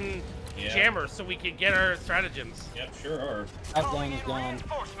fucking Yeah. jammers so we can get our stratagems. Yep, sure are. That line is gone.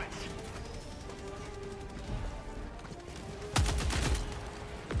 Reinforcements.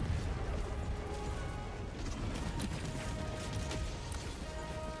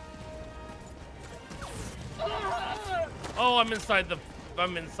 Oh, I'm inside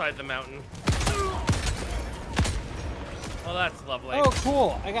the mountain. Oh, that's lovely. Oh,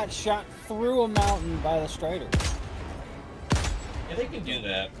 cool. I got shot through a mountain by the Strider. Yeah, they can do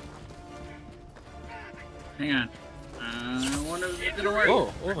that. Hang on. I wonder if it's gonna work.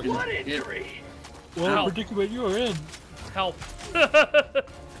 Oh, Overkill. What injury? What Ow. predicament you are in. Help.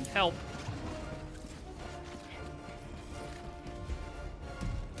 Help.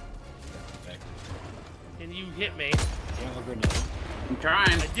 Can you hit me? You have a grenade. I'm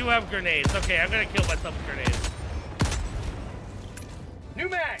trying. I do have grenades. Okay, I'm gonna kill myself with grenades. New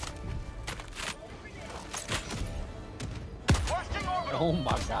mag. Bursting orbital. Oh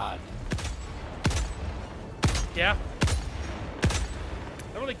my god. Yeah?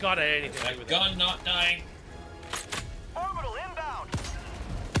 I don't really got anything to do That with gun not dying. Orbital inbound.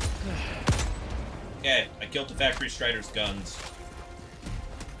 Okay, I killed the factory strider's guns.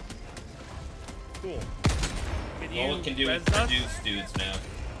 it. Cool. Can you All it can do is res us? produce dudes now.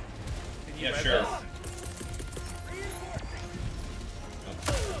 Can you Yeah, res sure. us?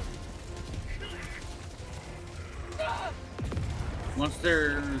 Once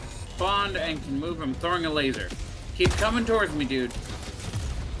they're spawned and can move, I'm throwing a laser. Keep coming towards me, dude.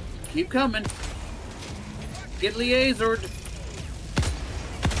 Keep coming. Get liaisored.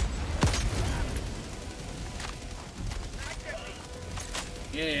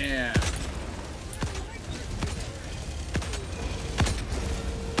 Yeah.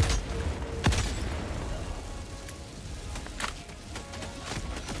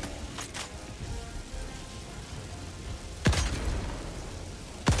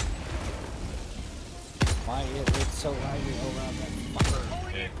 Why it's so high to go around that fucker.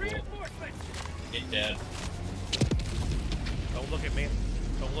 Okay, cool. Get dead. Don't look at me.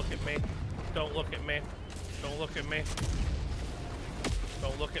 Don't look at me. Don't look at me. Don't look at me.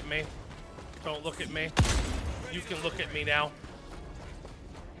 Don't look at me. Don't look at me. You can look at me now.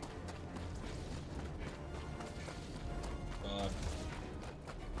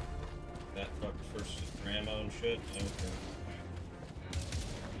 That fucked first ammo and shit. Okay.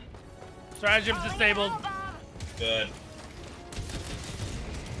 Stratagem's disabled. Good.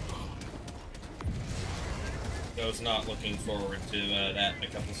 I was not looking forward to that in a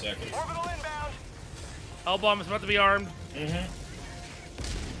couple seconds. Orbital inbound. Hellbomb is about to be armed. Mm-hmm.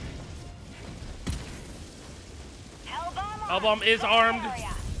 Hellbomb is armed.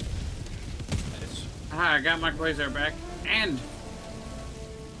 Ah, I got my quasar back. And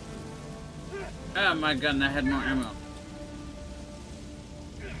oh my gun, that had more ammo.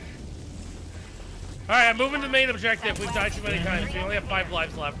 Alright, I'm moving to the main objective. We've died too many times. We only have 5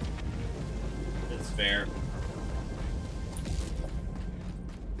 lives left. It's fair.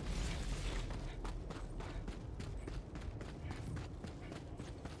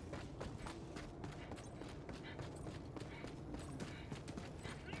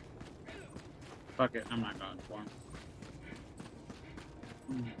 Fuck it, I'm not going for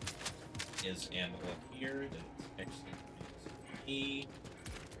him. Is ammo up here? That's excellent. E.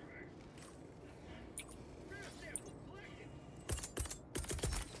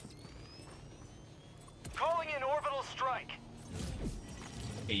 Calling in orbital strike.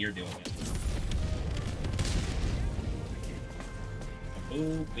 Okay, you're doing it.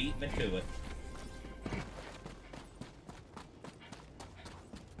 Ooh, beat me to it.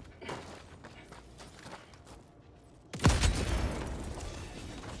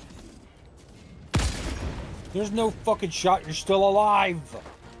 There's no fucking shot. You're still alive.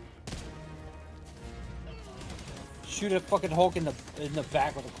 Shoot a fucking Hulk in the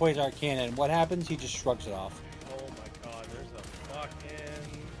back with a quasar cannon. What happens? He just shrugs it off. Oh my god, there's a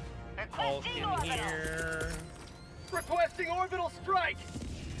fucking Hulk in here. Requesting orbital strike.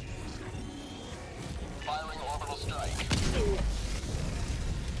 Firing orbital strike.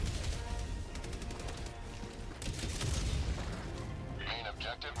 Main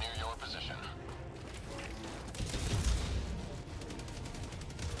objective near your position.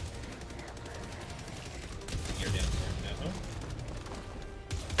 You're down there now.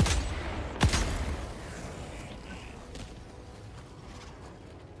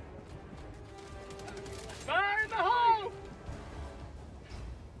 Fire in the hole.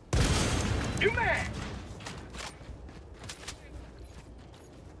 New mag.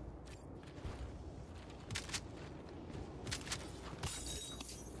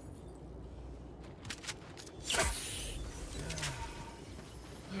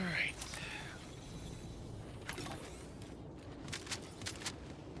 Alright.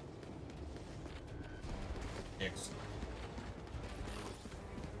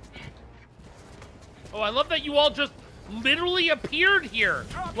 Oh, I love that you all just literally appeared here.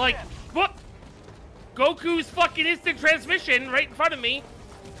 Like, what? Goku's fucking instant transmission right in front of me.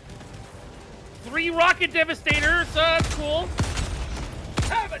 3 rocket devastators. That's cool.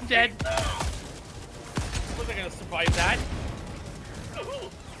 Dead. Wasn't gonna survive that.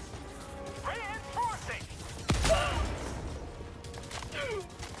 Reinforcing.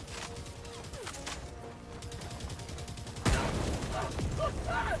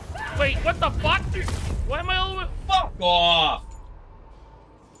 Wait, what the fuck? Why am I all the way? Fuck off!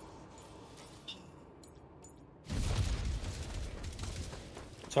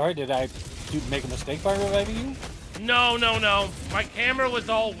 Sorry, did I make a mistake by reviving you? No, no, no. My camera was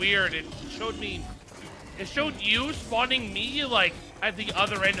all weird. It showed me... It showed you spawning me, like, at the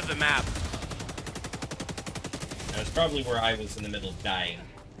other end of the map. That's probably where I was in the middle of dying.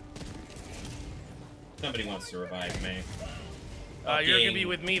 Somebody wants to revive me. You're gonna be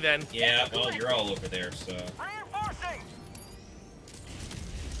with me then. Yeah, well, you're all over there, so... Reinforcing.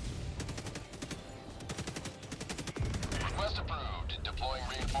 Request approved. Deploying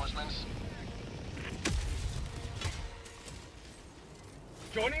reinforcements.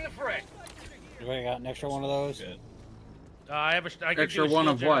 Joining the fray. Anybody got an extra one of those? Good. I have a... I can Extra do a one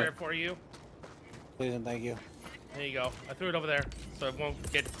shield of what? generator for you. Please and thank you. There you go. I threw it over there, so it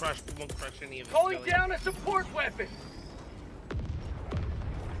won't get crushed. It won't crush any of it. Calling down a support weapon.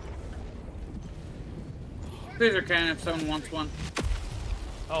 Laser cannon if someone wants one.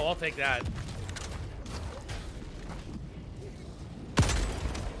 Oh, I'll take that.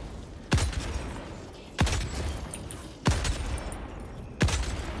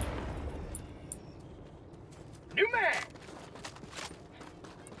 New man.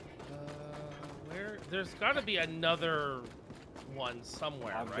 Where? There's got to be another one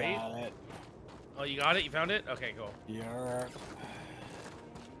somewhere, I've right? got it. Oh, you got it? You found it? Okay, cool. Yeah.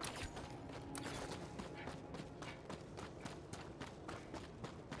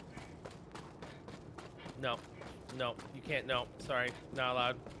 No. No, you can't. No. Sorry. Not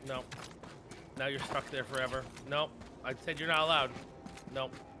allowed. No. Now you're stuck there forever. No. I said you're not allowed. No.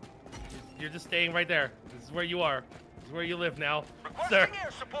 You're just staying right there. This is where you are. This is where you live now. Sir. Requesting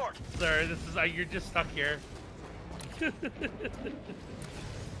air support. Sir, this is you're just stuck here.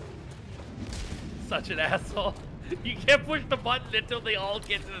 Such an asshole. You can't push the button until they all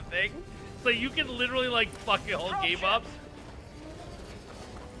get to the thing. So you can literally like fuck the whole game up.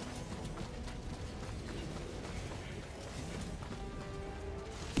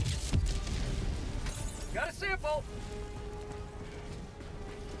 Got a sample.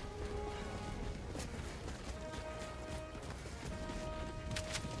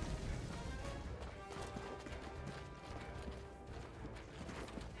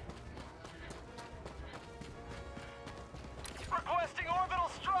 Requesting orbital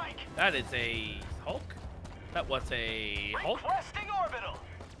strike. That is a Hulk? That was a Hulk? Requesting orbital.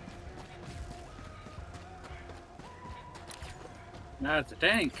 Now it's a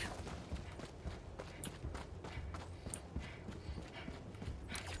tank.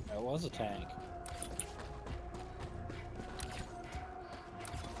 That was a tank.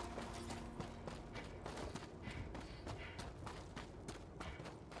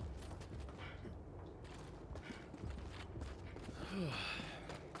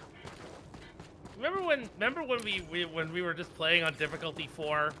 Remember when we were just playing on difficulty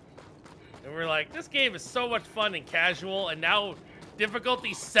 4 and we were like, this game is so much fun and casual, and now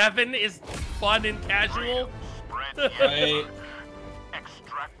difficulty 7 is fun and casual? Right.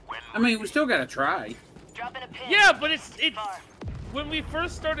 I mean, we still gotta try. Dropping a pin. Yeah, but it's when we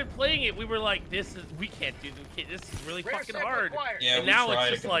first started playing it, we were like, we can't do this is really fucking hard. Yeah, and we now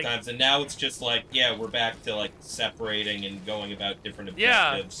tried it's just a couple like times, and now it's just like, yeah, we're back to like separating and going about different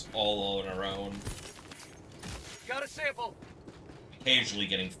objectives all on our own. Got a sample. Occasionally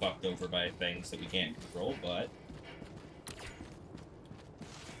getting fucked over by things that we can't control, but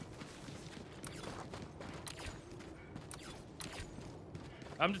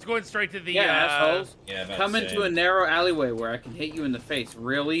I'm just going straight to the assholes. Yeah, about Come to into say. a narrow alleyway where I can hit you in the face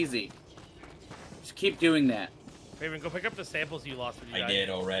real easy. Just keep doing that. Raven, go pick up the samples you lost when you I died. did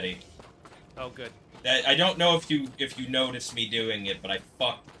already. Oh, good. I don't know if you noticed me doing it, but I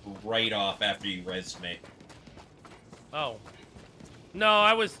fucked right off after you rezzed me. Oh. No,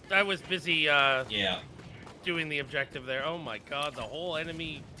 I was busy Yeah. doing the objective there. Oh my god, the whole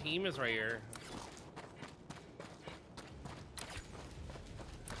enemy team is right here.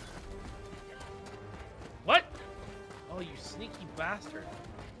 What? Oh, you sneaky bastard.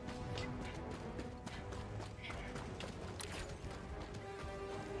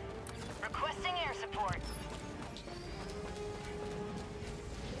 Requesting air support.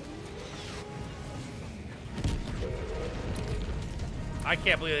 I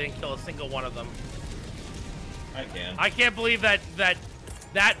can't believe they didn't kill a single one of them. I can. I can't believe that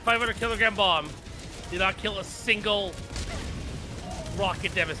 500-kilogram bomb did not kill a single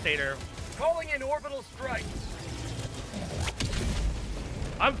rocket devastator. Calling in orbital strike.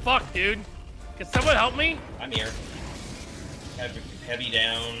 I'm fucked, dude. Can someone help me? I'm here. Heavy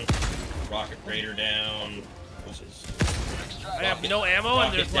down. Rocket Raider down. I have no ammo,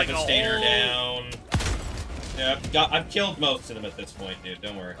 and there's like a whole... down. Yeah, I've killed most of them at this point, dude.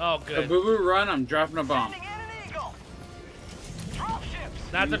 Don't worry. Oh, good. Tabooboo, run! I'm dropping a bomb.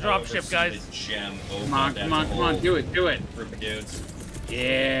 That's a dropship, guys. Gem. Come on, come on, come on! Do it, do it! Group of dudes.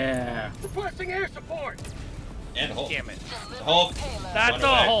 Yeah. Requesting air support. And a Hulk. Damn it. The Hulk. That's a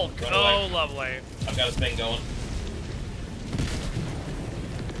Hulk. Oh, lovely. I've got his thing going.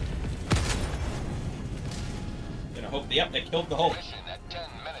 Gonna hope. Yep, they killed the Hulk. Mission at 10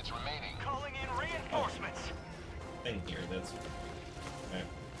 minutes remaining. Calling in reinforcements. Thing here. That's. Okay.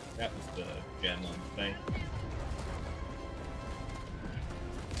 That was the gem on the thing.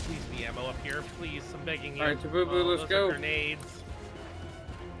 Please be ammo up here, please. I'm begging you. All right, Tabooboo, let's those go. are grenades.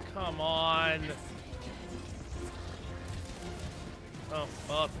 Come on. Oh,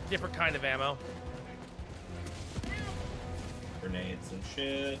 well, it's a different kind of ammo. Grenades and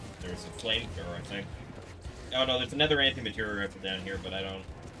shit. There's a flamethrower, I think. Oh no, there's another anti-material rifle down here, but I don't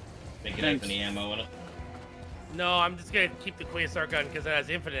think it has any ammo in it. No, I'm just gonna keep the Quasar gun because it has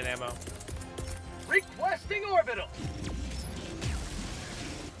infinite ammo. Requesting orbital.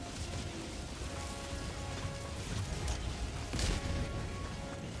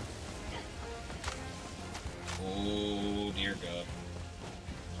 Oh dear God.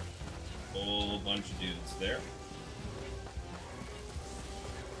 Whole bunch of dudes there.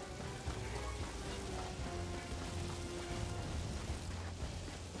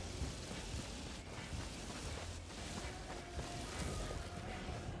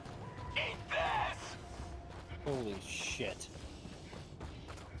 Holy shit.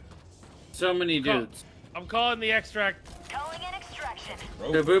 So many dudes. I'm calling the extract. Calling in extraction.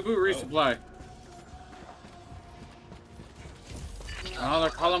 Tabooboo, resupply. Oh, they're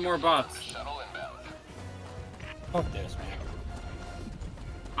calling more bots. Fuck this, man.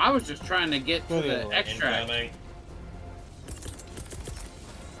 I was just trying to get to the extract. Incoming.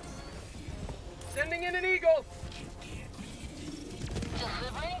 Sending in an eagle.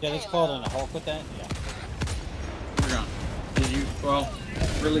 Yeah, let's call in a Hulk with that. Yeah. We're gone. Did you? Well,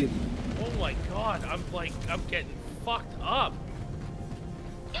 really. Oh my God, I'm getting fucked up.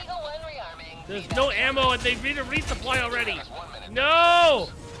 Eagle 1 rearming. There's no ammo and they need a resupply already. No!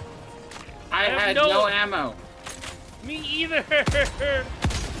 I had no ammo. Me either. I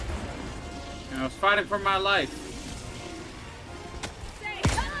was fighting for my life.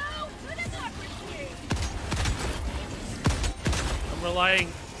 I'm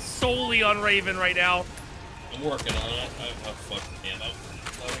relying solely on Raven right now. I'm working on it. I've fucked ammo.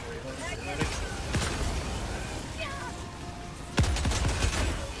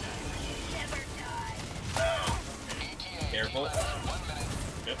 Careful.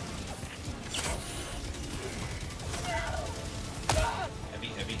 Yep.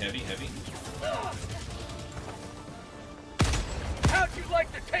 Heavy. How'd you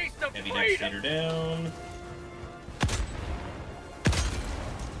like the taste of Heavy freedom? devastator down.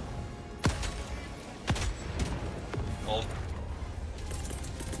 Hulk.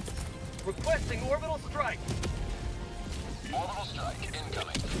 Requesting orbital strike. Orbital strike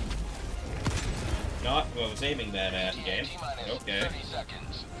incoming. Not who I was aiming that at, game. Okay. 30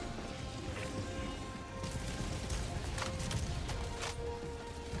 seconds.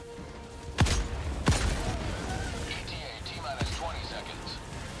 ETA T-minus 20 seconds.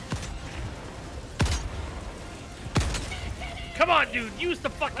 Come on, dude, use the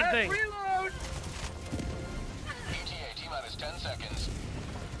fucking Let's thing. reload. ETA T-minus 10 seconds.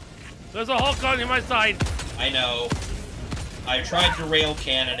 There's a Hulk on my side. I know. I tried to rail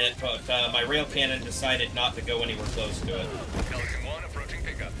cannon it, but my rail cannon decided not to go anywhere close to it. Pelican 1 approaching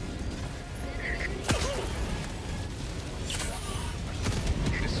pickup.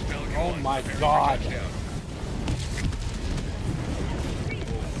 This is Pelican Oh 1. my God.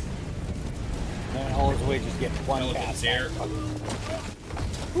 Man, all his wages get one Pelicans pass. here.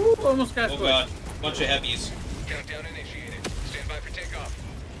 Ooh, almost got Oh switched. God, bunch of heavies. Countdown initiated. Stand by for takeoff.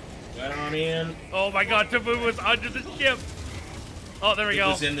 Right on in. Oh my God, Tabooboo was under the ship. Oh, there we It go.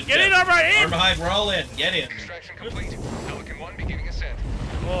 was in the Get jet. in, Armorhide, in! Armorhide, we're all in. Get in. Extraction complete. Pelican 1 beginning ascent.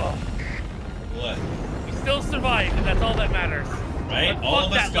 Oh, What? we still survived, and that's all that matters. Right? But All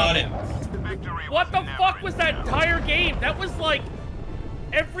fuck of us that got level. it. Victory What was the fuck was that entire game? That was like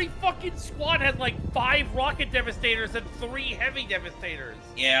Every fucking squad had like 5 rocket devastators and 3 heavy devastators.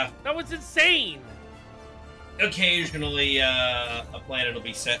 Yeah. That was insane. Occasionally, a planet will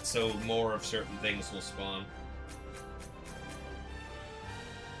be set so more of certain things will spawn.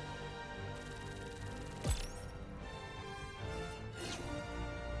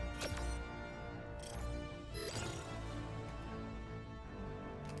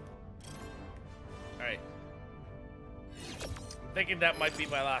 Alright. I'm thinking that might be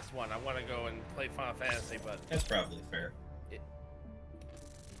my last one. I want to go and play Final Fantasy, but... That's probably fair.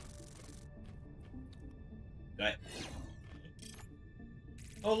 Right.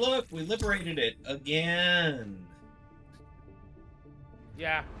 Oh look, we liberated it again.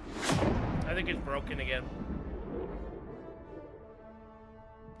 Yeah. I think it's broken again.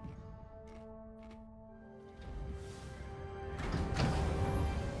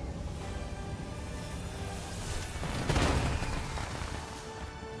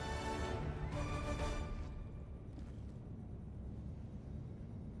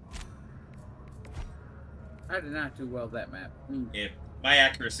 I did not do well that map. Yeah, my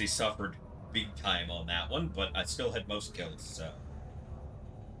accuracy suffered big time on that one, but I still had most kills, so.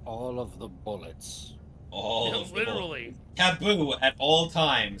 All of the bullets. All of the literally. bullets. Taboo at all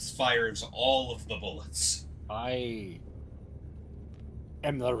times fires all of the bullets. I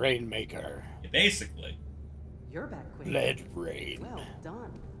am the Rainmaker. Basically. You're back quick. Lead rain. Well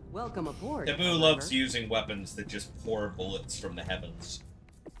done. Welcome aboard. Taboo loves using weapons that just pour bullets from the heavens.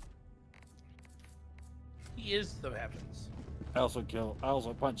 He is the heavens. I also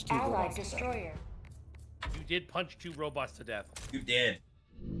punched 2 Allied robots. destroyer. You did punch 2 robots to death. You did.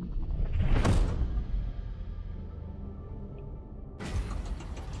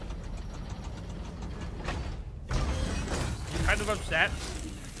 I'm kind of upset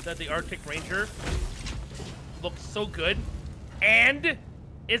that the Arctic Ranger looks so good and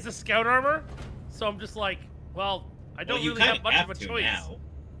is a scout armor. So I'm just like, well, I don't really have much of a choice. Now.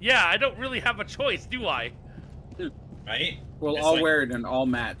 Yeah, I don't really have a choice, do I? Right? We'll It's all like- wear it and all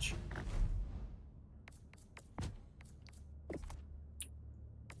match.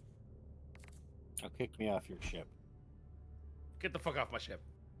 Now kick me off your ship. Get the fuck off my ship.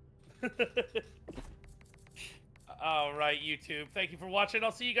 All right, YouTube. Thank you for watching.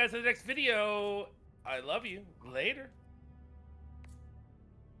 I'll see you guys in the next video. I love you. Later.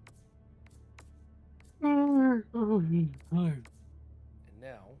 And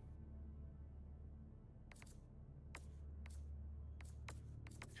now,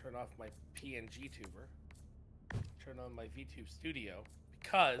 turn off my PNG tuber. Turn on my VTube Studio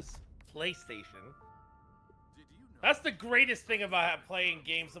because PlayStation. That's the greatest thing about playing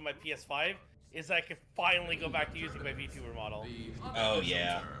games on my PS5 is I can finally go back to using my VTuber model. Oh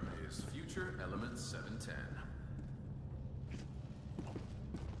yeah. Term is Future Element 710.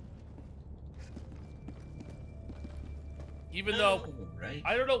 Even though right.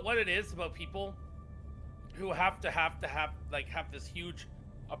 I don't know what it is about people who have this huge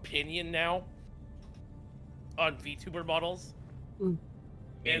opinion now on VTuber models. And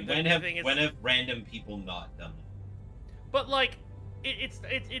And when the have thing is- random people not done it? But like,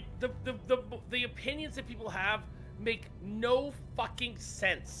 the opinions that people have make no fucking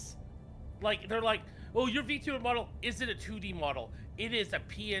sense. Like they're like, oh, your VTuber model isn't a 2D model; it is a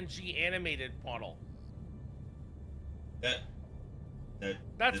PNG animated model.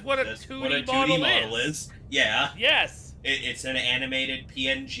 That's what a 2D model is. Yeah. Yes. It's an animated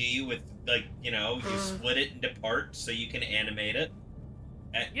PNG with, like, you know, you split it into parts so you can animate it.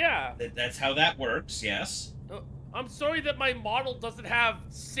 Yeah. That's how that works, yes. I'm sorry that my model doesn't have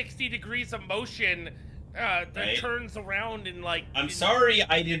 60 degrees of motion that Right. turns around and like... I'm sorry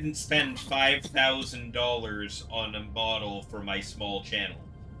I didn't spend $5,000 on a model for my small channel.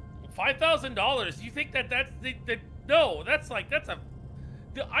 $5,000? You think that's the no, that's a...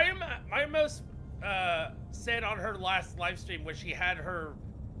 I almost said on her last live stream when she had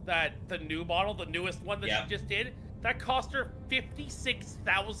the new model, the newest one that she just did, that cost her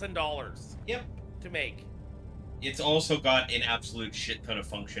 $56,000. Yep. To make. It's also got an absolute shit ton of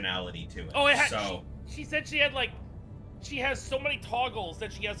functionality to it. Oh, it had, so she said she had she has so many toggles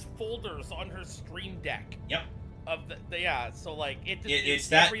that she has folders on her Stream Deck. Yep. Of so like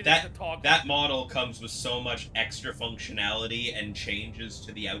it's everything's a toggle. that model comes with so much extra functionality and changes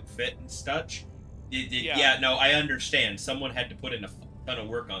to the outfit and such. Yeah, no, I understand. Someone had to put in a ton of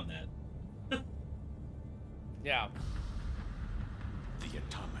work on that. Yeah. The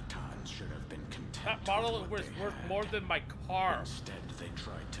Automatons should have been content. That model was worth more than my car. Instead, they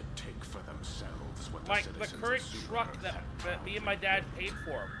tried to take for themselves what The current truck that me and my dad paid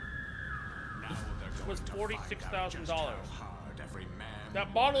for now was $46,000. hard every man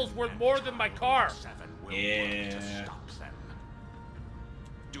That model's worth more than my car. Yeah.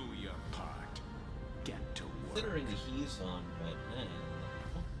 Do your part. Get to work. Considering he's on right now,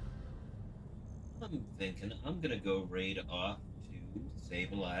 I'm thinking I'm gonna go raid off to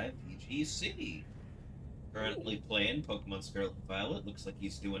Save Alive VGC. Currently playing Pokemon Scarlet and Violet. Looks like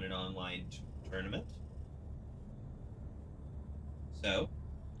he's doing an online tournament. So,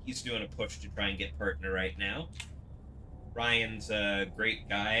 he's doing a push to try and get partner right now. Ryan's a great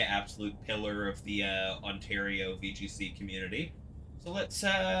guy, absolute pillar of the Ontario VGC community. So let's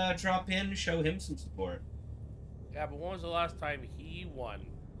drop in, show him some support. Yeah, but when was the last time he won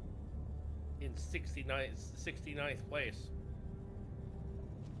in 69th place?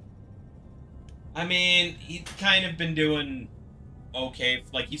 I mean, he's kind of been doing okay.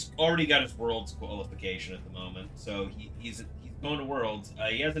 Like, he's already got his Worlds qualification at the moment, so he's going to Worlds.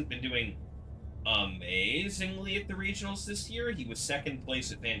 He hasn't been doing amazingly at the regionals this year. He was second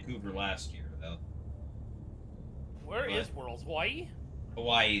place at Vancouver last year, though. Where is Worlds? Hawaii?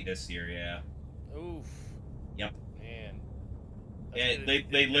 Hawaii this year, yeah. Oof. Yep. Man. Yeah,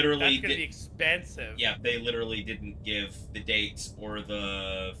 they literally That's gonna be expensive. Yeah, they literally didn't give the dates or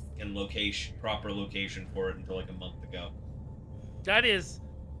the proper location for it until like a month ago.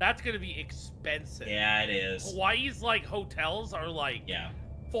 That's gonna be expensive. Yeah, it is. Hawaii's like hotels are like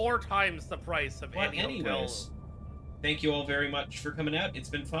 4 times the price of any hotel. Thank you all very much for coming out. It's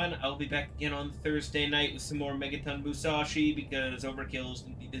been fun. I'll be back again on Thursday night with some more Megaton Musashi because Overkill's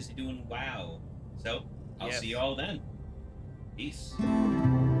gonna be busy doing WoW. So I'll see you all then. Peace.